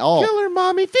watching it. Oh, kill her,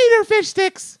 mommy. Feed her fish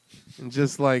sticks. And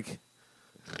just like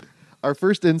our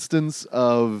first instance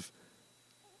of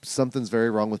something's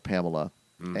very wrong with Pamela,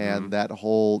 and that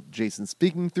whole Jason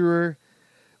speaking through her,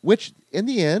 which in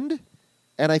the end,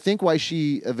 and I think why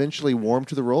she eventually warmed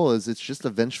to the role is it's just a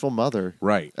vengeful mother,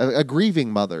 right? A grieving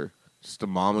mother, just a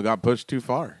mom who got pushed too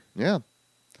far. Yeah.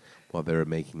 While they were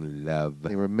making love.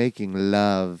 They were making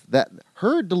love. That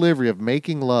her delivery of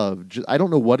making love, I don't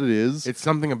know what it is. It's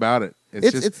something about it.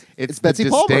 It's the Betsy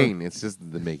Palmer. disdain. It's just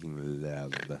the making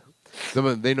love.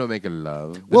 They don't make a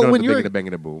love. They Well, don't when make you're a bang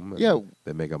and a boom. Yeah.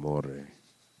 They make amore.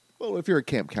 Well, if you're a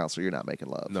camp counselor, you're not making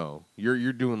love. No,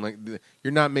 you're doing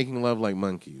you're not making love like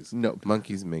monkeys. No.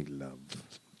 Monkeys make love.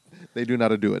 They do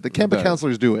not do it. The camp Does.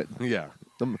 counselors do it. Yeah.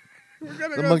 The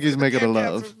monkeys make it a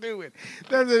love. Do it.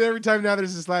 That's it. Every time now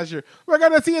there's a slasher. We're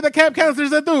gonna see the camp counselors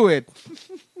that do it.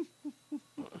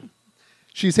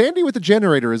 She's handy with the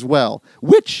generator as well,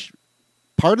 which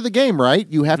part of the game, right?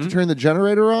 You have to turn the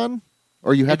generator on,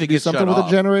 or you have If to it do gets something shut with the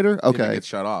off. generator. If it Okay, gets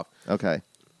shut off. okay.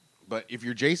 But if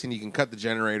you're Jason, you can cut the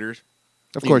generators.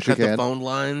 Of course you cut the can. phone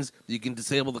lines. You can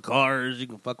disable the cars. You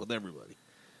can fuck with everybody.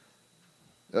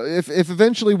 If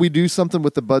eventually we do something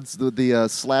with the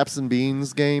Slaps and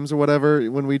Beans games or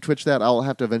whatever, when we Twitch that, I'll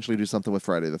have to eventually do something with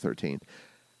Friday the 13th.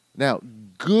 Now,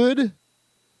 good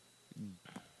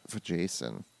for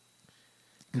Jason.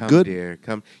 Come, Good. dear.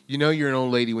 Come. You know you're an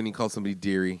old lady when you call somebody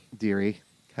dearie. Dearie.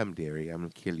 Come, dearie. I'm gonna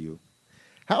kill you.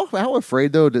 How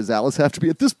afraid though does Alice have to be?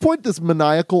 At this point, this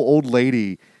maniacal old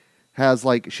lady has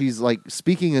she's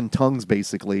speaking in tongues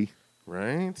basically.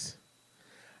 Right?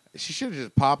 She should have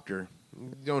just popped her.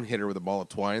 Don't hit her with a ball of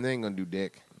twine. They ain't gonna do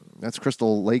dick. That's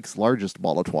Crystal Lake's largest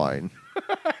ball of twine.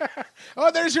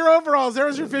 Oh, there's your overalls.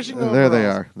 There's your fishing overalls. There they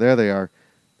are. There they are.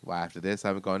 Well, after this,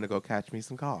 I'm going to go catch me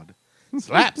some cod.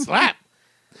 Slap, slap.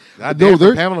 God No, damn, they're-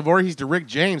 from Pamela Voorhees to Rick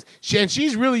James.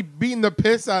 She's really beating the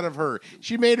piss out of her.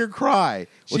 She made her cry.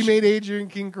 She made Adrian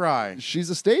King cry. She's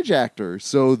a stage actor,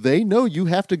 so they know you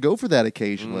have to go for that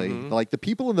occasionally. Like the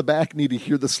people in the back need to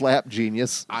hear the slap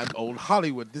genius. I'm old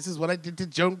Hollywood. This is what I did to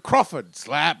Joan Crawford.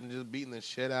 Slap and just beating the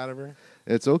shit out of her.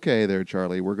 It's okay there,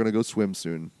 Charlie. We're going to go swim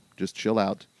soon. Just chill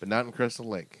out. But not in Crystal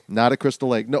Lake. Not at Crystal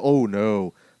Lake. No, oh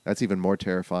no. That's even more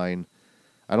terrifying.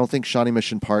 I don't think Shawnee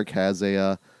Mission Park has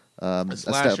a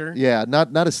slasher? Yeah,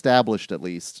 not established at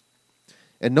least.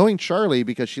 And knowing Charlie,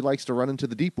 because she likes to run into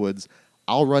the deep woods,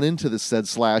 I'll run into the said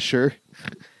slasher,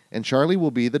 and Charlie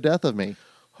will be the death of me.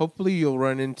 Hopefully you'll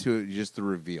run into it just the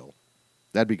reveal.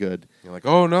 That'd be good. You're like,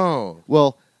 oh no.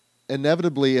 Well,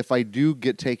 inevitably, if I do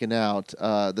get taken out,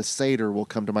 the satyr will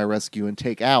come to my rescue and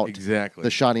take out Exactly. the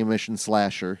Shawnee Mission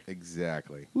slasher.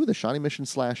 Exactly. Ooh, the Shawnee Mission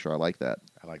slasher. I like that.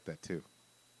 I like that too.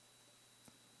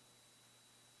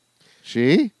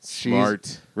 She's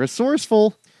Smart.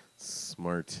 resourceful.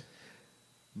 Smart.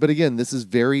 But again, this is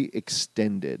very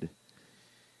extended.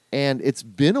 And it's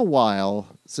been a while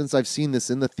since I've seen this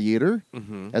in the theater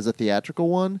as a theatrical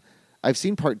one. I've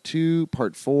seen part 2,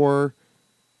 part 4,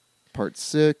 part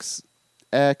 6,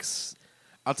 X.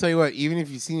 I'll tell you what, even if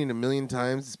you've seen it a million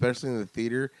times, especially in the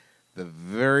theater, the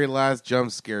very last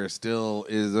jump scare still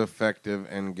is effective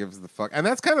and gives the fuck. And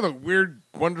that's kind of a weird,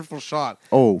 wonderful shot.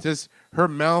 Oh. Just her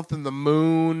mouth in the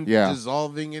moon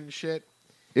dissolving and shit.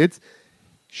 It's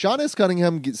Sean S.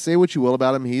 Cunningham. Say what you will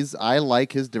about him. I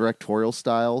like his directorial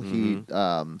style. He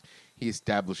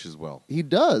establishes well. He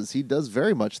does. He does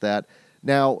very much that.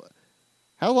 Now,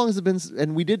 how long has it been?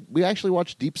 And we actually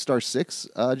watched Deep Star 6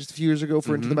 just a few years ago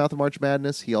for Into the Mouth of March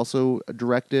Madness. He also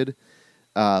directed.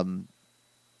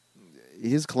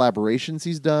 His collaborations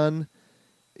he's done.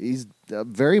 He's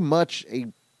very much a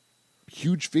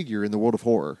huge figure in the world of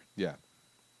horror. Yeah.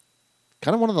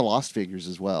 Kind of one of the lost figures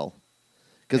as well.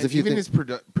 Because if you even think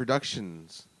his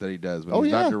productions that he does when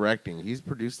he's not directing, he's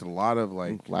produced a lot of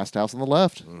like Last House on the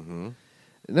Left. Mm-hmm.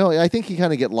 No, I think he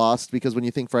kind of get lost because when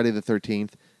you think Friday the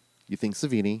 13th, you think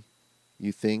Savini,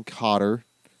 you think Hodder,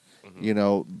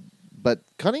 but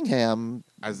Cunningham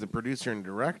as the producer and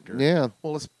director. Yeah.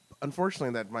 Well,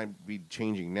 unfortunately, that might be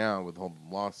changing now with the whole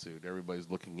lawsuit. Everybody's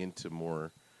looking into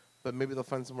more, but maybe they'll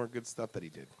find some more good stuff that he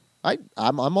did.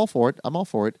 I'm all for it. I'm all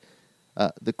for it.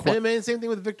 And same thing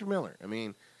with Victor Miller. I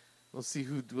mean, we'll see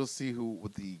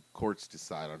what the courts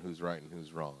decide on who's right and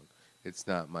who's wrong. It's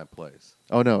not my place.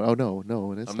 Oh no,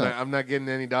 it's not. I'm not getting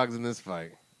any dogs in this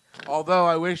fight. Although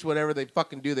I wish whatever they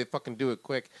fucking do it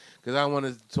quick, because I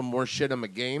want some more shit on my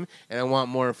game, and I want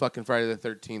more fucking Friday the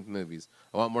 13th movies.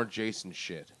 I want more Jason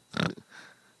shit.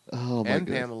 Oh my and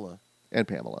goodness. Pamela. And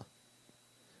Pamela.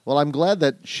 Well, I'm glad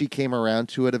that she came around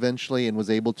to it eventually and was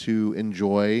able to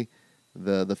enjoy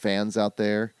the fans out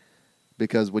there,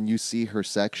 because when you see her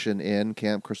section in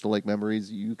Camp Crystal Lake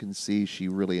Memories, you can see she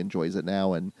really enjoys it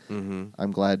now, and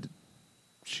I'm glad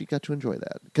she got to enjoy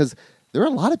that, because there are a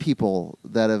lot of people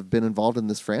that have been involved in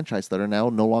this franchise that are now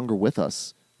no longer with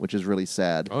us, which is really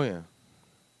sad. Oh yeah.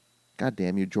 God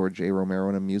damn you, George A. Romero,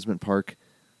 in Amusement Park.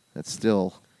 That's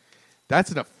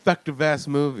an effective ass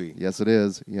movie. Yes, it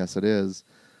is. Yes, it is.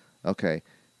 Okay.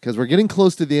 because we're getting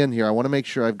close to the end here. I want to make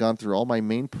sure I've gone through all my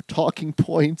main talking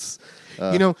points.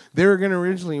 You know, they were going to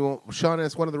originally, Sean,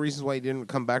 that's one of the reasons why he didn't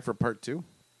come back for part 2.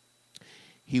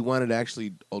 He wanted to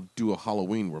actually do a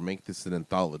Halloween or make this an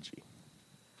anthology.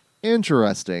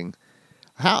 Interesting.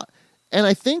 And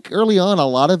I think early on, a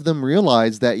lot of them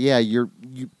realized that,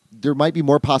 there might be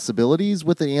more possibilities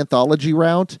with the anthology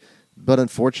route, but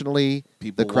unfortunately,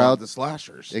 People the crowd, want the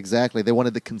slashers. exactly, they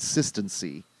wanted the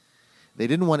consistency. They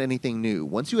didn't want anything new.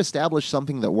 Once you establish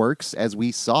something that works, as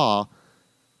we saw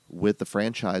with the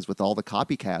franchise, with all the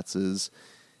copycats,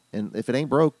 and if it ain't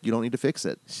broke, you don't need to fix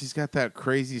it. She's got that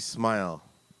crazy smile.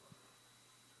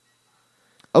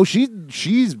 Oh, she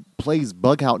plays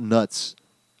Bughout Nuts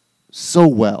so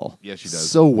well. Yeah, she does.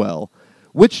 So well.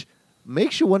 Which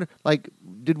makes you wonder, like,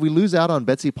 did we lose out on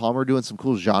Betsy Palmer doing some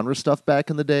cool genre stuff back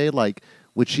in the day? Like,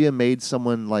 would she have made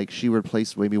someone, like, she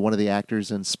replaced maybe one of the actors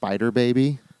in Spider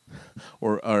Baby?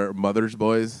 Or Mother's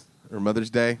Boys, or Mother's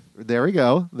Day. There we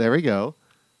go. There we go.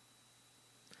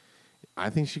 I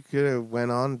think she could have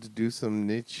went on to do some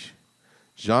niche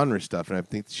genre stuff, and I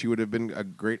think she would have been a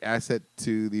great asset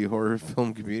to the horror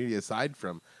film community aside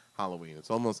from Halloween.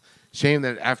 It's almost a shame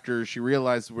that after she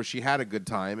realized where she had a good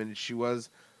time and she was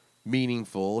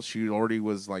meaningful, she already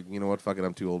was like, you know what, fuck it,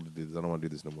 I'm too old to do this. I don't want to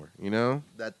do this no more. You know?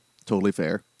 That's totally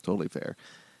fair. Totally fair.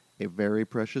 A very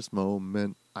precious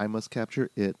moment. I must capture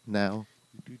it now.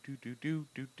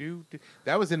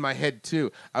 That was in my head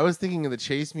too. I was thinking of the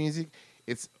chase music.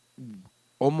 It's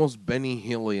almost Benny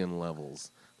Hillian levels.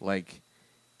 Like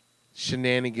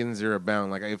shenanigans are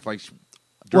abound. Like if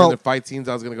during the fight scenes,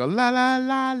 I was gonna go la la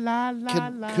la la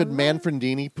la. Could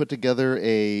Manfredini put together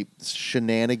a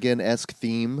shenanigan-esque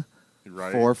theme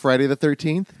for Friday the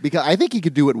 13th? Because I think he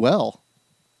could do it well.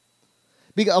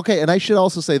 Okay, and I should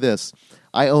also say this.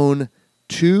 I own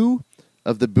 2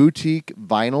 of the boutique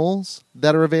vinyls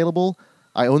that are available.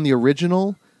 I own the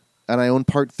original, and I own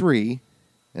part 3.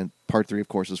 And part 3, of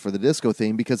course, is for the disco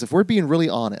theme. Because if we're being really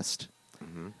honest,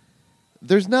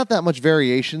 there's not that much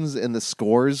variations in the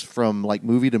scores from like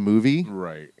movie to movie.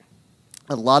 Right.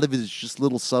 A lot of it is just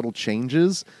little subtle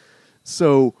changes.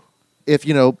 So if,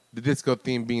 the disco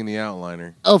theme being the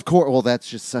outliner. Of course, well, that's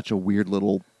just such a weird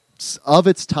little of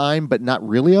its time, but not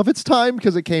really of its time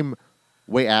because it came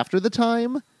way after the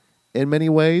time in many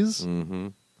ways. Mm-hmm.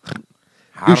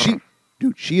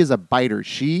 She is a biter.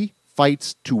 She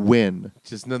fights to win.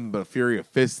 Just nothing but a fury of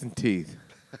fists and teeth.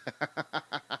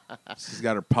 She's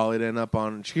got her Polydent up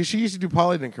on. She used to do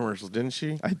Polydent commercials, didn't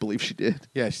she? I believe she did.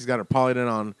 Yeah, she's got her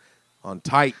Polydent on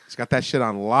tight. She's got that shit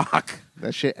on lock.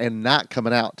 That shit and not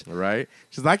coming out. Right?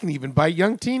 She's I can even bite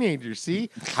young teenagers. See?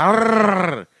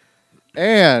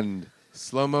 And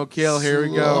slow-mo kill. Here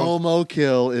we go. Slow-mo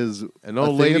kill is an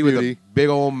old lady with a big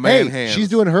old man hands. She's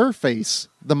doing her face,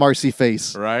 the Marcy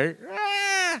face, right?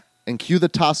 And cue the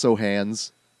Tasso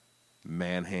hands.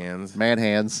 Man hands. Man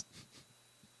hands.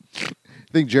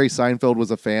 I think Jerry Seinfeld was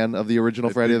a fan of the original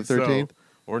Friday the 13th. So.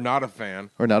 Or not a fan.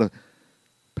 Or not a...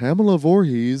 Pamela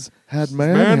Voorhees had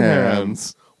man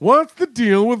hands. What's the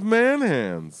deal with man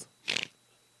hands?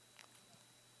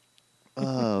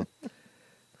 The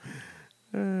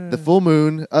full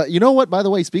moon. You know what, by the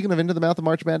way, speaking of Into the Mouth of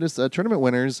March Madness tournament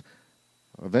winners,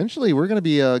 eventually we're going to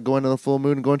be going to the full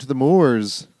moon and going to the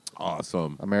Moors.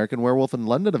 Awesome. American Werewolf in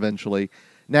London eventually.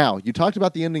 Now, you talked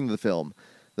about the ending of the film.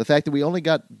 The fact that we only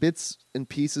got bits and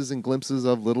pieces and glimpses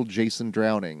of little Jason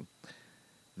drowning.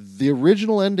 The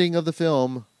original ending of the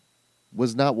film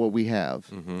was not what we have.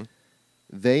 Mm-hmm.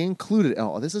 They included...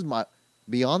 Oh, this is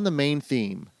beyond the main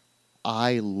theme.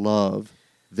 I love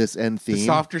this end theme. The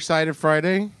softer side of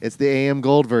Friday? It's the AM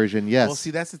Gold version, yes. Well,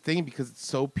 see, that's the thing, because it's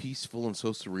so peaceful and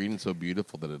so serene and so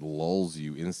beautiful that it lulls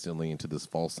you instantly into this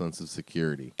false sense of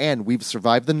security. And we've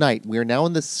survived the night. We are now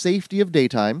in the safety of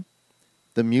daytime.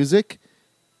 The music...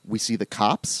 We see the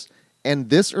cops, and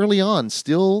this early on,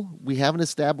 still, we haven't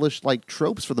established, like,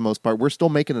 tropes for the most part. We're still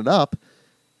making it up.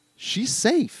 She's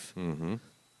safe. Mm-hmm.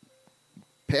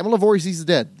 Pamela Voorhees is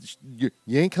dead. You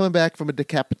ain't coming back from a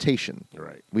decapitation.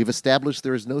 Right. We've established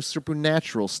there is no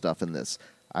supernatural stuff in this.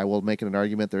 I will make an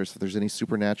argument if there's any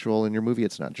supernatural in your movie,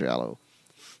 it's not Giallo.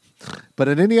 But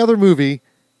in any other movie,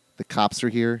 the cops are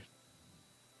here.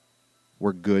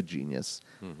 We're good, genius.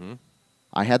 Mm-hmm.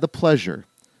 I had the pleasure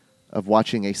of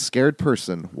watching a scared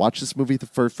person watch this movie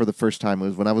for the first time. It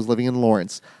was when I was living in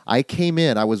Lawrence. I came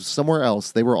in. I was somewhere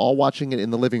else. They were all watching it in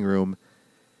the living room.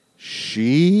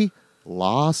 She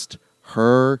lost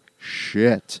her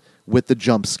shit with the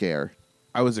jump scare.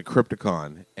 I was at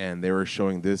Crypticon, and they were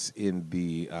showing this in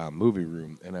the movie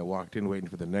room, and I walked in waiting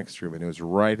for the next room, and it was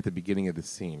right at the beginning of the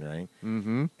scene, right?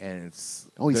 Mm-hmm. And it's...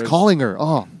 Oh, he's calling her.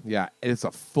 Oh. Yeah, it's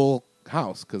a full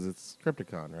house because it's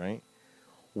Crypticon, right?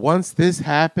 Once this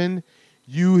happened,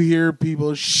 you hear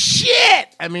people shit.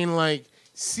 I mean, like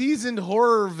seasoned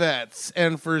horror vets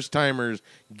and first timers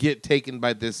get taken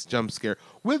by this jump scare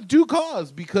with due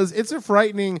cause because it's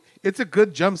a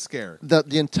good jump scare.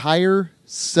 The entire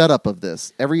setup of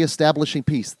this, every establishing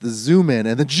piece, the zoom in,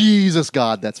 and the Jesus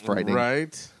God, that's frightening.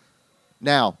 Right.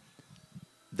 Now,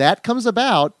 that comes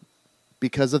about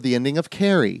because of the ending of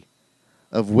Carrie,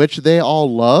 of which they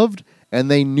all loved, and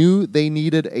they knew they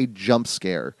needed a jump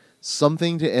scare,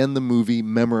 something to end the movie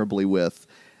memorably with.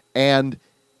 And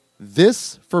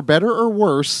this, for better or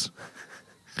worse,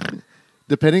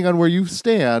 depending on where you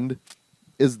stand,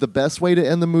 is the best way to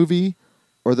end the movie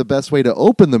or the best way to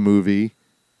open the movie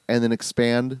and then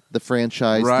expand the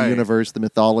franchise, Right. the universe, the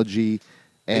mythology.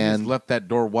 They And just left that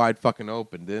door wide fucking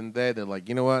open, didn't they? They're like,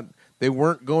 you know what? They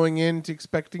weren't going into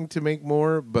expecting to make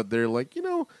more, but they're like,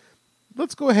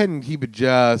 let's go ahead and keep it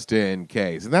just in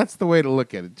case. And that's the way to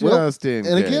look at it, just in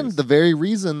case. And again, the very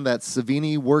reason that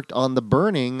Savini worked on The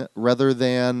Burning rather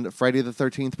than Friday the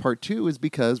 13th Part 2 is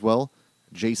because, well,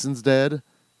 Jason's dead,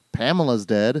 Pamela's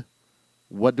dead.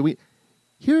 What do we...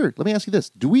 Here, let me ask you this.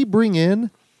 Do we bring in,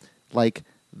 like,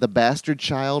 the bastard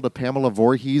child of Pamela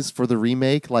Voorhees for the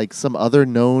remake, like some other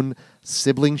known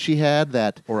sibling she had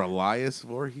that... Or Elias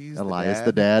Voorhees,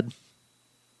 the dad.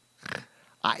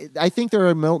 I think there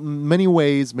are many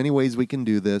ways we can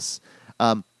do this.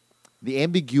 The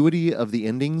ambiguity of the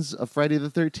endings of Friday the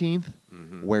 13th.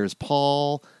 Mm-hmm. Where's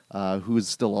Paul? Who's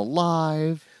still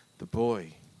alive? The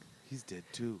boy, he's dead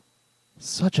too.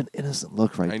 Such an innocent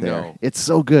look right I there. know. It's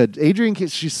so good. Adrienne,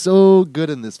 she's so good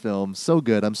in this film. So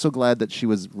good. I'm so glad that she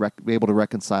was able to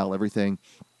reconcile everything.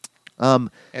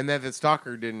 And that the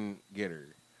stalker didn't get her.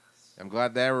 I'm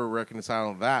glad they were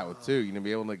reconciling that with too.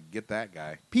 Be able to get that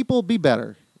guy. People, be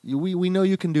better. We know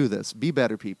you can do this. Be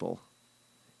better, people.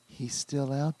 He's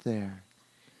still out there.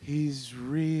 He's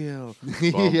real.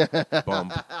 Yeah.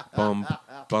 Bump, bump,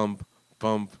 bump,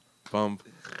 bump, bump,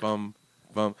 bump,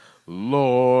 bump.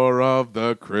 Lore of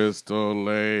the Crystal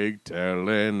Lake,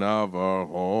 telling of our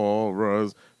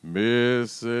horrors.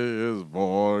 Mrs.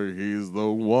 Voorhees, the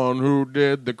one who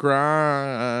did the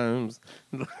crimes.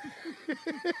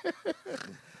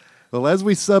 Well, as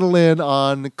we settle in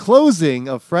on closing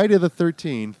of Friday the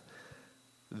 13th,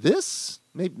 this,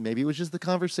 maybe it was just the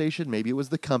conversation, maybe it was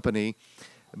the company,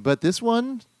 but this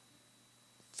one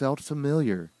felt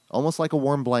familiar, almost like a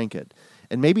warm blanket.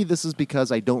 And maybe this is because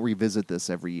I don't revisit this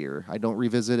every year. I don't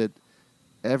revisit it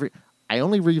I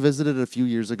only revisited it a few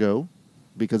years ago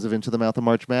because of Into the Mouth of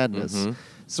March Madness. Mm-hmm.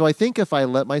 So I think if I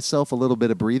let myself a little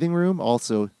bit of breathing room,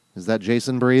 also, is that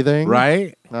Jason breathing?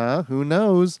 Right? Who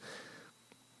knows?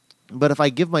 But if I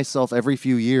give myself every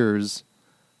few years,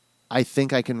 I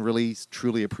think I can really,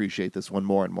 truly appreciate this one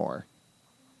more and more.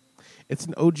 It's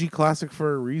an OG classic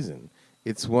for a reason.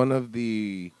 It's one of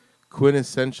the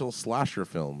quintessential slasher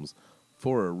films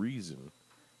for a reason.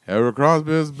 Harry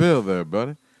Crosby's Bill there,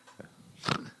 buddy.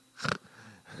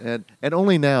 And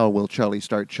only now will Charlie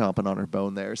start chomping on her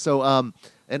bone there. So,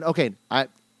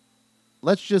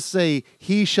 let's just say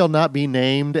he shall not be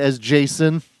named as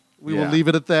Jason. We will leave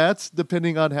it at that,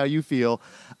 depending on how you feel.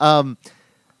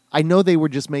 I know they were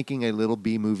just making a little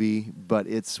B movie, but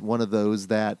it's one of those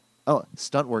that,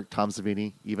 stunt work, Tom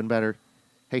Savini, even better.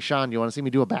 Hey, Sean, you want to see me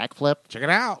do a backflip? Check it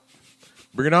out.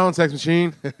 Bring it on, Sex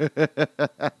Machine.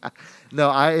 No,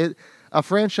 a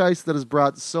franchise that has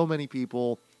brought so many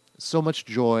people so much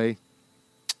joy.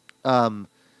 One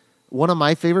of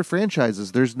my favorite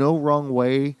franchises. There's no wrong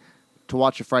way to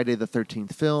watch a Friday the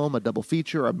 13th film, a double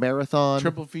feature, a marathon.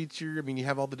 Triple feature. I mean, you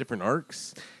have all the different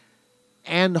arcs.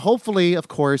 And hopefully, of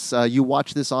course, you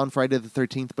watch this on Friday the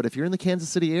 13th. But if you're in the Kansas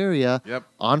City area,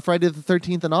 on Friday the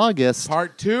 13th in August.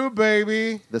 Part 2,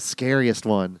 baby. The scariest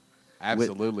one.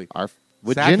 Absolutely.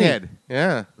 With Ginny. Sackhead.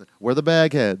 Yeah. We're the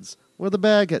Bagheads. We're the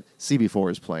Baghead.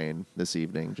 CB4 is playing this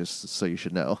evening, just so you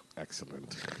should know.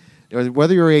 Excellent.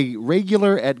 Whether you're a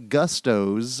regular at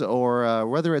Gusto's or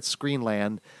whether it's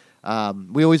Screenland,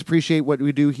 we always appreciate what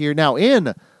we do here. Now,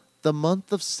 in the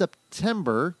month of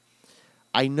September,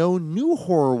 I know new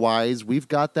horror-wise, we've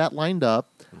got that lined up.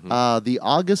 Mm-hmm. The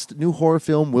August new horror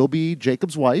film will be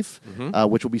Jacob's Wife,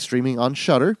 which will be streaming on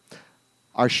Shudder.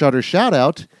 Our Shudder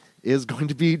shout-out is going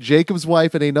to be Jacob's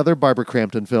Wife and another Barbara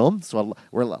Crampton film. So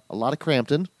we're a lot of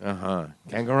Crampton.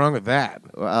 Can't go wrong with that.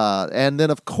 And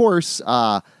then, of course,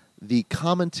 the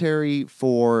commentary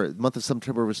for the month of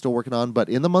September we're still working on. But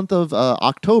in the month of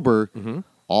October,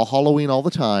 all Halloween all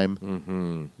the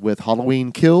time, with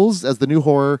Halloween Kills as the new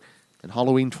horror and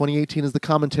Halloween 2018 as the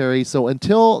commentary. So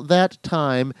until that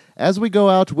time, as we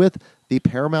go out with the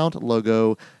Paramount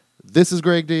logo, This is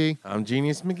Greg D, I'm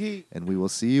Genius McGee. and we will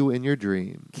see you in your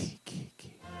dreams.